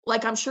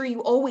 Like I'm sure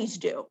you always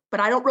do, but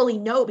I don't really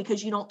know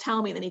because you don't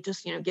tell me. And then he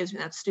just, gives me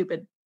that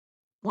stupid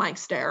blank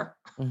stare.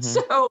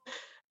 So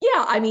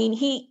yeah, I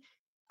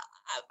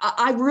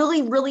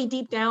really, really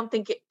deep down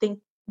think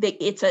that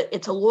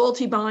it's a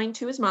loyalty bind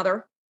to his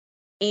mother.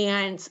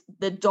 And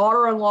the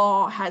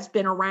daughter-in-law has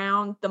been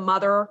around the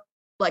mother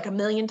like a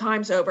million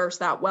times over.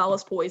 So that well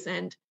is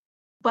poisoned.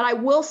 But I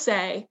will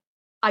say,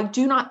 I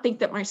do not think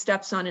that my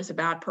stepson is a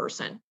bad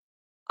person.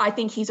 I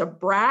think he's a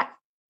brat.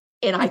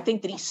 And I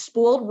think that he's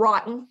spoiled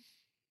rotten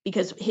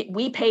because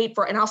we paid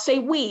for, and I'll say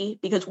we,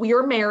 because we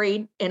are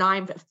married and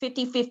I'm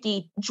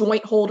 50-50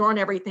 joint holder on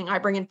everything. I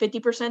bring in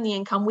 50% of the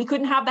income. We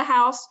couldn't have the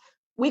house.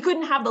 We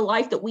couldn't have the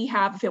life that we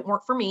have if it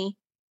weren't for me.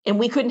 And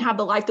we couldn't have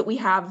the life that we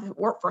have if it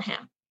weren't for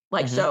him.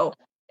 So,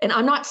 and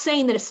I'm not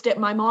saying that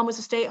my mom was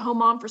a stay-at-home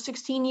mom for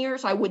 16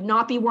 years. I would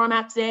not be where I'm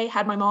at today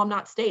had my mom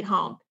not stayed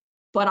home.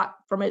 But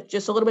from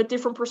just a little bit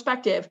different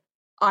perspective,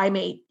 I'm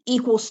a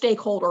equal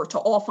stakeholder to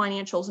all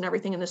financials and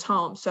everything in this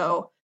home.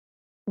 So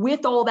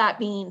with all that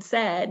being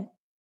said,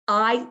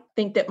 I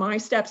think that my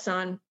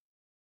stepson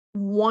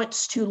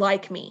wants to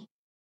like me,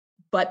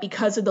 but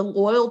because of the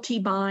loyalty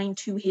bind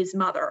to his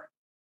mother,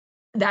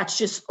 that's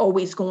just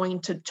always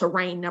going to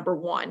reign number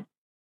one.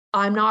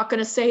 I'm not going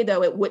to say,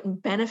 though, it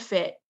wouldn't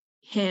benefit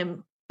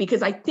him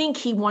because I think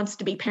he wants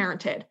to be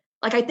parented.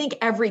 Like, I think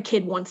every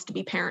kid wants to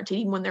be parented,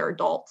 even when they're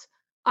adults.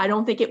 I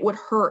don't think it would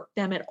hurt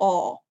them at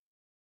all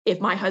if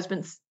my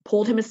husband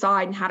pulled him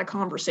aside and had a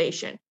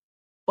conversation.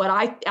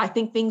 But I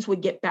think things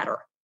would get better,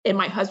 and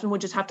my husband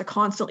would just have to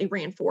constantly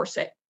reinforce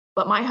it.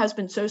 But my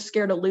husband's so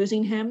scared of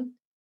losing him,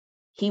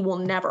 he will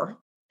never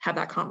have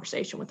that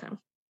conversation with him.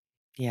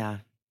 Yeah.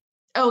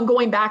 Oh, and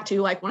going back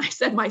to like when I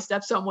said my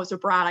stepson was a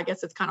brat, I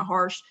guess it's kind of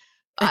harsh.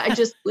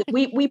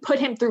 We put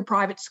him through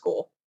private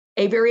school,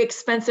 a very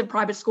expensive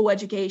private school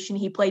education.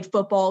 He played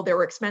football. There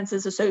were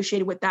expenses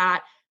associated with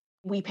that.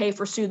 We pay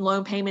for student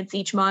loan payments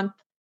each month.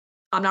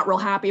 I'm not real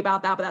happy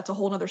about that, but that's a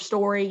whole nother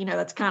story. You know,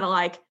 that's kind of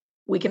like,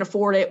 we can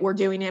afford it, we're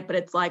doing it, but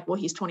it's like, well,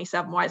 he's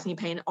 27. Why isn't he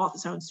paying off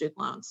his own student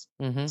loans?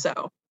 Mm-hmm.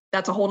 So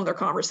that's a whole nother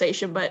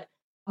conversation. But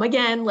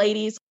again,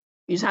 ladies,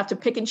 you just have to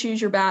pick and choose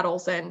your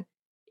battles. And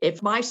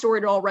if my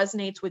story at all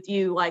resonates with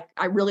you, like,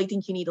 I really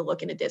think you need to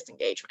look into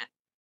disengagement.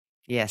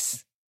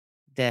 Yes,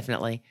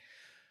 definitely.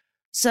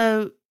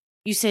 So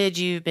you said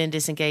you've been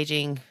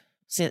disengaging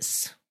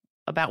since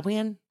about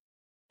when?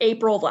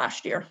 April of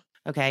last year.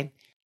 Okay.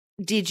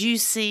 Did you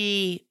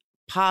see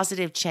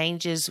positive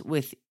changes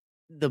with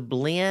the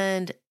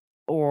blend,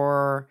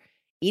 or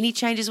any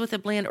changes with the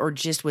blend, or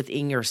just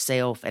within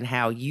yourself and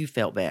how you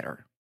felt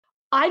better?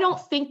 I don't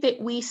think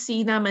that we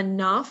see them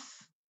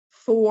enough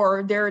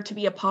for there to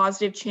be a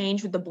positive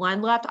change with the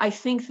blend left. I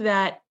think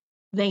that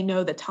they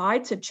know the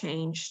tides have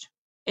changed.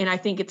 And I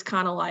think it's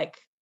kind of like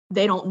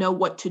they don't know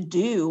what to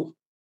do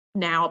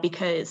now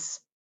because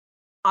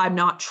I'm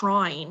not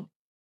trying.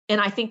 And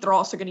I think they're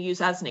also going to use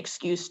that as an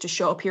excuse to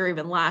show up here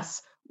even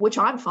less, which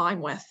I'm fine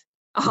with.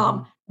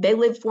 They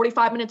live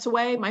 45 minutes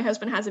away. My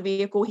husband has a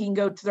vehicle. He can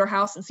go to their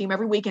house and see them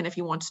every weekend if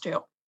he wants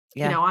to.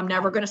 Yeah. You know, I'm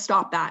never going to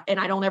stop that. And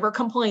I don't ever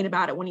complain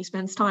about it when he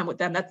spends time with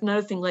them. That's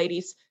another thing,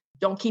 ladies.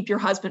 Don't keep your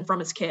husband from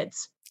his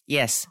kids.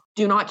 Yes.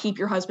 Do not keep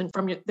your husband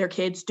from their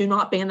kids. Do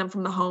not ban them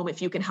from the home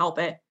if you can help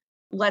it.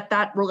 Let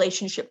that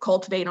relationship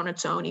cultivate on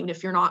its own, even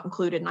if you're not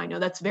included. And I know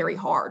that's very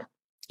hard.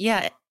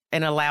 Yeah.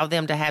 And allow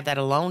them to have that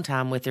alone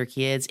time with their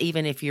kids.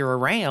 Even if you're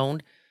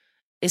around,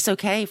 it's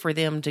okay for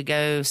them to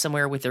go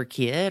somewhere with their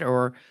kid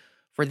or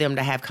for them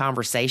to have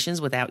conversations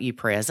without you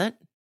present.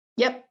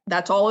 Yep.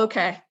 That's all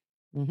okay.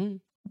 Mm-hmm.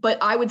 But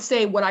I would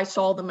say what I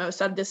saw the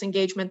most out of this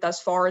engagement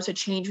thus far is a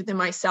change within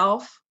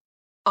myself.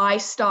 I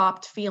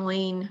stopped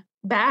feeling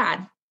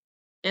bad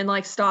and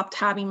like stopped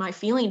having my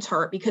feelings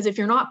hurt, because if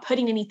you're not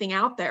putting anything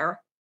out there,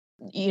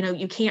 you know,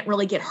 you can't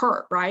really get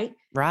hurt. Right.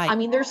 Right. I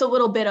mean, there's a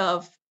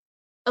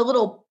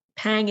little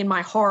pang in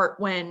my heart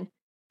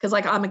because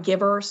like I'm a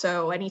giver.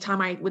 So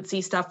anytime I would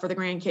see stuff for the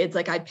grandkids,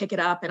 like I'd pick it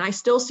up, and I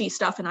still see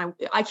stuff. And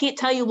I can't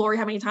tell you, Lori,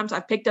 how many times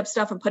I've picked up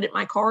stuff and put it in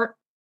my cart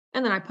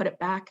and then I put it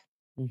back.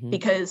 Mm-hmm.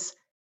 Because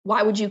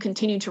why would you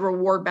continue to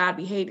reward bad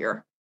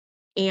behavior?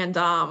 And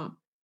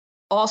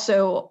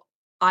also,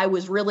 I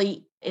was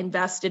really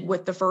invested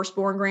with the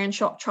firstborn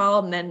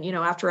grandchild. And then, you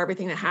know, after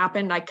everything that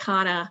happened,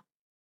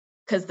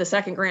 because the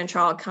second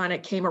grandchild kind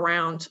of came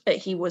around,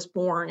 he was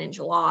born in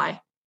July,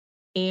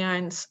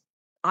 and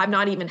I've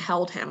not even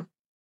held him.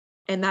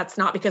 And that's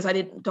not because I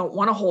don't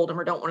want to hold him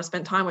or don't want to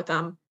spend time with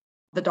him.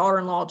 The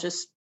daughter-in-law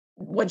just,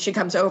 when she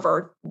comes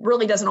over,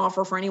 really doesn't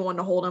offer for anyone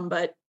to hold him.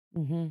 But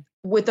mm-hmm.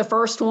 With the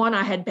first one,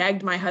 I had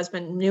begged my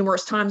husband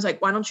numerous times,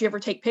 like, why don't you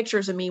ever take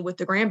pictures of me with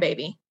the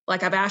grandbaby?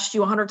 Like, I've asked you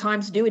 100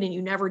 times to do it and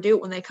you never do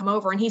it when they come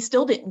over. And he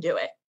still didn't do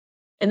it.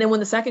 And then when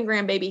the second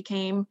grandbaby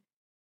came,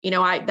 you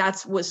know,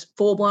 that was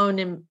full blown,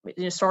 and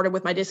it started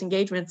with my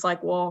disengagement. It's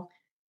like, well,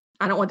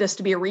 I don't want this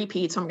to be a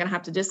repeat, so I'm going to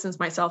have to distance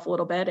myself a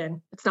little bit.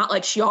 And it's not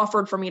like she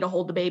offered for me to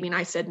hold the baby and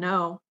I said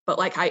no, but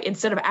like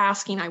instead of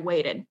asking, I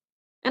waited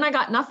and I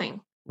got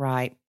nothing.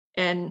 Right.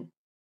 And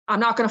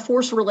I'm not going to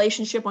force a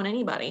relationship on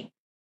anybody.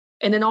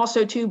 And then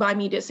also too, by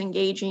me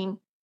disengaging,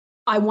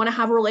 I want to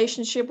have a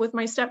relationship with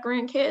my step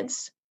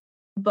grandkids,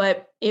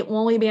 but it will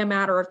only be a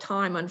matter of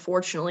time,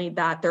 unfortunately,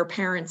 that their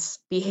parents'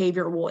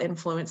 behavior will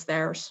influence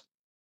theirs.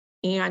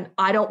 And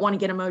I don't want to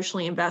get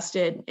emotionally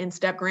invested in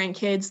step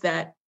grandkids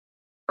that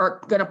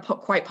are going to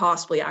quite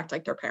possibly act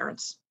like their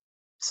parents.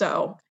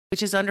 So,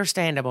 which is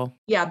understandable.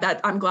 Yeah,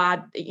 that I'm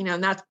glad, you know,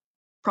 and that's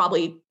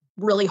probably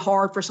really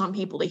hard for some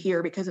people to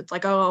hear, because it's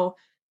like, oh,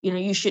 you know,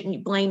 you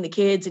shouldn't blame the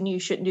kids and you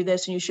shouldn't do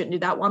this and you shouldn't do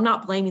that. Well, I'm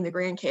not blaming the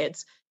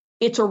grandkids.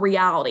 It's a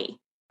reality.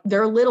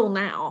 They're little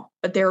now,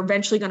 but they're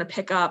eventually going to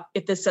pick up.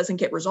 If this doesn't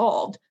get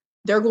resolved,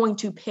 they're going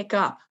to pick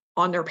up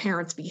on their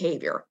parents'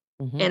 behavior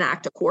and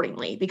act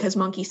accordingly, because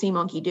monkey see,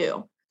 monkey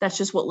do. That's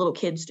just what little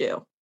kids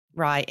do.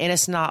 Right. And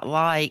it's not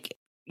like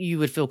you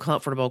would feel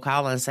comfortable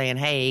calling and saying,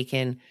 hey,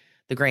 can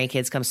the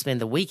grandkids come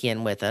spend the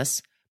weekend with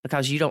us?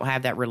 Because you don't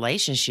have that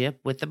relationship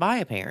with the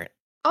bio parent.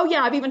 Oh,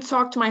 yeah. I've even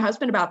talked to my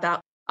husband about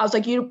that. I was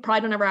like, you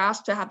probably don't ever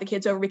ask to have the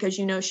kids over because,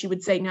 you know, she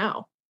would say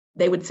no.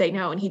 They would say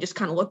no. And he just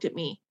kind of looked at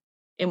me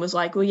and was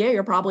like, well, yeah,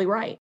 you're probably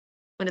right.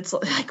 And it's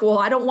like, well,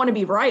 I don't want to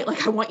be right.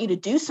 Like, I want you to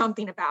do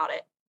something about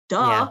it.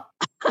 Duh. Yeah.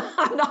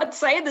 I'm not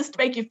saying this to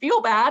make you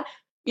feel bad.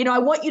 I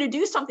want you to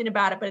do something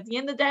about it. But at the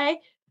end of the day,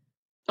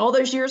 all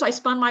those years I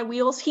spun my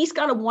wheels, he's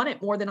got to want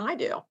it more than I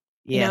do.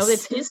 Yes.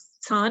 It's his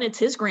son, it's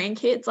his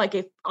grandkids. Like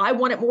if I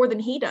want it more than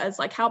he does,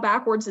 like how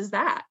backwards is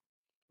that?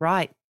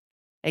 Right.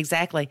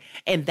 Exactly.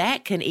 And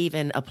that can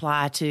even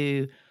apply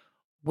to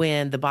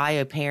when the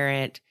bio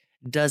parent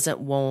doesn't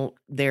want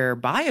their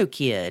bio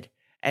kid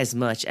as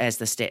much as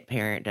the step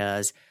parent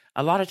does.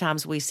 A lot of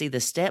times we see the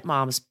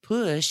stepmoms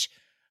push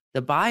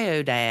the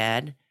bio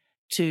dad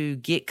to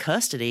get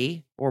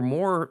custody or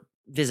more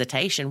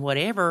visitation,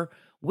 whatever,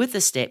 with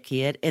the step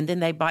kid, and then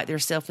they bite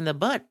themselves in the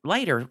butt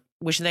later,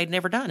 wishing they'd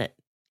never done it.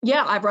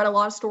 Yeah, I've read a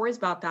lot of stories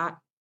about that.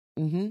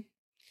 Mm-hmm.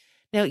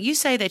 Now, you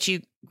say that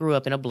you grew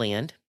up in a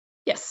blend.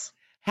 Yes.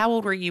 How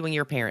old were you when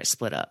your parents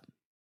split up?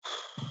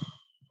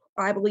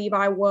 I believe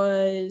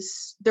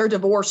their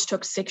divorce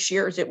took 6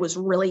 years. It was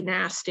really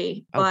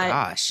nasty. Oh,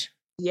 gosh.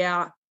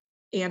 Yeah.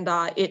 And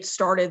it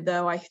started,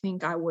 though, I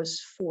think I was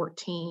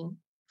 14.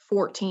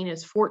 14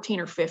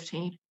 or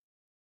 15.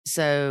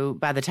 So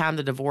by the time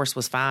the divorce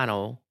was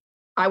final,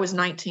 I was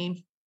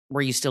 19.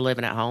 Were you still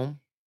living at home?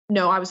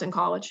 No, I was in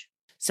college.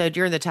 So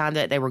during the time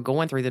that they were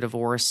going through the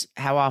divorce,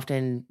 how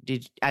often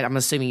I'm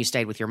assuming you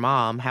stayed with your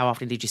mom. How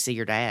often did you see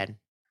your dad?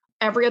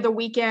 Every other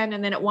weekend.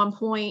 And then at one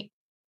point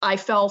I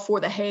fell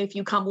for hey, if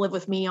you come live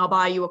with me, I'll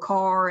buy you a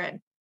car and,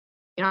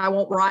 I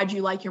won't ride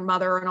you like your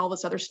mother and all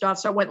this other stuff.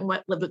 So I went and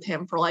lived with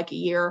him for like a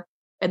year.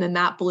 And then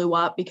that blew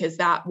up because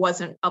that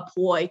wasn't a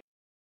ploy.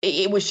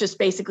 It was just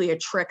basically a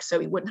trick so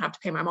he wouldn't have to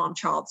pay my mom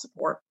child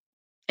support.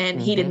 And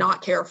he did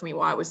not care for me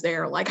while I was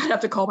there. Like I'd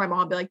have to call my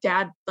mom and be like,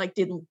 Dad,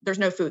 there's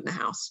no food in the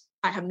house.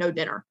 I have no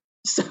dinner.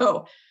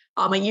 So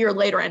a year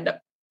later, I ended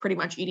up pretty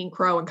much eating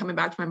crow and coming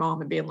back to my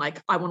mom and being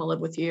like, I want to live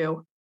with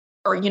you.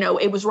 Or,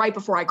 it was right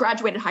before I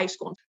graduated high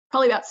school,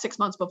 probably about 6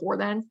 months before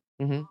then.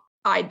 Mm-hmm.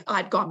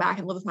 I'd gone back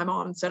and lived with my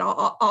mom and said,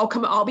 I'll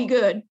come, I'll be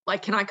good.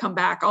 Like, can I come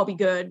back? I'll be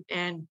good.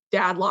 And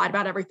Dad lied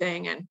about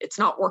everything and it's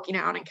not working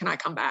out. And can I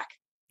come back?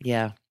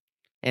 Yeah.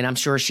 And I'm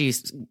sure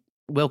she's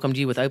welcomed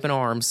you with open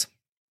arms.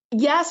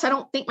 Yes. I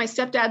don't think my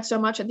stepdad so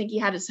much. I think he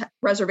had his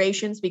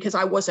reservations because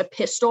I was a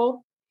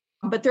pistol,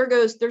 but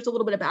there's a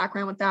little bit of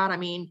background with that. I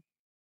mean,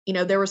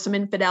 there was some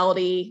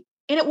infidelity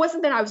and it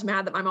wasn't that I was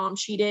mad that my mom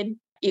cheated.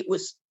 It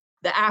was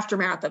the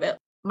aftermath of it.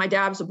 My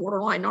dad was a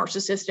borderline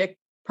narcissistic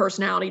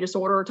personality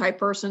disorder type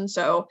person.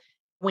 So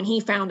when he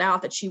found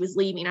out that she was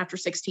leaving after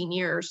 16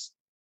 years,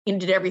 he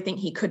did everything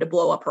he could to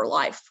blow up her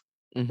life.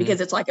 Mm-hmm.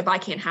 Because it's like, if I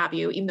can't have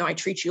you, even though I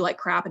treat you like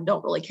crap and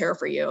don't really care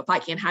for you, if I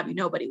can't have you,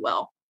 nobody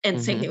will.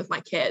 And same thing with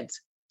my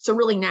kids. So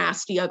really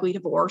nasty, ugly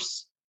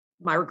divorce.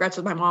 My regrets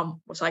with my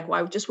mom was like,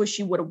 well, I just wish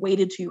you would have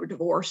waited till you were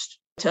divorced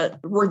to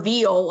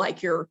reveal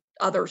like your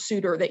other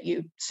suitor that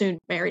you soon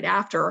married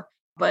after.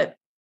 But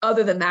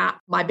other than that,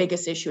 my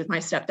biggest issue with my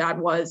stepdad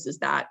is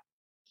that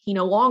he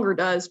no longer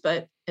does.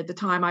 But at the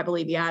time, I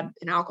believe he had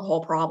an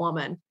alcohol problem.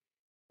 And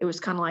it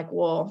was kind of like,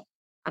 well,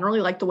 I don't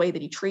really like the way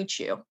that he treats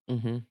you.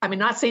 Mm-hmm. I mean,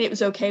 not saying it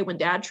was okay when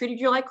Dad treated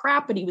you like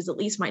crap, but he was at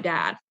least my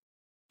dad.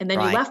 And then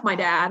you left my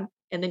dad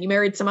and then you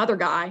married some other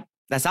guy.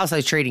 That's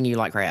also treating you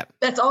like crap.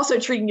 That's also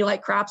treating you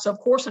like crap. So of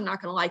course I'm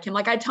not going to like him.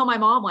 Like I tell my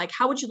mom, like,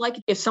 how would you like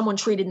it if someone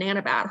treated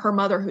Nana bad, her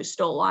mother who's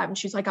still alive? And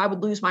she's like, I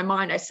would lose my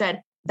mind. I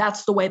said,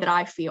 that's the way that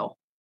I feel.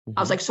 Mm-hmm.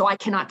 I was like, so I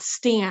cannot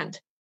stand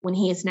when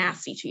he is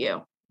nasty to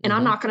you. And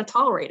I'm not going to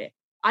tolerate it.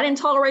 I didn't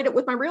tolerate it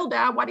with my real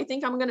dad. Why do you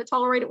think I'm going to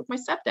tolerate it with my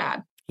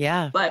stepdad?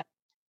 Yeah. But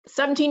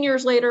 17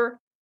 years later,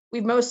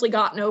 we've mostly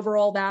gotten over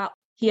all that.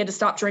 He had to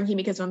stop drinking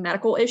because of a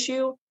medical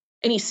issue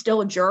and he's still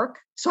a jerk.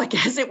 So I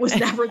guess it was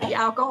never the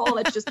alcohol.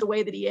 That's just the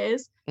way that he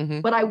is.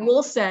 Mm-hmm. But I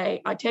will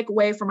say, I take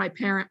away from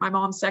my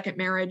mom's second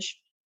marriage.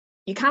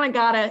 You kind of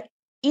gotta,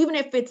 even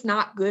if it's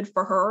not good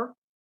for her,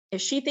 if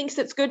she thinks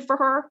it's good for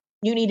her,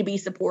 you need to be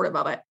supportive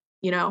of it,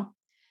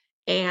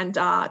 and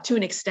to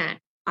an extent.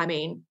 I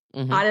mean,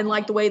 I didn't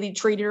like the way they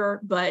treated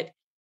her, but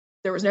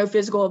there was no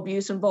physical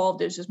abuse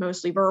involved. It was just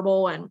mostly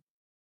verbal. And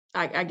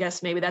I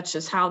guess maybe that's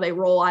just how they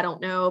roll. I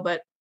don't know,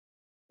 but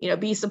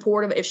be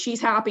supportive. If she's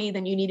happy,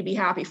 then you need to be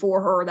happy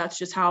for her. That's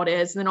just how it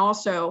is. And then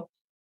also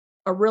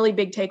a really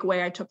big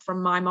takeaway I took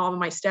from my mom and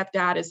my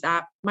stepdad is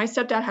that my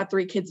stepdad had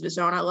 3 kids of his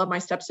own. I love my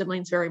step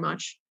siblings very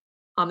much.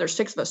 There's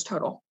 6 of us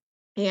total.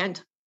 And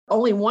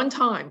only one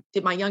time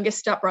did my youngest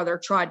stepbrother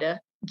try to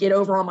get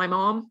over on my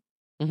mom.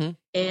 Mm-hmm.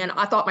 And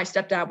I thought my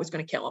stepdad was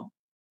going to kill him.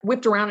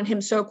 Whipped around on him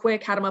so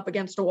quick, had him up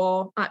against a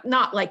wall.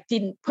 Not like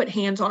didn't put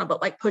hands on him,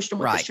 but like pushed him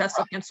with his chest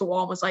against the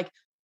wall and was like,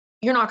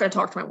 you're not going to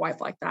talk to my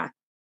wife like that.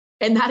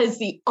 And that is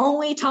the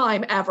only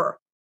time ever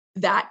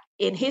that,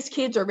 and his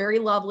kids are very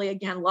lovely.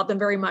 Again, love them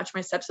very much.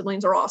 My step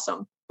siblings are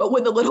awesome. But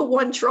when the little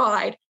one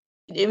tried,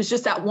 it was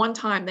just that one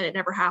time that it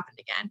never happened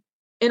again.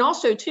 And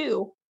also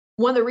too,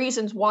 one of the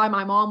reasons why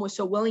my mom was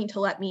so willing to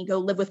let me go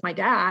live with my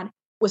dad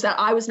was that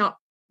I was not,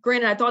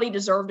 granted, I thought he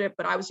deserved it,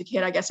 but I was a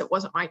kid. I guess it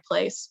wasn't my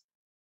place.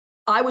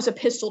 I was a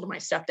pistol to my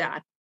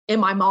stepdad and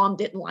my mom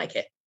didn't like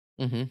it.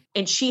 Mm-hmm.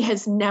 And she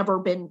has never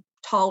been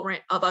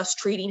tolerant of us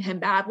treating him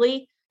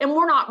badly. And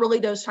we're not really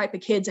those type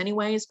of kids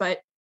anyways, but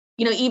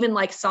even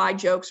like side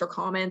jokes or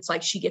comments,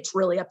 like she gets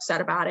really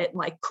upset about it and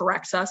like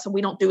corrects us. And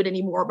we don't do it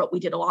anymore, but we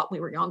did a lot when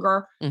we were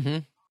younger. Mm-hmm.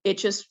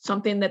 It's just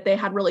something that they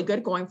had really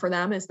good going for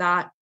them, is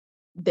that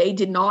they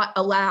did not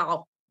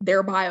allow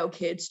their bio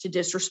kids to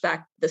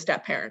disrespect the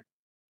step parent.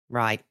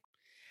 Right.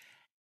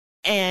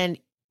 And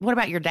what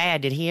about your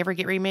dad? Did he ever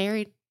get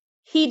remarried?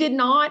 He did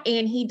not.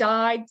 And he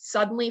died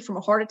suddenly from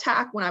a heart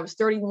attack when I was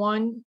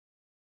 31.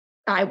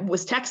 I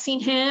was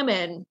texting him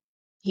and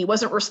he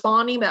wasn't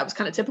responding. That was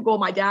kind of typical of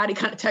my dad. He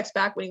kind of texts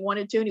back when he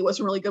wanted to, and he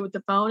wasn't really good with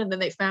the phone. And then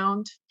they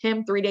found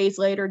him 3 days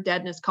later,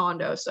 dead in his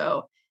condo.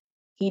 So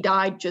he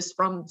died just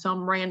from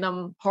some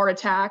random heart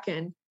attack.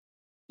 And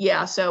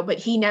yeah, but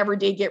he never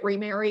did get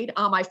remarried.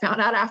 I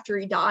found out after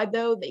he died,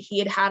 though, that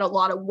he had a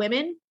lot of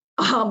women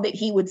that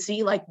he would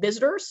see, like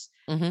visitors,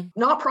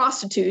 not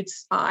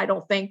prostitutes, I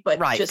don't think, but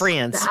right, just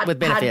friends with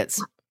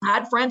benefits.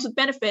 Had friends with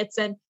benefits.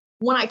 And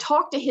when I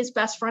talked to his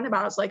best friend about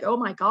it, I was like, oh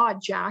my God,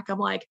 Jack, I'm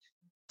like,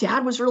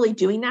 Dad was really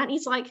doing that? And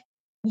he's like,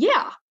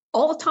 yeah,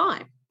 all the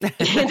time.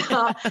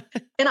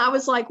 And I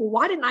was like,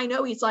 why didn't I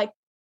know? He's like,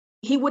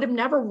 he would have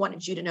never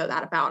wanted you to know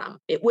that about him.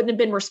 It wouldn't have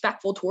been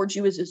respectful towards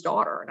you as his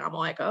daughter. And I'm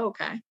like, oh,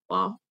 okay,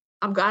 well,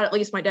 I'm glad at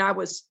least my dad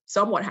was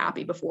somewhat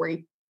happy before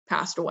he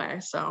passed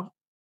away. So,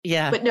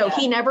 yeah. But no,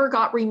 he never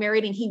got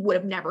remarried, and he would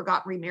have never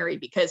got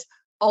remarried because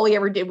all he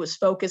ever did was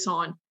focus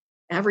on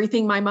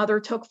everything my mother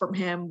took from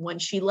him when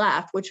she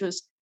left, which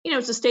was,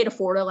 it's the state of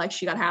Florida. Like,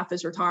 she got half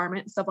his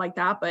retirement and stuff like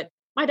that. But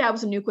my dad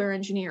was a nuclear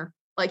engineer.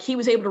 Like, he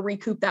was able to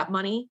recoup that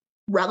money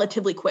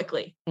relatively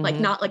quickly, like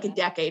not like a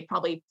decade,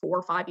 probably 4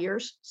 or 5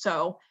 years.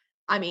 So,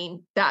 I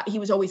mean, that he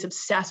was always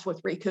obsessed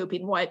with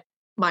recouping what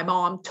my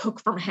mom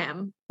took from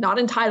him, not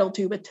entitled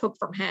to, but took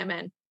from him.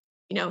 And,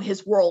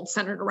 his world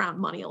centered around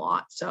money a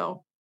lot.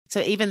 So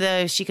even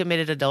though she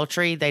committed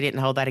adultery, they didn't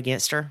hold that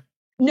against her?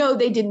 No,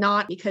 they did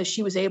not, because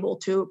she was able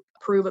to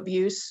prove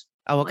abuse.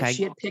 Oh, okay. Like,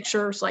 she had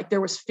pictures, like there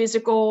was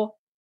physical,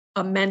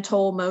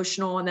 mental,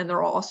 emotional, and then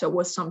there also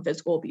was some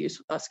physical abuse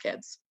with us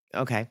kids.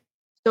 Okay.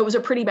 So it was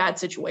a pretty bad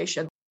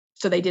situation.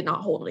 So they did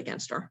not hold it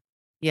against her.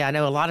 Yeah, I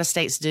know a lot of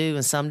states do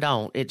and some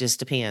don't. It just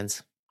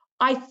depends.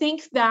 I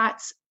think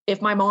that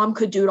if my mom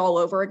could do it all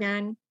over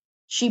again,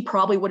 she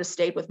probably would have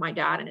stayed with my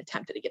dad and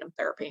attempted to get him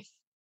therapy.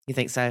 You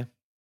think so?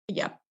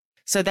 Yeah.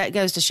 So that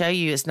goes to show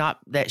you it's not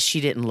that she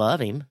didn't love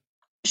him.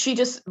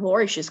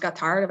 Lori just got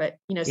tired of it.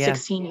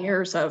 16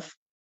 years of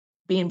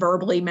being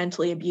verbally,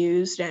 mentally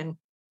abused and,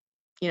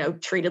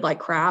 treated like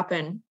crap,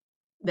 and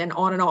then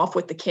on and off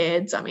with the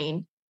kids. I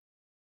mean,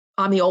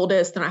 I'm the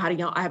oldest, and I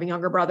have a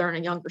younger brother and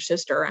a younger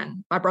sister,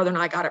 and my brother and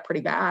I got it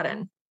pretty bad,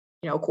 and,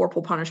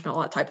 corporal punishment,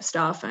 all that type of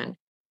stuff.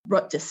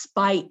 But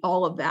despite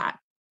all of that,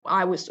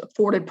 I was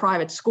afforded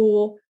private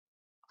school.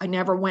 I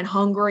never went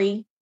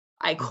hungry.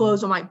 I had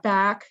clothes on my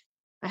back.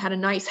 I had a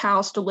nice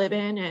house to live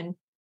in. And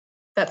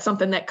that's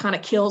something that kind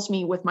of kills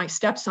me with my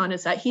stepson,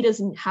 is that he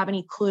doesn't have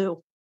any clue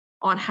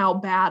on how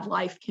bad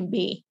life can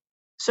be.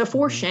 So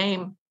for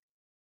shame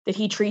that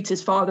he treats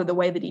his father the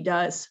way that he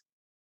does,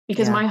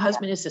 because my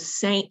husband is a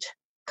saint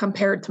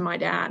compared to my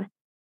dad.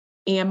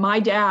 And my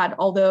dad,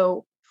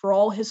 although for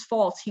all his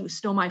faults, he was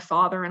still my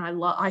father,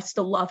 and I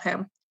still love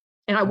him.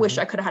 And I wish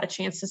I could have had a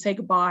chance to say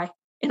goodbye,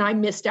 and I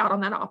missed out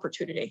on that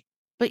opportunity.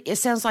 But it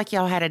sounds like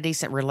y'all had a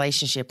decent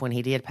relationship when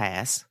he did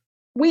pass.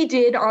 We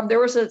did. There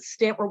was a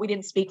stint where we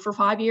didn't speak for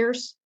 5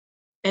 years,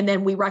 and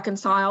then we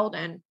reconciled,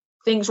 and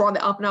things were on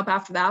the up and up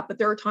after that. But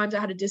there were times I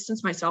had to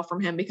distance myself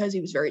from him because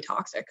he was very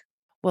toxic.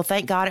 Well,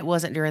 thank God it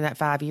wasn't during that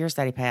 5 years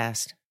that he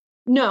passed.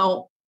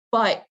 No,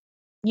 but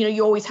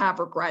you always have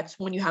regrets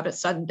when you have a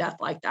sudden death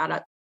like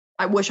that.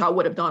 I wish I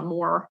would have done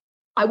more.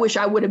 I wish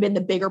I would have been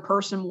the bigger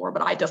person more,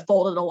 but I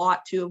defaulted a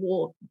lot to,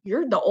 well,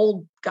 you're the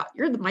old guy.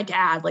 You're my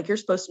dad. Like, you're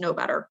supposed to know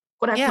better.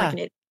 What I like an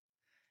idiot,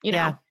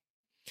 know?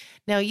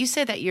 Now, you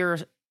said that your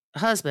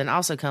husband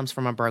also comes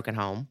from a broken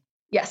home.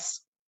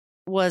 Yes.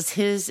 Was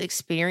his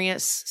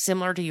experience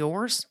similar to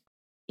yours?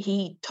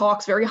 He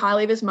talks very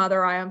highly of his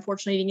mother. I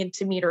unfortunately didn't get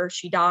to meet her.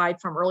 She died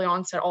from early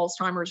onset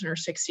Alzheimer's in her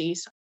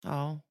 60s.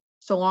 Oh.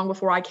 So long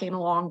before I came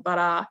along.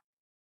 But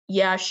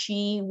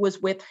she was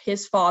with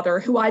his father,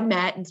 who I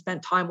met and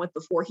spent time with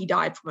before he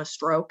died from a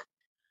stroke.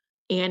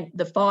 And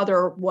the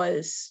father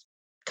was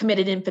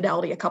committed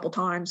infidelity a couple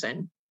times.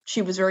 And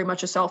she was very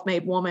much a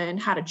self-made woman,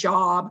 had a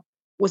job,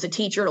 was a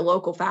teacher at a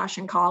local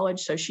fashion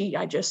college. So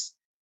I just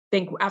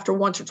think after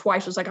once or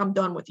twice was like, I'm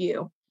done with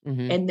you.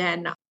 And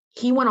then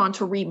he went on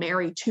to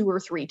remarry 2 or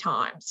 3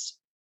 times.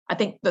 I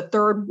think the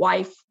third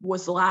wife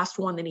was the last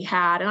one that he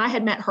had. And I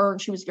had met her,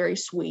 and she was very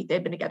sweet.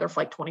 They'd been together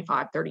for like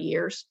 25, 30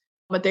 years.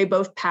 But they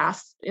both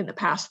passed in the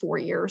past 4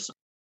 years.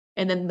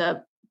 And then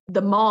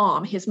the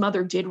mom, his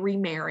mother, did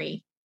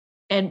remarry.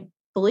 And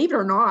believe it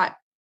or not,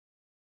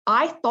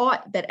 I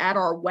thought that at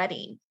our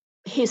wedding,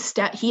 he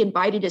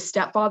invited his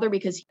stepfather,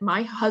 because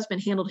my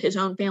husband handled his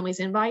own family's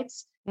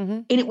invites.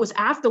 And it was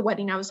after the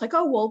wedding. I was like,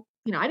 oh, well,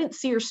 I didn't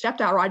see your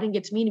stepdad, or I didn't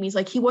get to meet him. He's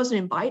like, he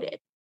wasn't invited.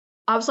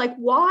 I was like,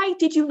 why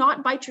did you not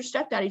invite your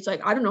stepdad? He's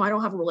like, I don't know. I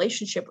don't have a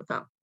relationship with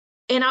him.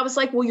 And I was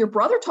like, well, your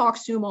brother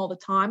talks to him all the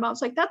time. I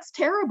was like, that's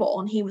terrible.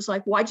 And he was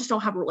like, well, I just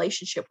don't have a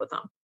relationship with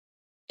him.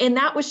 And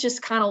that was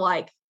just kind of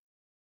like,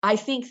 I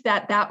think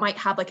that might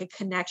have like a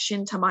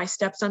connection to my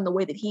stepson, the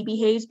way that he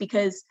behaves,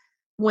 because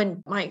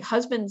when my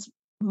husband's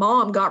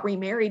mom got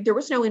remarried, there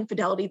was no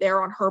infidelity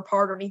there on her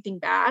part or anything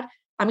bad.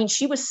 I mean,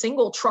 she was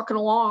single, trucking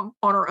along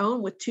on her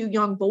own with 2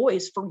 young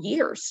boys for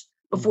years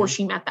before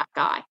she met that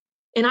guy.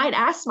 And I'd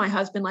asked my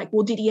husband, like,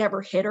 well, did he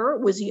ever hit her?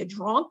 Was he a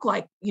drunk?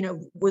 Like,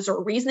 was there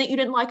a reason that you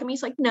didn't like him?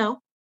 He's like,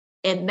 no.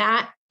 And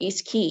that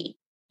is key.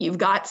 You've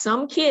got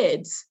some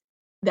kids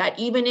that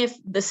even if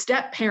the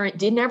step parent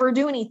didn't ever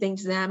do anything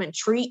to them and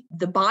treat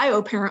the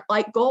bio parent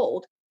like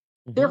gold,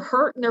 they're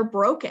hurt and they're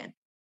broken.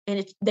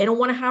 And they don't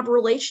want to have a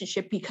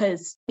relationship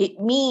because it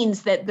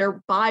means that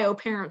their bio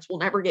parents will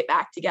never get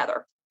back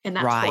together. And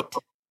that's right.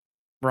 horrible.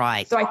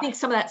 Right. So I think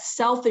some of that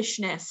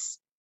selfishness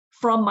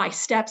from my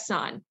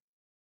stepson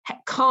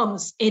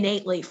comes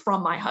innately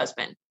from my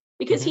husband,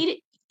 because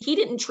he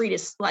didn't treat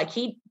us like,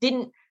 he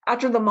didn't,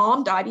 after the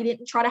mom died, he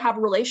didn't try to have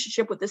a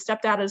relationship with the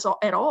stepdad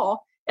at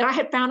all. And I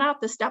had found out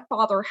the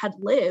stepfather had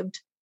lived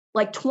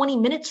like 20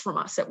 minutes from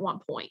us at one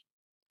point.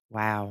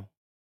 Wow.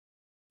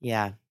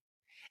 Yeah.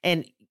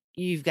 And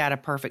you've got a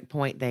perfect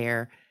point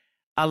there.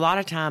 A lot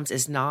of times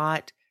it's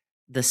not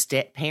the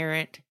step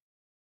parent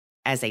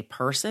as a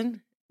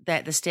person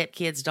that the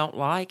stepkids don't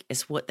like,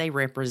 it's what they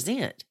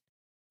represent.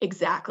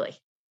 Exactly.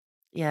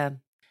 Yeah.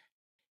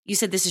 You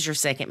said this is your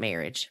second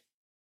marriage.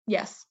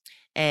 Yes.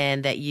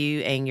 And that you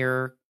and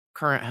your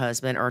current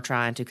husband are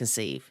trying to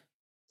conceive.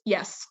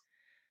 Yes.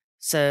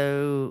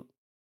 So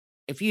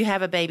if you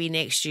have a baby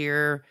next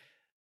year,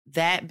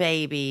 that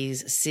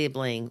baby's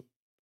sibling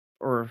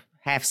or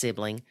half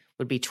sibling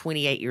would be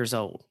 28 years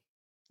old.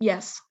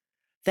 Yes.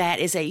 That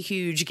is a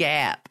huge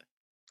gap.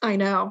 I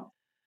know.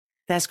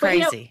 That's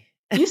crazy.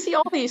 You see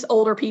all these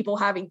older people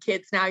having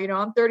kids now.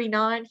 I'm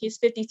 39, he's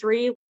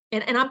 53,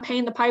 and I'm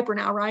paying the piper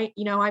now, right?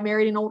 I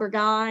married an older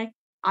guy.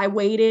 I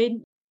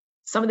waited.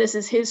 Some of this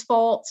is his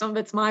fault. Some of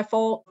it's my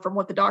fault from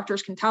what the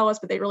doctors can tell us,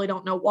 but they really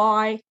don't know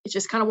why. It's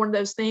just kind of one of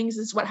those things.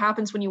 This is what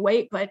happens when you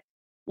wait. But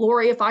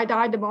Lori, if I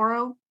died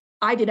tomorrow,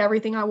 I did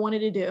everything I wanted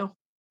to do.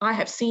 I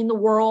have seen the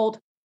world.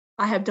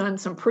 I have done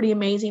some pretty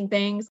amazing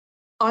things.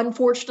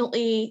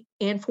 Unfortunately,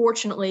 and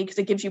fortunately, because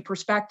it gives you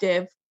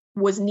perspective,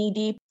 was knee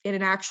deep in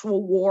an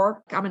actual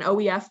war. I'm an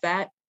OEF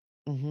vet.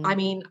 I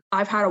mean,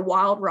 I've had a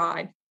wild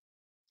ride.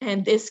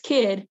 And this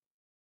kid,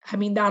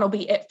 that'll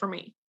be it for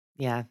me.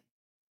 Yeah.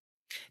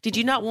 Did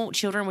you not want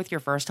children with your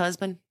first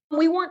husband?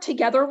 We weren't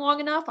together long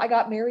enough. I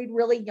got married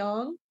really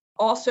young.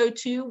 Also,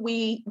 too,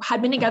 we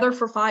had been together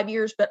for 5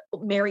 years, but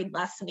married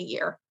less than a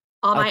year.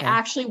 I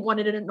actually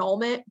wanted an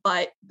annulment,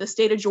 but the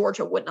state of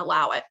Georgia wouldn't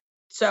allow it.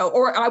 So,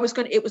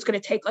 it was going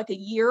to take like a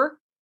year,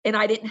 and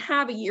I didn't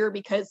have a year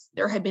because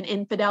there had been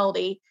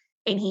infidelity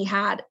and he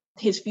had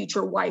his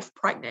future wife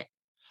pregnant.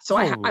 So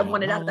I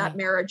wanted out of that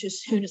marriage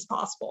as soon as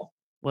possible.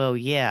 Well,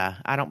 yeah,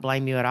 I don't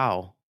blame you at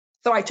all.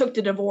 So I took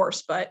the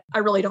divorce, but I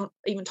really don't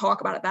even talk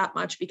about it that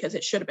much because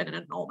it should have been an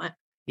annulment.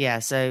 Yeah,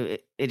 so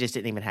it just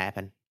didn't even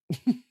happen.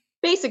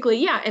 Basically,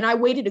 yeah. And I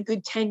waited a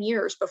good 10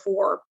 years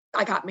before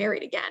I got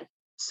married again.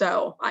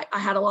 So I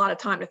had a lot of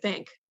time to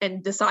think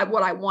and decide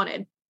what I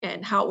wanted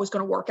and how it was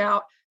going to work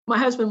out. My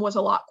husband was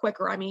a lot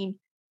quicker.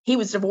 He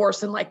was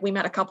divorced and we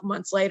met a couple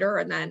months later,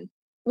 and then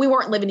we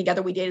weren't living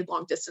together. We dated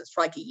long distance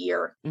for like a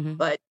year,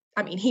 but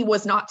he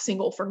was not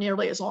single for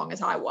nearly as long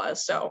as I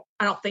was. So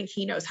I don't think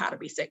he knows how to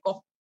be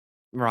single.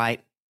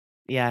 Right.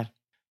 Yeah.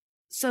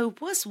 So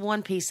what's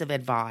one piece of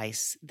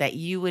advice that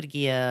you would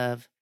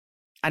give?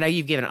 I know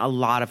you've given a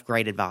lot of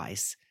great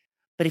advice,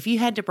 but if you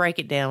had to break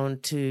it down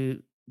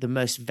to the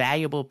most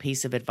valuable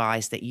piece of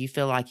advice that you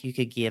feel like you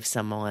could give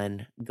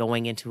someone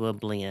going into a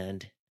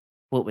blend,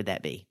 what would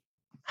that be?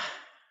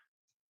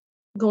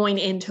 Going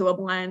into a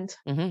blend.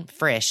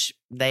 Fresh.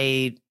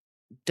 They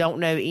don't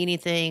know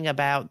anything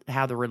about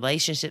how the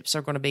relationships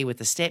are going to be with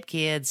the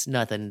stepkids,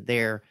 nothing.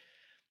 They're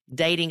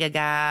dating a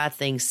guy,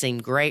 things seem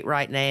great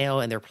right now,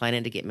 and they're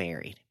planning to get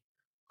married.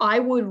 I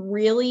would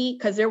really,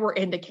 because there were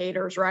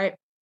indicators, right?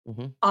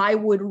 I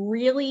would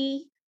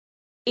really,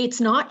 it's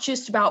not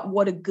just about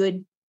what a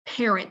good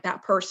parent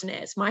that person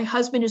is. My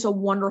husband is a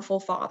wonderful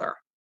father.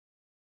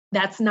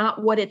 That's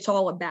not what it's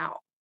all about.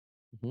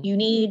 You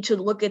need to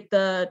look at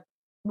the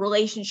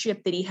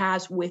relationship that he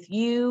has with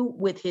you,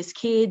 with his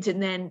kids,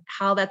 and then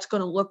how that's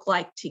going to look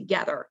like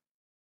together.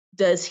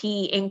 Does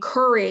he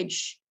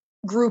encourage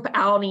group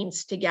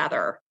outings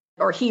together,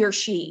 or he or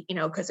she,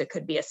 because it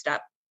could be a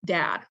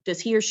stepdad? Does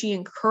he or she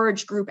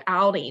encourage group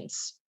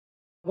outings?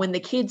 When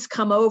the kids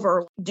come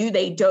over, do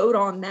they dote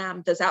on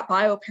them? Does that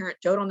bio parent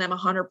dote on them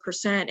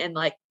 100%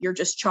 and you're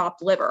just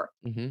chopped liver?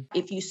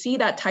 If you see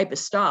that type of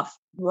stuff,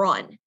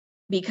 run,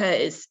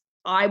 because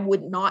I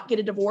would not get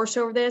a divorce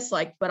over this,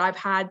 but I've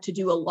had to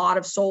do a lot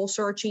of soul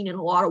searching and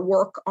a lot of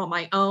work on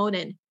my own,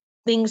 and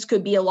things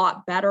could be a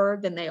lot better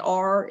than they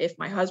are if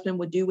my husband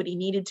would do what he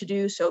needed to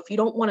do. So if you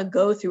don't want to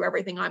go through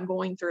everything I'm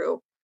going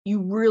through,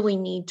 you really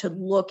need to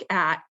look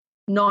at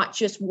not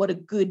just what a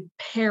good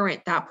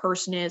parent that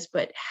person is,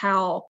 but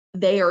how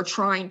they are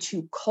trying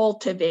to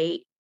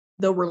cultivate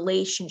the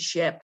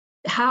relationship.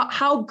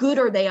 How good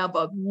are they of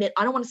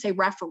I don't want to say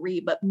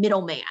referee, but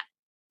middleman?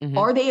 Mm-hmm.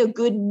 Are they a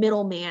good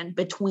middleman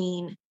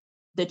between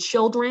the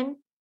children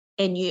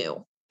and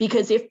you?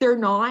 Because if they're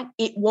not,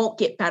 it won't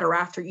get better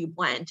after you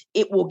blend.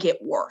 It will get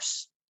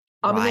worse.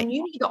 And then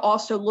you need to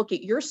also look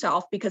at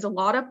yourself, because a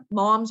lot of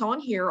moms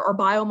on here are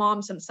bio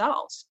moms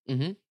themselves.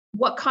 Mm-hmm.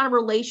 What kind of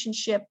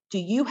relationship do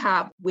you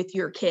have with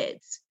your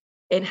kids?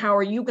 And how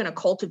are you going to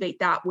cultivate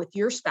that with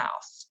your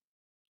spouse?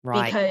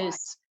 Right.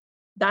 Because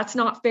that's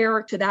not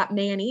fair to that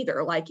man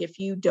either. Like, if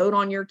you dote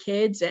on your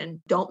kids and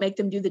don't make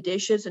them do the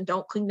dishes and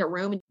don't clean their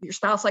room, and your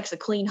spouse likes to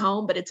clean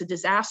home, but it's a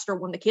disaster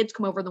when the kids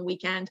come over the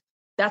weekend,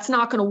 that's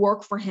not going to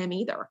work for him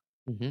either.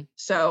 Mm-hmm.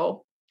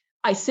 So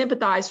I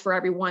sympathize for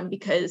everyone,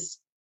 because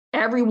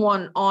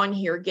everyone on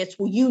here gets,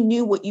 well, you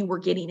knew what you were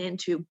getting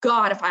into.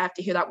 God, if I have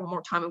to hear that one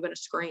more time, I'm going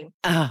to scream.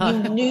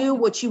 You knew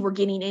what you were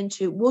getting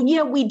into. Well,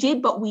 yeah, we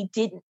did, but we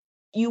didn't.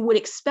 You would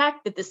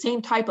expect that the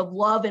same type of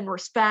love and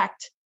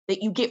respect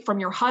that you get from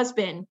your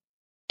husband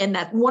and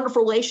that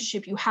wonderful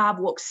relationship you have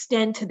will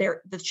extend to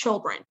the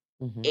children.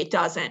 Mm-hmm. It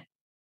doesn't.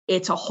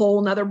 It's a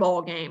whole nother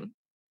ball game.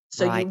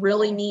 So you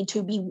really need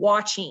to be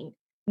watching.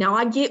 Now,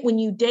 I get when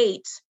you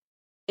date,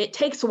 it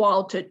takes a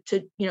while to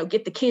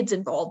get the kids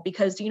involved,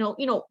 because you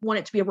don't want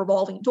it to be a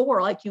revolving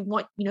door. Like, you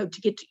want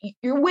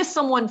you're with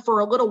someone for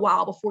a little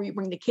while before you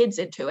bring the kids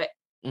into it.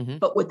 Mm-hmm.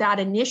 But with that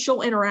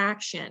initial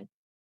interaction,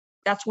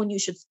 that's when you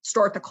should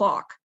start the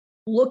clock.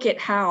 Look at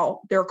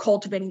how they're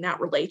cultivating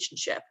that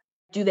relationship.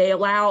 Do they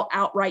allow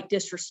outright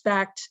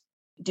disrespect?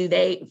 Do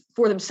they,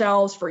 for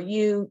themselves, for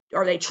you?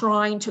 Are they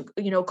trying to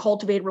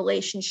cultivate a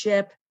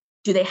relationship?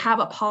 Do they have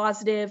a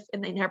positive,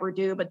 and they never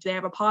do, but do they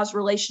have a positive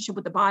relationship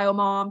with the bio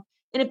mom?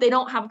 And if they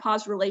don't have a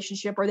positive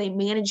relationship, are they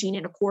managing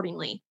it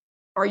accordingly?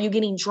 Are you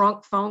getting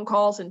drunk phone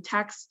calls and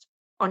texts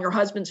on your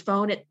husband's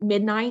phone at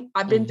midnight?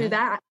 I've been through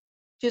that.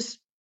 Just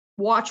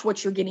watch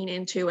what you're getting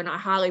into. And I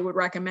highly would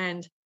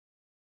recommend,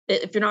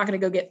 if you're not going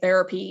to go get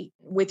therapy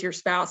with your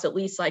spouse, at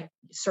least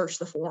search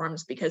the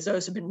forums, because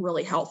those have been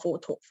really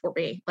helpful for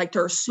me. Like,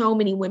 there are so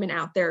many women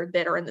out there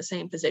that are in the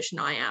same position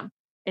I am,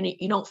 and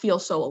you don't feel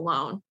so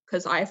alone,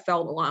 because I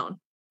felt alone.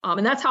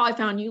 And that's how I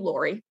found you,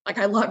 Lori. Like,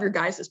 I love your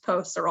guys'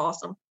 posts. They're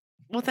awesome.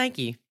 Well, thank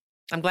you.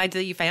 I'm glad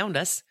that you found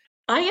us.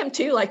 I am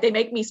too. Like, they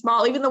make me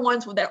smile. Even the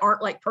ones that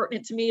aren't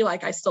pertinent to me,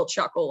 I still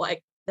chuckle.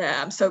 Like,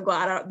 I'm so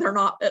glad they're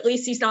not, at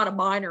least he's not a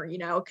minor,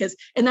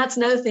 and that's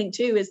another thing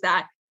too, is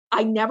that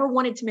I never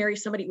wanted to marry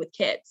somebody with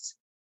kids,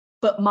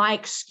 but my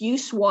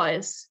excuse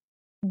was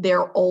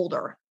they're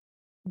older.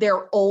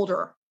 They're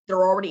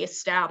already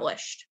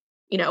established.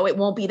 It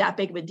won't be that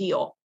big of a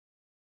deal.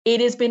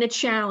 It has been a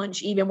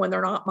challenge, even when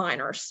they're not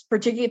minors,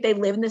 particularly if they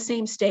live in the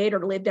same state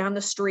or live down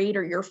the street,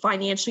 or you're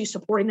financially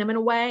supporting them in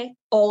a way.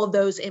 All of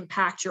those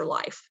impact your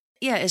life.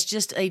 Yeah, it's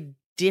just a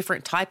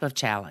different type of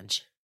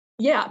challenge.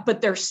 Yeah,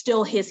 but they're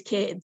still his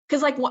kids.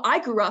 Because when I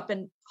grew up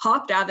and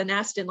hopped out of the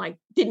nest and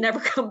didn't ever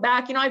come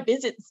back, I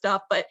visit and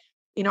stuff, but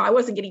I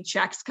wasn't getting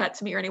checks cut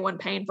to me or anyone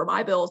paying for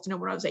my bills,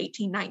 when I was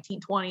 18,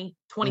 19, 20,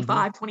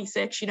 25,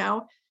 26,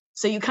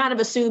 So you kind of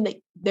assume that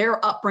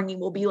their upbringing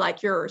will be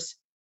like yours.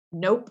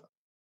 Nope.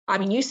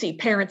 You see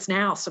parents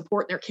now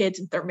supporting their kids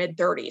in their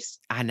mid-30s.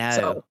 I know.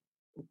 So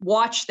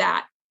watch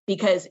that,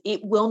 because it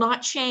will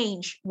not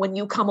change when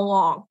you come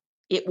along.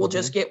 It will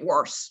just get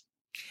worse.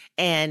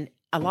 And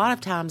a lot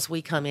of times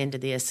we come into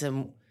this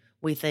and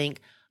we think,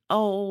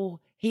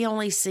 oh, he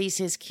only sees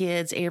his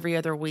kids every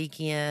other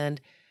weekend,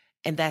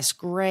 and that's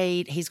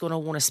great. He's going to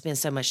want to spend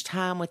so much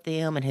time with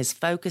them, and his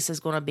focus is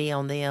going to be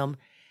on them.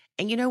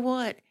 And you know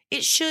what?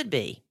 It should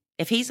be.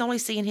 If he's only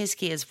seeing his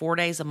kids 4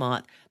 days a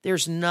month,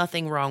 there's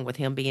nothing wrong with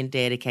him being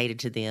dedicated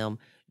to them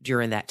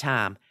during that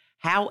time.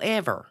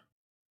 However,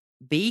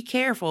 be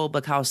careful,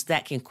 because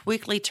that can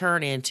quickly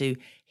turn into,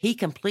 he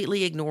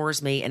completely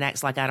ignores me and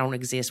acts like I don't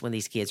exist when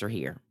these kids are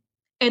here.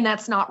 And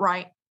that's not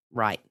right.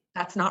 Right.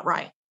 That's not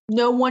right.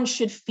 No one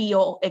should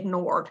feel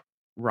ignored.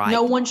 Right.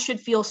 No one should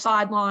feel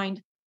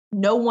sidelined.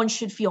 No one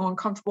should feel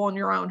uncomfortable in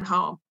your own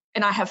home.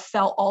 And I have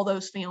felt all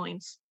those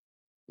feelings,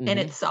 and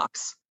it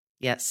sucks.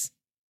 Yes,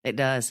 it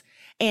does.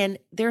 And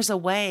there's a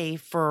way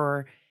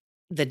for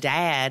the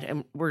dad,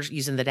 and we're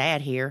using the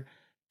dad here,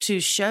 to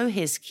show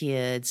his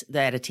kids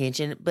that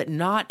attention, but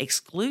not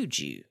exclude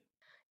you.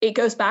 It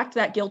goes back to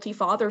that guilty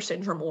father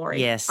syndrome,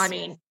 Lori. Yes.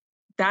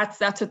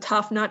 That's a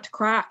tough nut to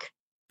crack.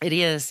 It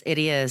is. It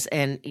is.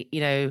 And,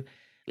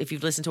 if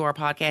you've listened to our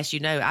podcast,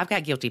 I've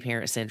got guilty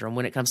parent syndrome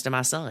when it comes to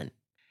my son.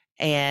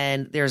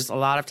 And there's a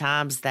lot of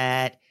times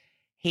that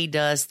he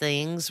does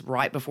things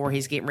right before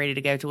he's getting ready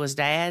to go to his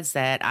dad's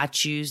that I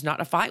choose not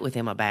to fight with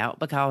him about,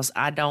 because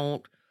I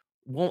don't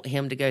want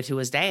him to go to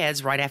his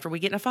dad's right after we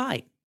get in a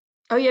fight.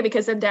 Oh, yeah,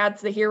 because then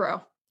dad's the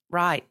hero.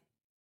 Right.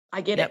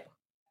 I get it.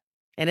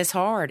 And it's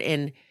hard.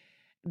 And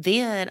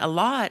then a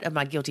lot of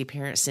my guilty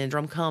parent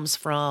syndrome comes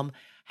from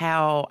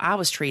how I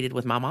was treated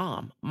with my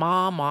mom.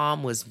 My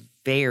mom was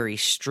very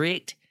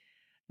strict,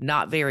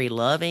 not very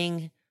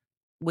loving,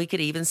 we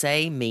could even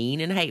say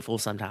mean and hateful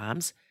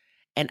sometimes.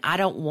 And I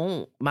don't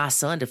want my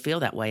son to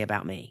feel that way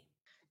about me.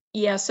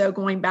 Yeah. So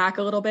going back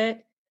a little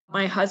bit,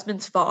 my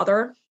husband's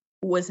father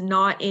was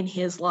not in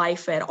his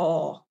life at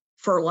all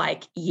for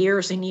like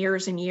years and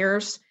years and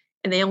years.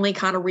 And they only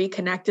kind of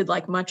reconnected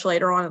like much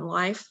later on in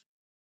life.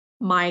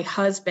 My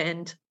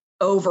husband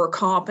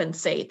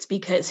overcompensates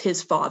because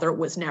his father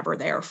was never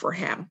there for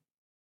him.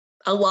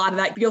 A lot of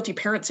that guilty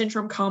parent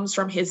syndrome comes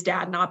from his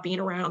dad not being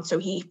around. So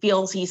he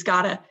feels he's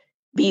got to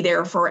be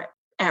there for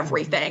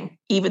everything,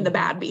 even the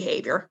bad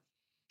behavior.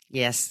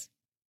 Yes,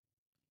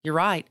 you're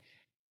right.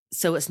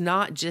 So it's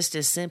not just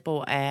as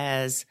simple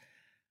as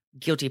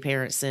guilty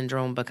parent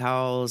syndrome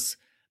because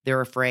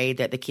they're afraid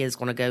that the kid's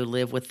going to go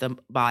live with them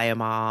by a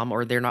mom,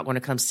 or they're not going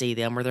to come see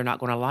them, or they're not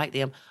going to like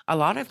them. A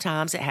lot of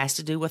times it has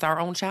to do with our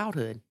own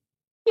childhood.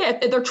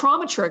 Yeah, they're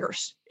trauma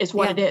triggers is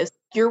what it is.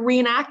 You're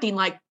reenacting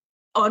like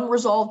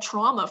unresolved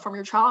trauma from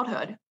your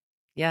childhood.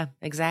 Yeah,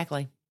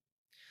 exactly.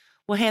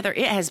 Well, Heather,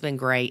 it has been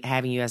great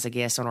having you as a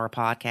guest on our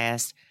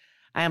podcast.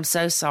 I am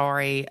so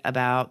sorry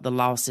about the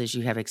losses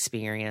you have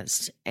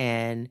experienced.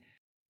 And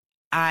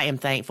I am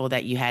thankful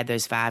that you had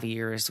those 5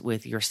 years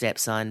with your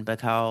stepson,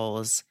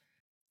 because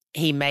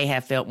he may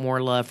have felt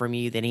more love from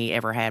you than he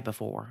ever had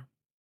before.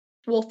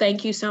 Well,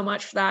 thank you so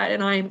much for that.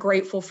 And I am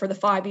grateful for the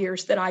 5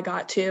 years that I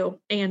got too.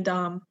 And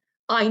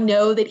I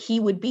know that he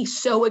would be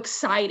so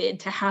excited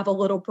to have a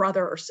little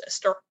brother or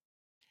sister.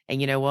 And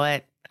you know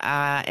what?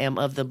 I am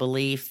of the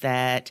belief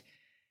that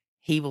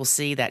he will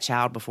see that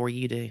child before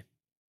you do.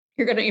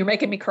 You're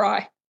making me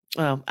cry.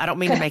 Well, I don't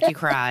mean to make you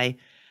cry.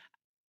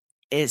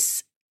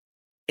 It's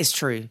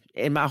true.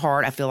 In my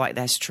heart, I feel like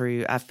that's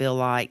true. I feel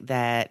like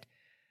that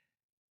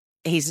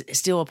he's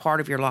still a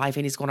part of your life,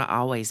 and he's going to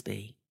always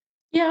be.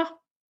 Yeah,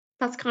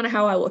 that's kind of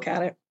how I look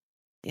at it.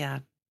 Yeah.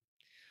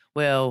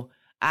 Well,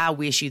 I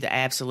wish you the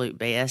absolute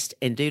best,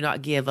 and do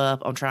not give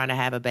up on trying to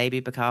have a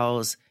baby,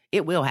 because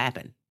it will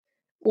happen.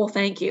 Well,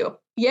 thank you.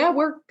 Yeah,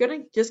 we're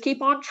going to just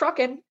keep on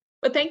trucking.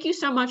 But thank you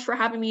so much for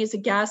having me as a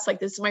guest. Like,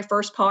 this is my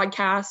first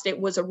podcast. It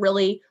was a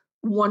really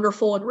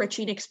wonderful,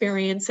 enriching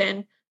experience.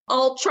 And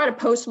I'll try to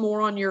post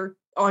more on your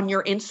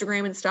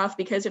Instagram and stuff,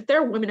 because if there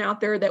are women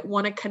out there that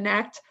want to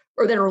connect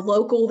or that are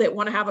local that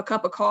want to have a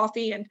cup of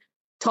coffee and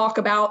talk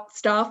about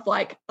stuff,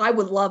 like, I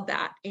would love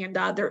that. And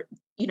they're,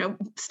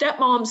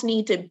 stepmoms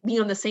need to be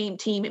on the same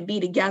team and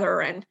be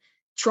together and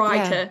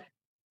try to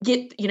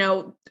get,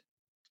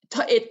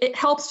 it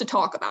helps to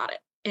talk about it.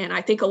 And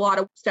I think a lot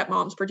of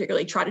stepmoms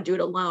particularly try to do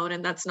it alone.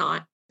 And that's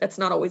not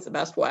always the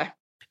best way.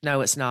 No,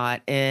 it's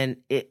not. And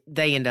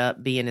they end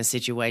up being in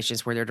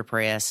situations where they're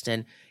depressed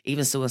and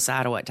even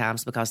suicidal at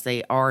times, because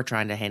they are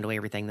trying to handle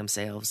everything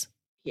themselves.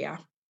 Yeah.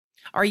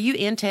 Are you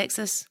in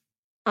Texas?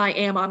 I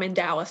am. I'm in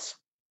Dallas.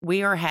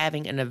 We are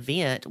having an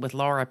event with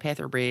Laura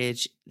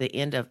Petherbridge the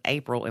end of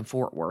April in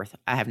Fort Worth.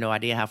 I have no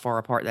idea how far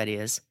apart that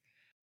is.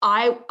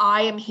 I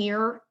am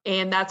here,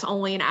 and that's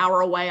only an hour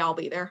away. I'll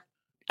be there.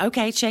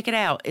 Okay, check it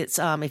out. It's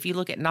if you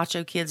look at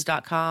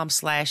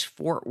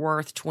nachokids.com/Fort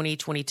Worth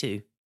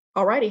 2022.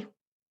 Alrighty.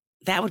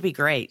 That would be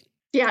great.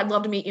 Yeah, I'd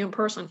love to meet you in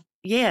person.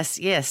 Yes.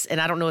 And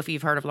I don't know if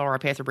you've heard of Laura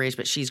Petherbridge,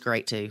 but she's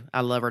great too.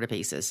 I love her to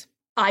pieces.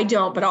 I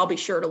don't, but I'll be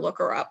sure to look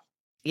her up.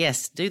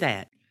 Yes, do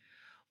that.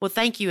 Well,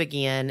 thank you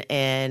again,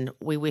 and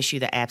we wish you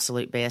the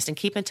absolute best. And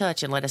keep in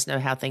touch and let us know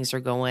how things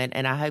are going.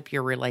 And I hope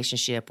your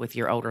relationship with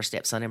your older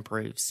stepson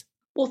improves.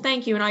 Well,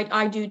 thank you. And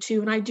I do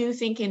too. And I do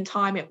think in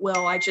time it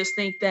will. I just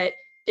think that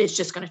it's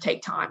just going to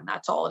take time.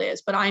 That's all it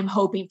is. But I'm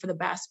hoping for the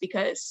best,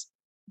 because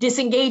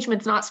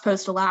disengagement's not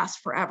supposed to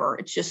last forever.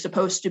 It's just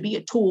supposed to be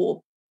a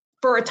tool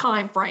for a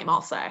time frame,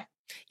 I'll say.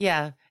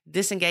 Yeah.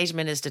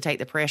 Disengagement is to take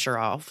the pressure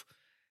off.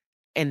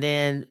 And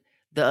then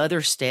the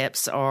other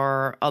steps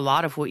are a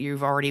lot of what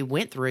you've already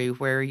went through,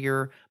 where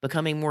you're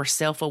becoming more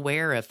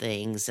self-aware of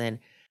things and,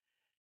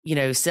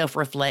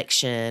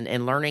 self-reflection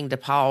and learning to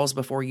pause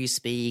before you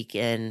speak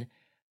and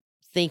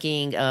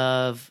thinking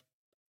of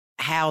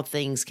how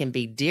things can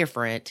be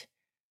different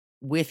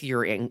with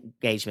your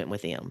engagement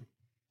with them.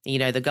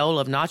 The goal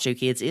of Nacho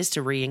Kids is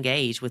to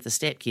re-engage with the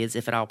stepkids,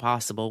 if at all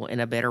possible, in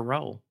a better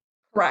role.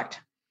 Correct.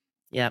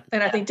 Yep.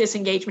 And I think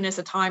disengagement is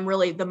a time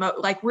really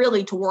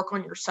really to work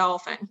on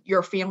yourself and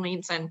your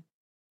feelings and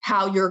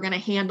how you're going to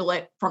handle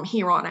it from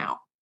here on out.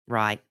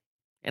 Right.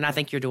 And I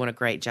think you're doing a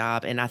great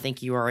job. And I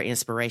think you are an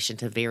inspiration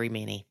to very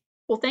many.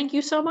 Well, thank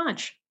you so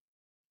much.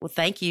 Well,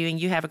 thank you. And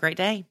you have a great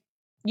day.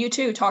 You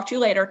too. Talk to you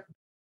later.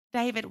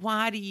 David,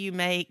 why do you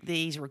make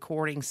these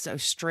recordings so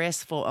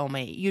stressful on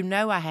me?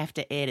 I have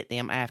to edit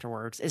them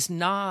afterwards. It's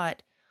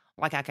not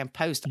like I can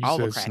post all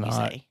the crap you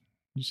say.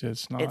 You said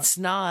it's not. It's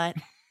not.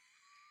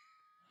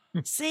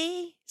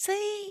 See?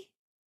 I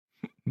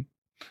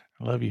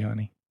love you,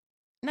 honey.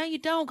 No, you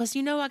don't, because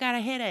I got a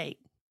headache.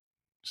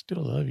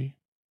 Still love you.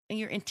 And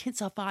you're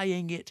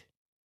intensifying it.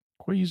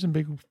 Quit using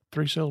big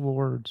 3-syllable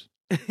words.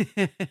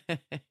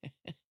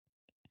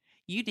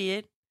 You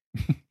did.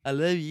 I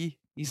love you.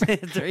 You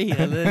said 3.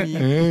 I love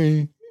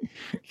you.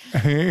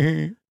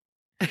 Hey.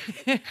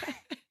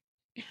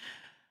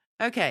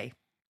 Okay.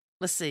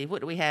 Let's see.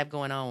 What do we have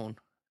going on?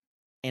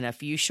 in a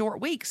few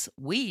short weeks,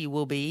 we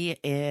will be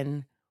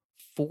in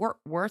Fort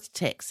Worth,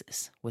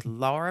 Texas with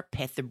Laura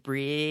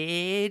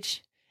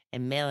Petherbridge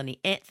and Melanie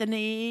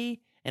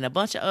Anthony and a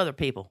bunch of other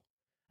people.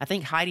 I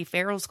think Heidi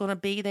Farrell's going to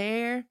be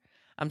there.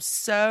 I'm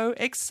so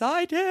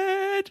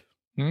excited.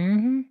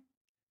 Mm-hmm.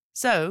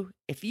 So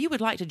if you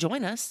would like to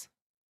join us,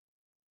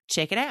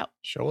 check it out.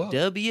 Show up.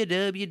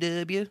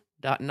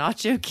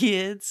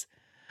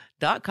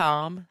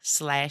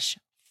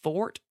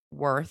 www.nachokids.com/Fort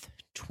Worth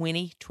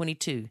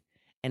 2022.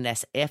 And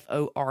that's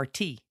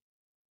FORT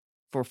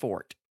for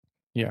Fort.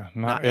 Yeah,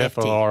 not Not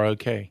FT.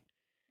 FOROK.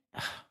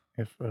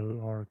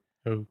 FOROK.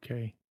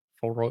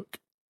 Forok.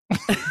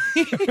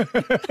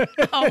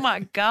 Oh my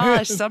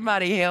gosh,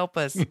 somebody help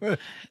us.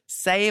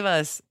 Save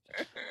us.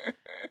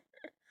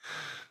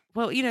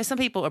 Well, you know, some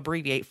people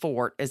abbreviate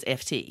Fort as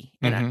FT,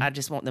 and I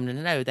just want them to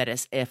know that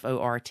it's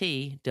FORT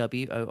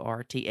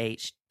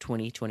WORTH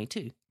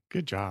 2022.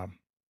 Good job.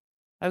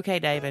 Okay,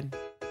 David,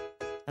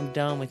 I'm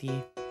done with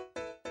you.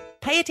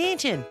 Pay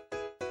attention.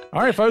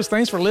 All right, folks,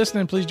 thanks for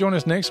listening. Please join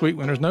us next week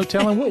when there's no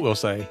telling what we'll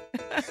say.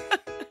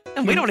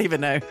 We don't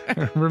even know.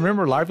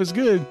 Remember, life is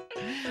good.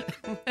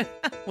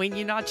 When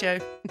you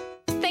nacho.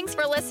 Thanks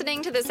for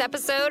listening to this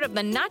episode of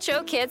the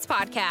Nacho Kids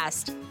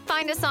Podcast.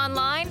 Find us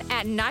online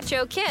at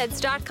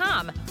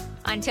nachokids.com.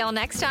 Until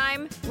next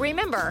time,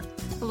 remember,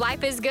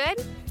 life is good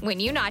when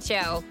you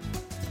nacho.